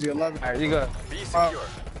Going are you? crazy, 11. Alright, you good. Be secure.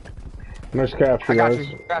 Nice capture, I got guys.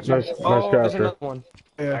 you. Got you. Nice, Oh, nice there's capture. another one.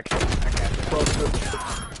 Yeah.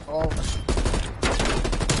 Oh.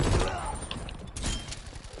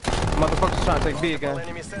 Motherfuckers trying to take B again.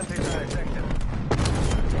 Enemy sentry turret active.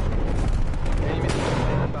 Enemy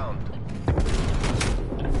inbound.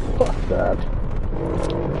 Fuck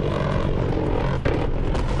that.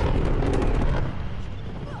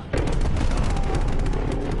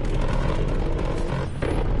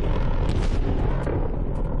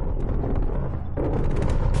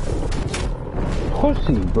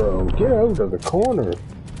 Pussy, bro. Get out of the corner.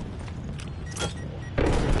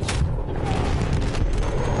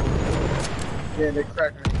 Yeah, they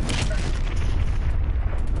cracked me.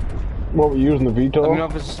 What, we're using the Let me know VTOL?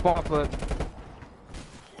 if it's a spawn flip.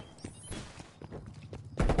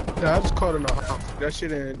 Yeah, I just caught in a house. That shit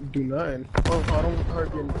didn't do nothing. Oh, I don't want her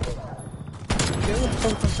getting. Yeah, what the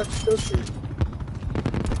fuck is that kill streak?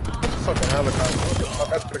 That's a fucking helicopter. What the fuck?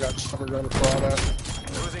 I could've got summer gun for all that.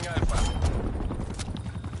 Losing Alpha.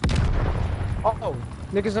 Oh,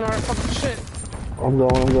 niggas in our fucking shit. I'm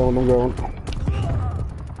going.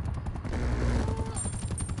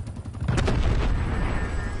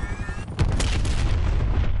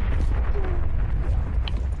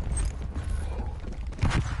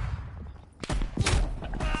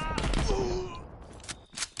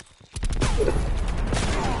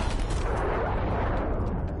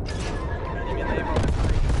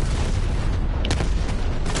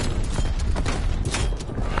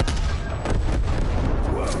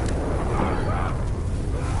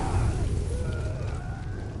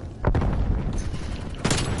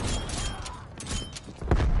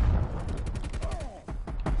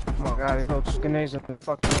 Oh my god, there's no grenades in the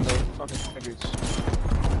fucking window. Fucking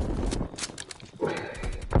niggas.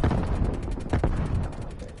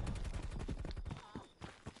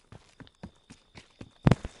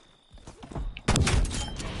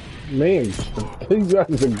 Man, these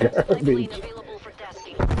guys are garbage.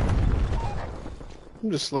 I'm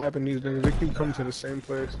just slapping these niggas. They keep coming to the same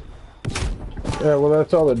place. Yeah, well,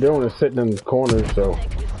 that's all they're doing is sitting in corners, so.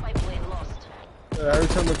 Every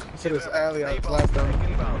time I come to this alley, I slap them.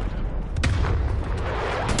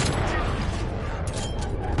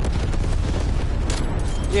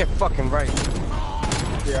 Yeah, fucking right.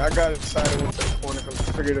 Yeah, I got excited and went to the corner because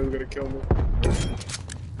I figured it was gonna kill me.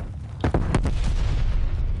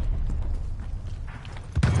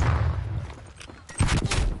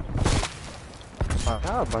 I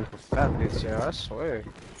got a bunch of fat bitches here, I swear.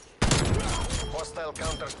 Hostile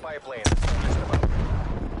counter spy plane.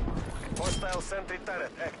 Hostile sentry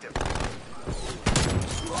turret active.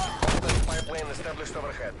 Hostile spy plane established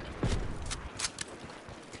overhead.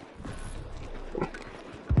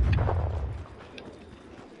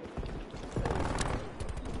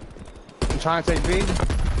 I'm trying to take B.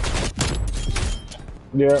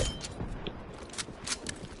 Yeah.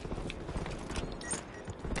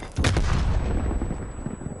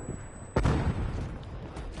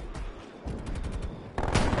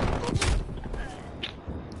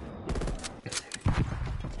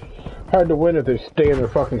 Hard to win if they stay in their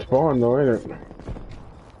fucking spawn, though, ain't it?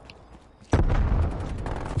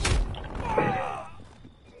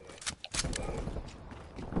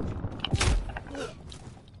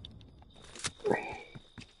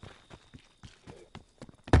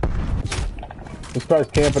 This guy's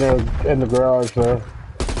camping in the garage there.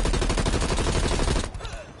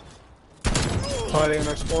 Oh, they in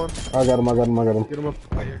our spawn? I got him, I got him, I got him. Get him up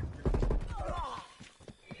right here.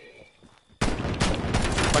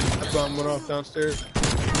 Like, bomb went off downstairs.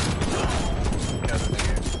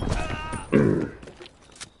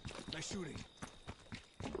 Nice shooting.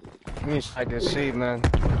 Me and I can see, man.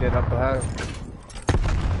 Get up ahead.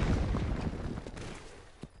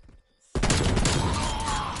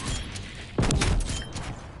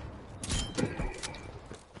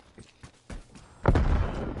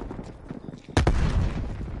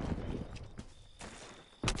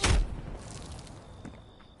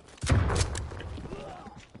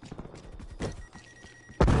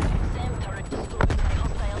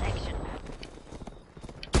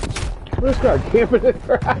 This guy camping in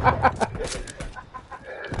there.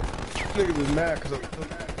 Niggas is mad because I'm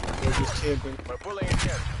just camping. We're pulling it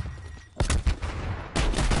in.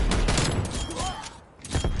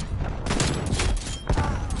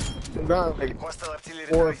 I'm down like Hostile artillery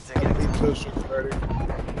 4 or racing. 5 positions already.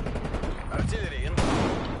 Artillery in.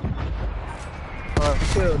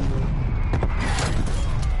 Kill me.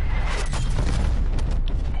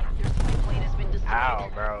 Ow,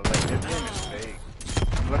 bro. Like, this game is fake.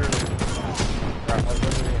 I'm literally, bro, I was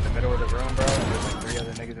literally in the middle of the room, bro, and there's like 3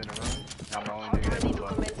 other niggas in the room. And I'm the only nigga that blew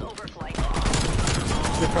up.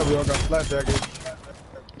 They probably all got flat jackets.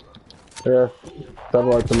 Yeah,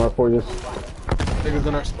 satellite them up for you. Niggas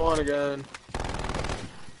in our spawn again.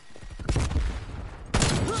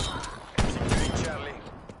 Charlie.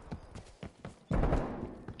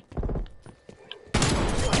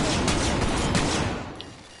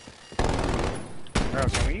 Bro,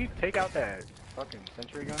 can we take out that fucking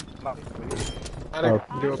sentry gun? Come on, please. Oh,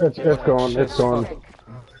 it's gone, it's gone.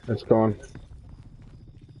 It's gone.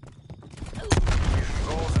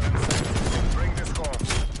 Bring this home.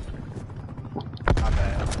 My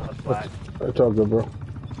bad. That's flat. It's all good, bro.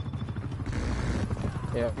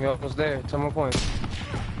 Yeah, we almost there. 10 more points.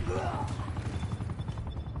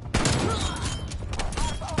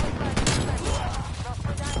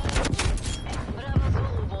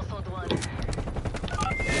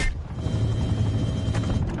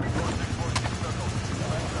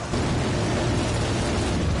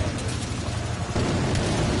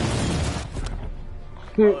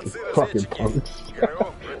 Fucking punks.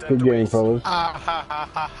 Good game, fellas.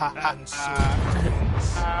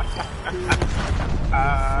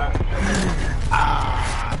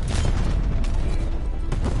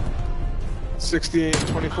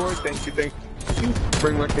 68-24. Thank you.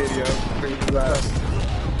 Bring my KD out. Bring the last.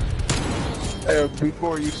 Hey,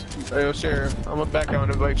 before you, hey, Sheriff, I'm gonna back out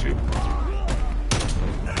and invite you.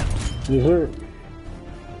 Yes, sir.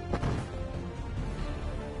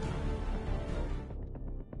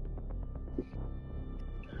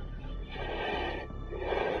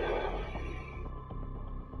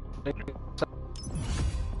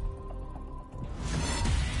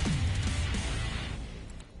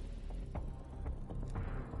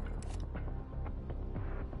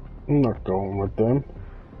 I'm not going with them.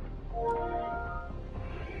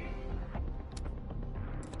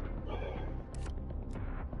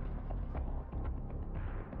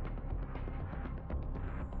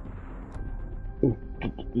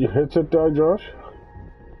 Your headset died, Josh?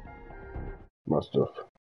 Must have.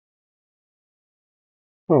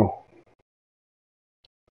 Oh.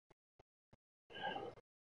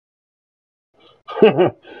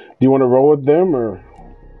 Do you want to roll with them, or?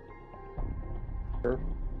 Sure.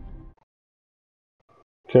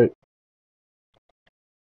 Okay.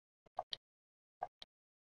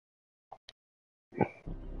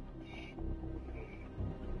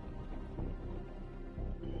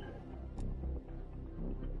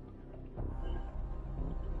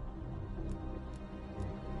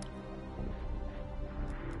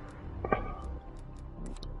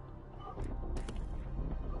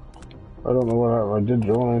 I don't know what I did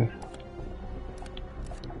join.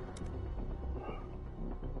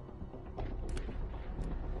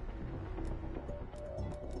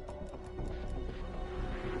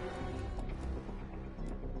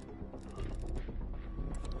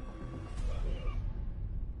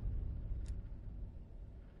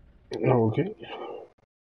 Okay.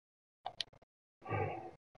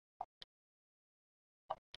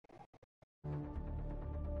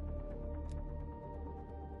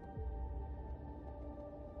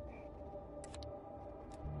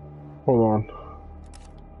 Hold on.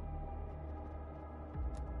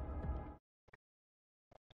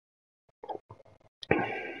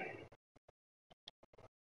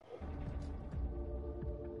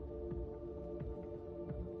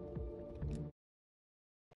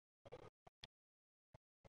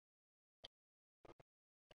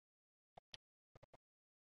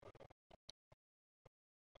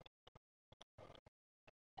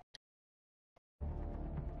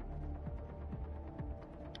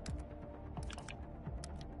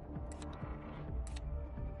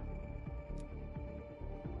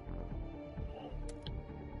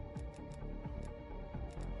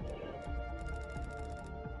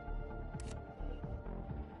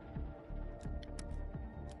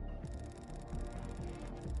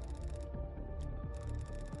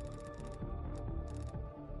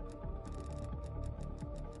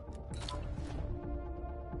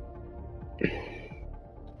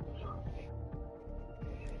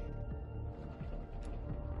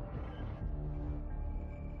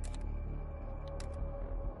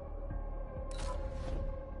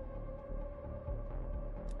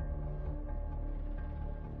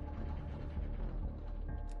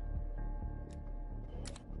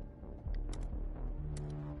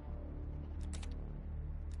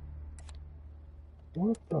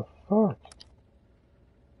 What the fuck?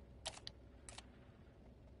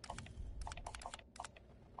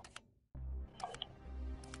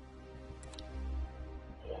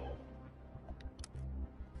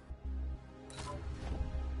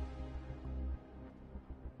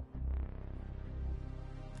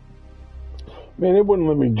 Man, it wouldn't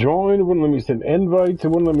let me join, it wouldn't let me send invites, it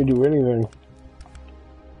wouldn't let me do anything.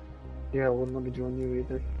 Yeah, it wouldn't let me join you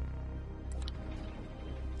either.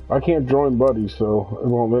 I can't join Buddy, so it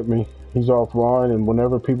won't let me. He's offline, and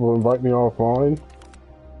whenever people invite me offline...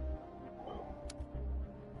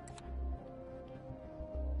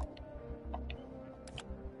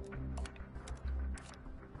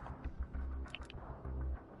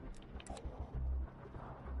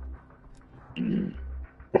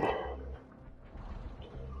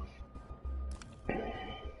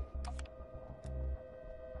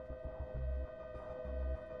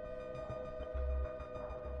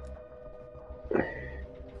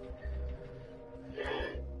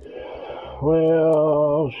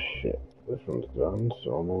 Well, shit. This one's done,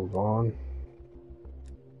 so I'll move on.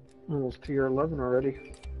 Almost tier 11 already.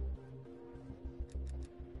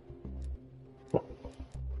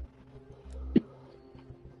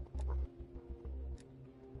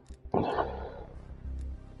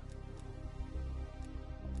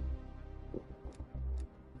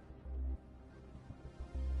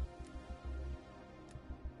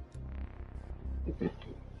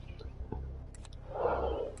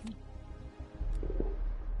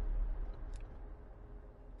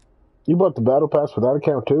 You bought the battle pass for that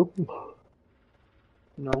account too?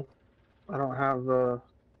 No, I don't have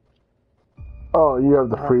Oh, you have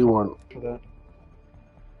the free one. for that.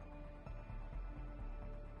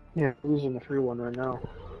 Yeah, I'm using the free one right now.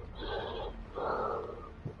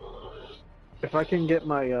 If I can get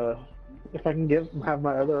my if I can have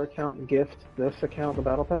my other account gift this account the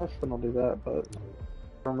battle pass, then I'll do that. But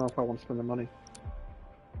I don't know if I want to spend the money.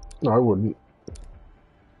 No, I wouldn't.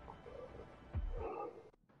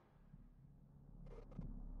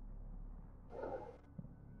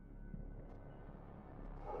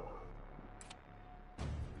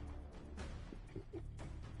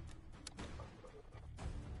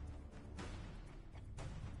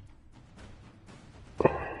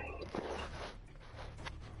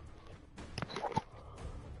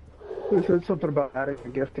 They said something about adding a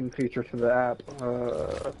gifting feature to the app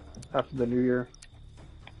after the new year.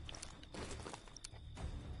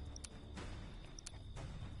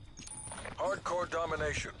 Hardcore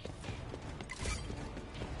domination.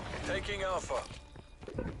 Taking Alpha.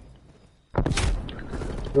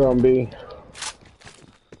 You're on B.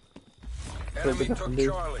 Enemy took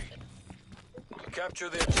Charlie. Capture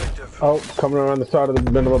the objective. Oh, coming around the side of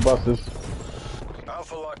the middle of buses.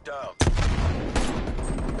 Alpha locked down.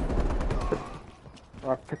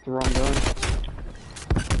 I picked the wrong gun.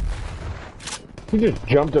 He just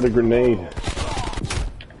jumped at a grenade. In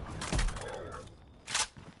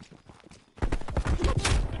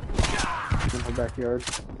the backyard.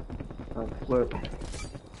 Flip.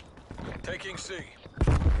 Taking C.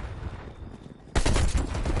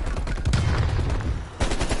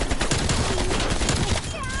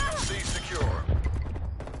 C secure.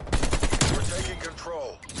 We're taking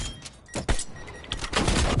control.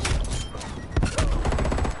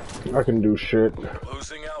 I can do shit.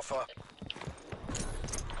 Losing Alpha.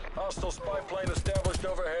 Hostile spy plane established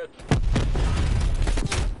overhead.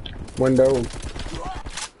 Window.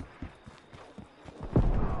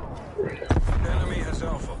 Enemy has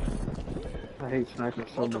Alpha. I hate snipers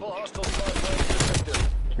so Multiple much. hostile spy planes detected.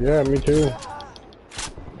 Yeah, me too.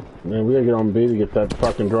 Man, we gotta get on B to get that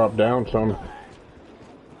fucking drop down some.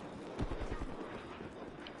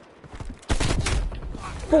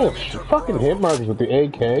 Oh, fucking hit markers with the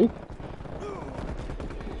AK.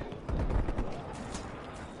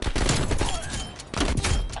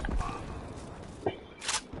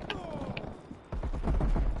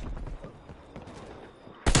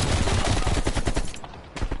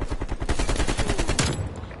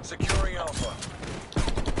 Securing Alpha.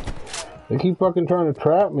 They keep fucking trying to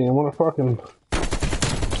trap me. I wanna fucking...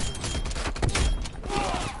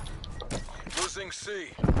 Losing C.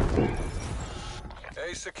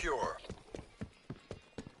 A secure.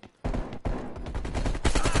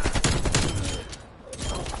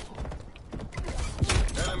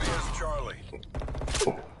 Enemy has Charlie.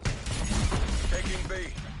 Taking B.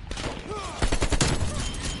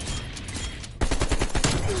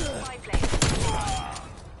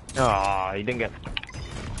 Aw, you didn't get.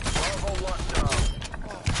 Bravo lockdown.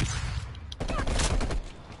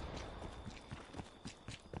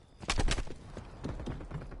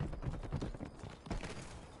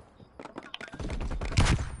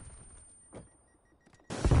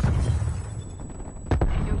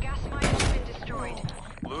 Your gas mine has been destroyed.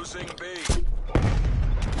 Losing B.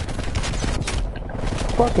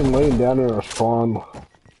 Fucking laying down in a spawn.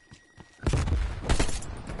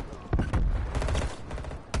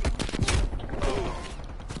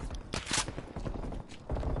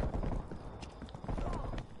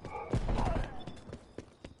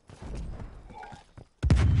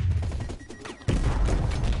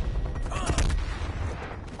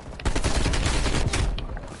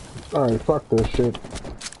 Alright, fuck this shit.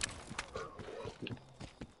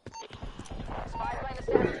 Spy plane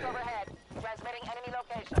established overhead. Transmitting enemy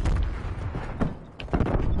location.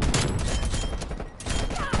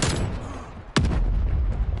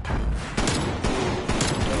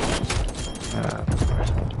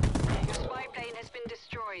 Your spy plane has been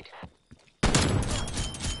destroyed.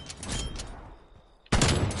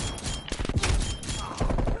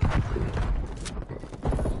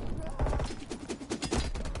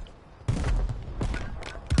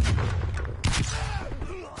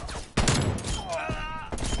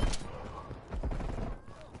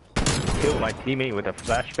 Killed my teammate with a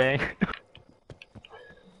flashbang.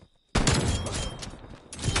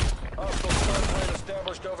 Hostile spy plane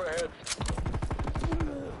established overhead.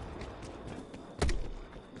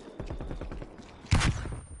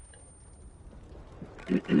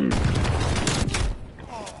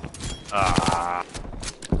 Ah.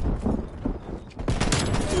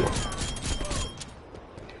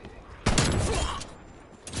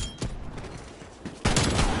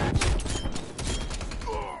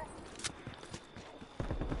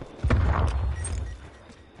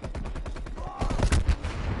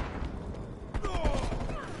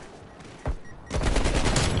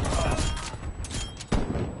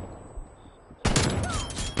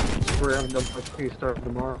 We're having double XP start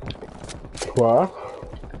tomorrow. What?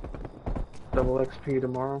 Double XP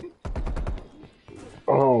tomorrow.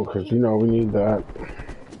 Oh, cause you know we need that.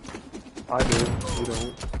 I do. You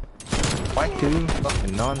don't. Why two?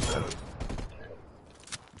 Fucking nonsense.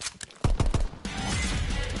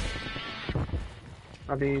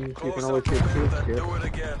 I mean, you can always get two skip. Do it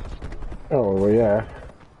again. Oh, well, yeah.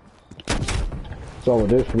 That's all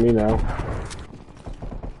it is for me now.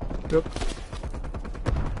 Yep.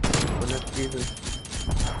 For next season.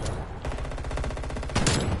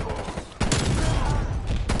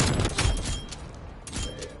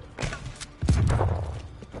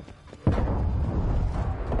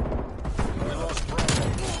 We lost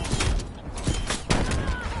Bravo.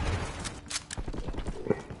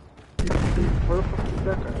 Where the fuck is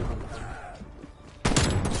that guy?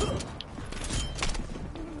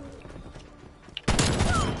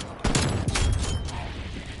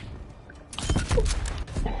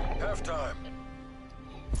 Halftime.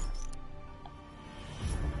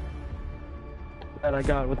 That I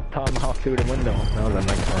got with Tomahawk through the window. That was a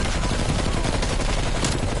nice one.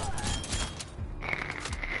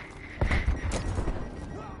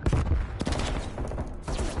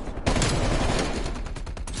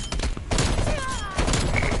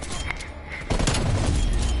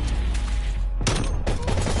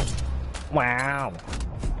 Wow.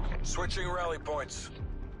 Switching rally points.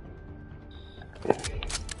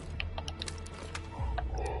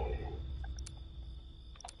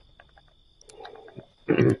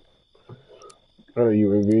 Got a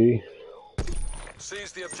UAV.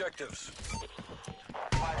 Seize the objectives.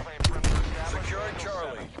 Securing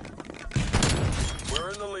Charlie.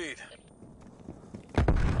 We're in the lead.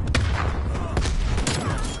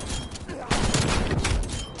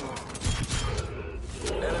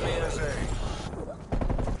 Enemy is A.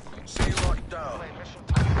 C locked down.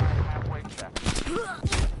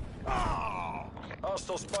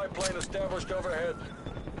 Hostile spy plane established overhead.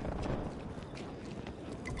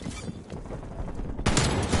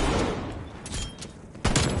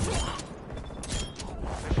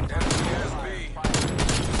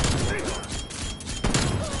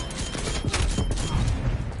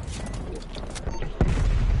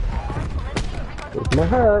 With my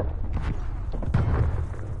heart.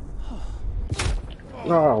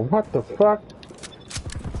 Oh, what the fuck?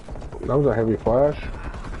 That was a heavy flash.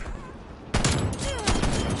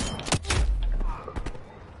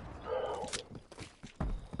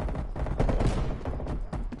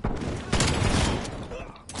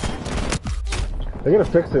 They're gonna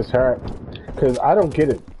fix this hat, because I don't get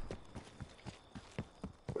it.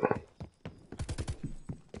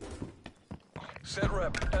 Set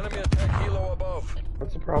rep. Enemy attack helo above.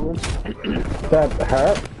 What's the problem? That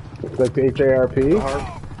hat, like the HARP.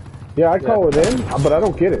 Yeah, I call it in, but I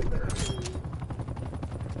don't get it.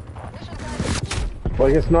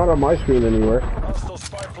 Like, it's not on my screen anywhere. Hostile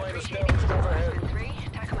spy plane established overhead.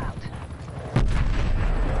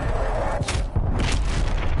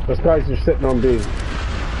 Those guys are sitting on B.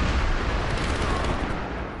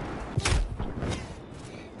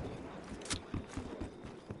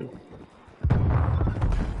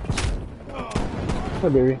 Hi,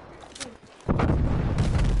 baby.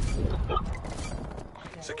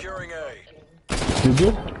 Securing A. Did you?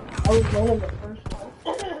 I was one of the first ones.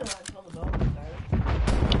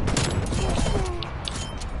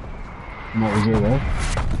 What was it, right?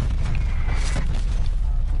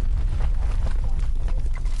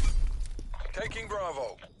 Taking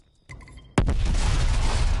Bravo.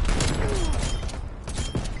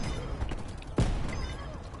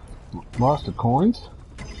 Lost the coins?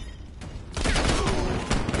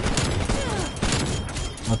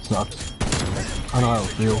 That sucks. I know how it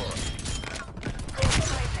feels.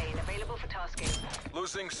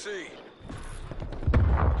 Losing C.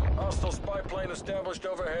 Hostile spy plane established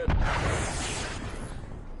overhead.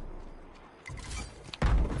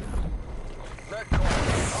 Net call.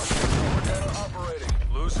 Hostile propaganda operating.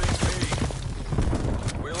 Losing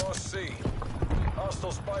B. We lost C.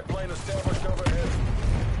 Hostile spy plane established overhead.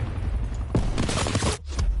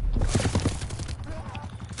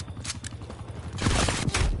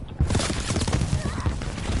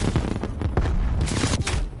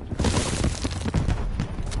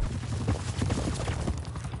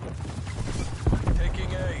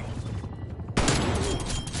 Taking A.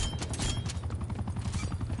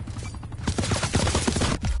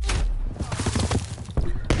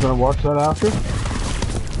 Gonna watch that after?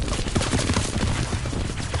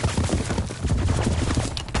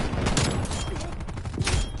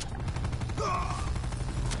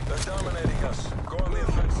 They're dominating us. Go on the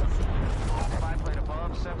offensive. Spy plane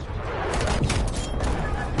above, sensors.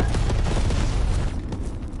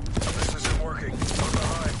 This isn't working. Go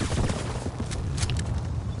behind.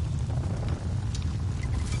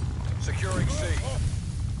 Securing C.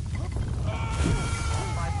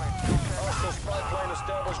 Hostile spy plane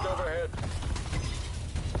established overhead.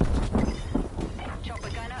 Chopper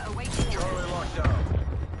gunner awaiting. Charlie locked down.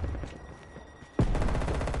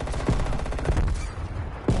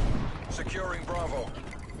 Securing Bravo.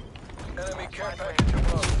 Enemy care package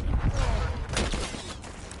above.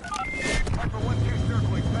 Hyper 1-2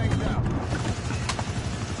 circling, banged out.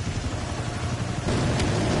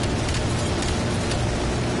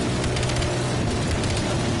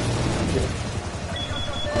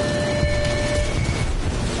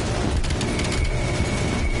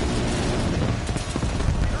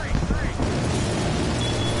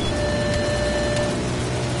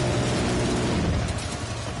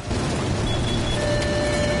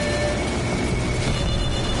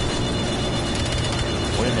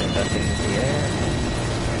 Women, that's in the air.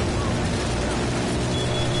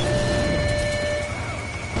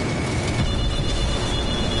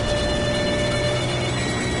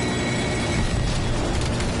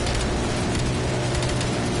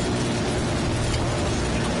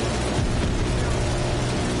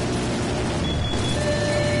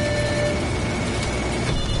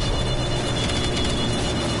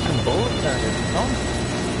 Bullets are his phone.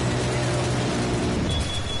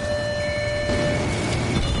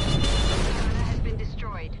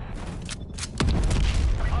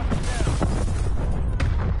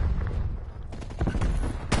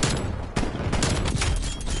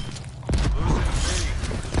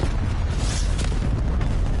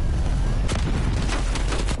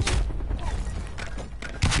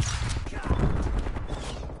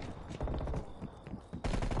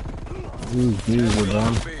 These are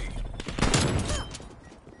done.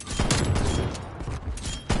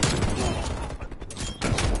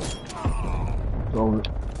 Over.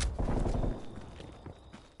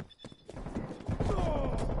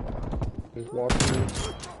 Just walking.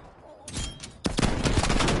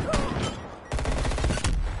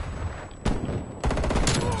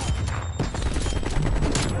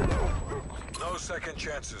 No second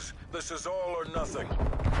chances. This is all or nothing.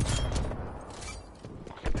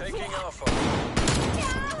 Taking Alpha.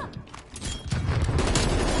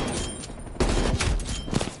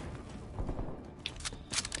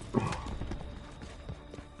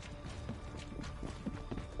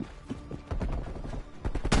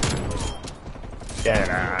 Get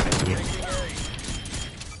out of here.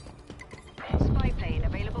 Spy plane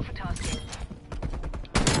available for tasking.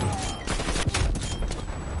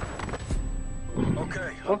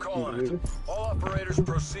 Okay, I'm calling it. All operators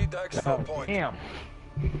proceed to exfil point. Damn.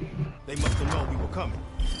 They must have known we were coming.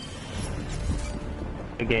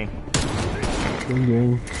 Good game. Good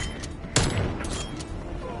game.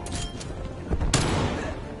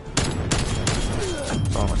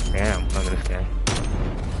 Oh damn, look at this guy.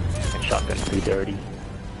 And shotgun too dirty.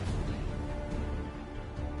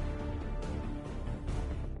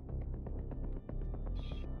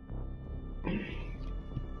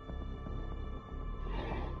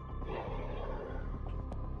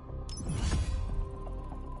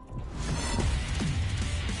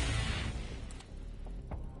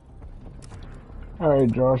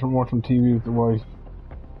 Alright, Josh, I'm watching TV with the wife.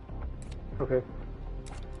 Okay.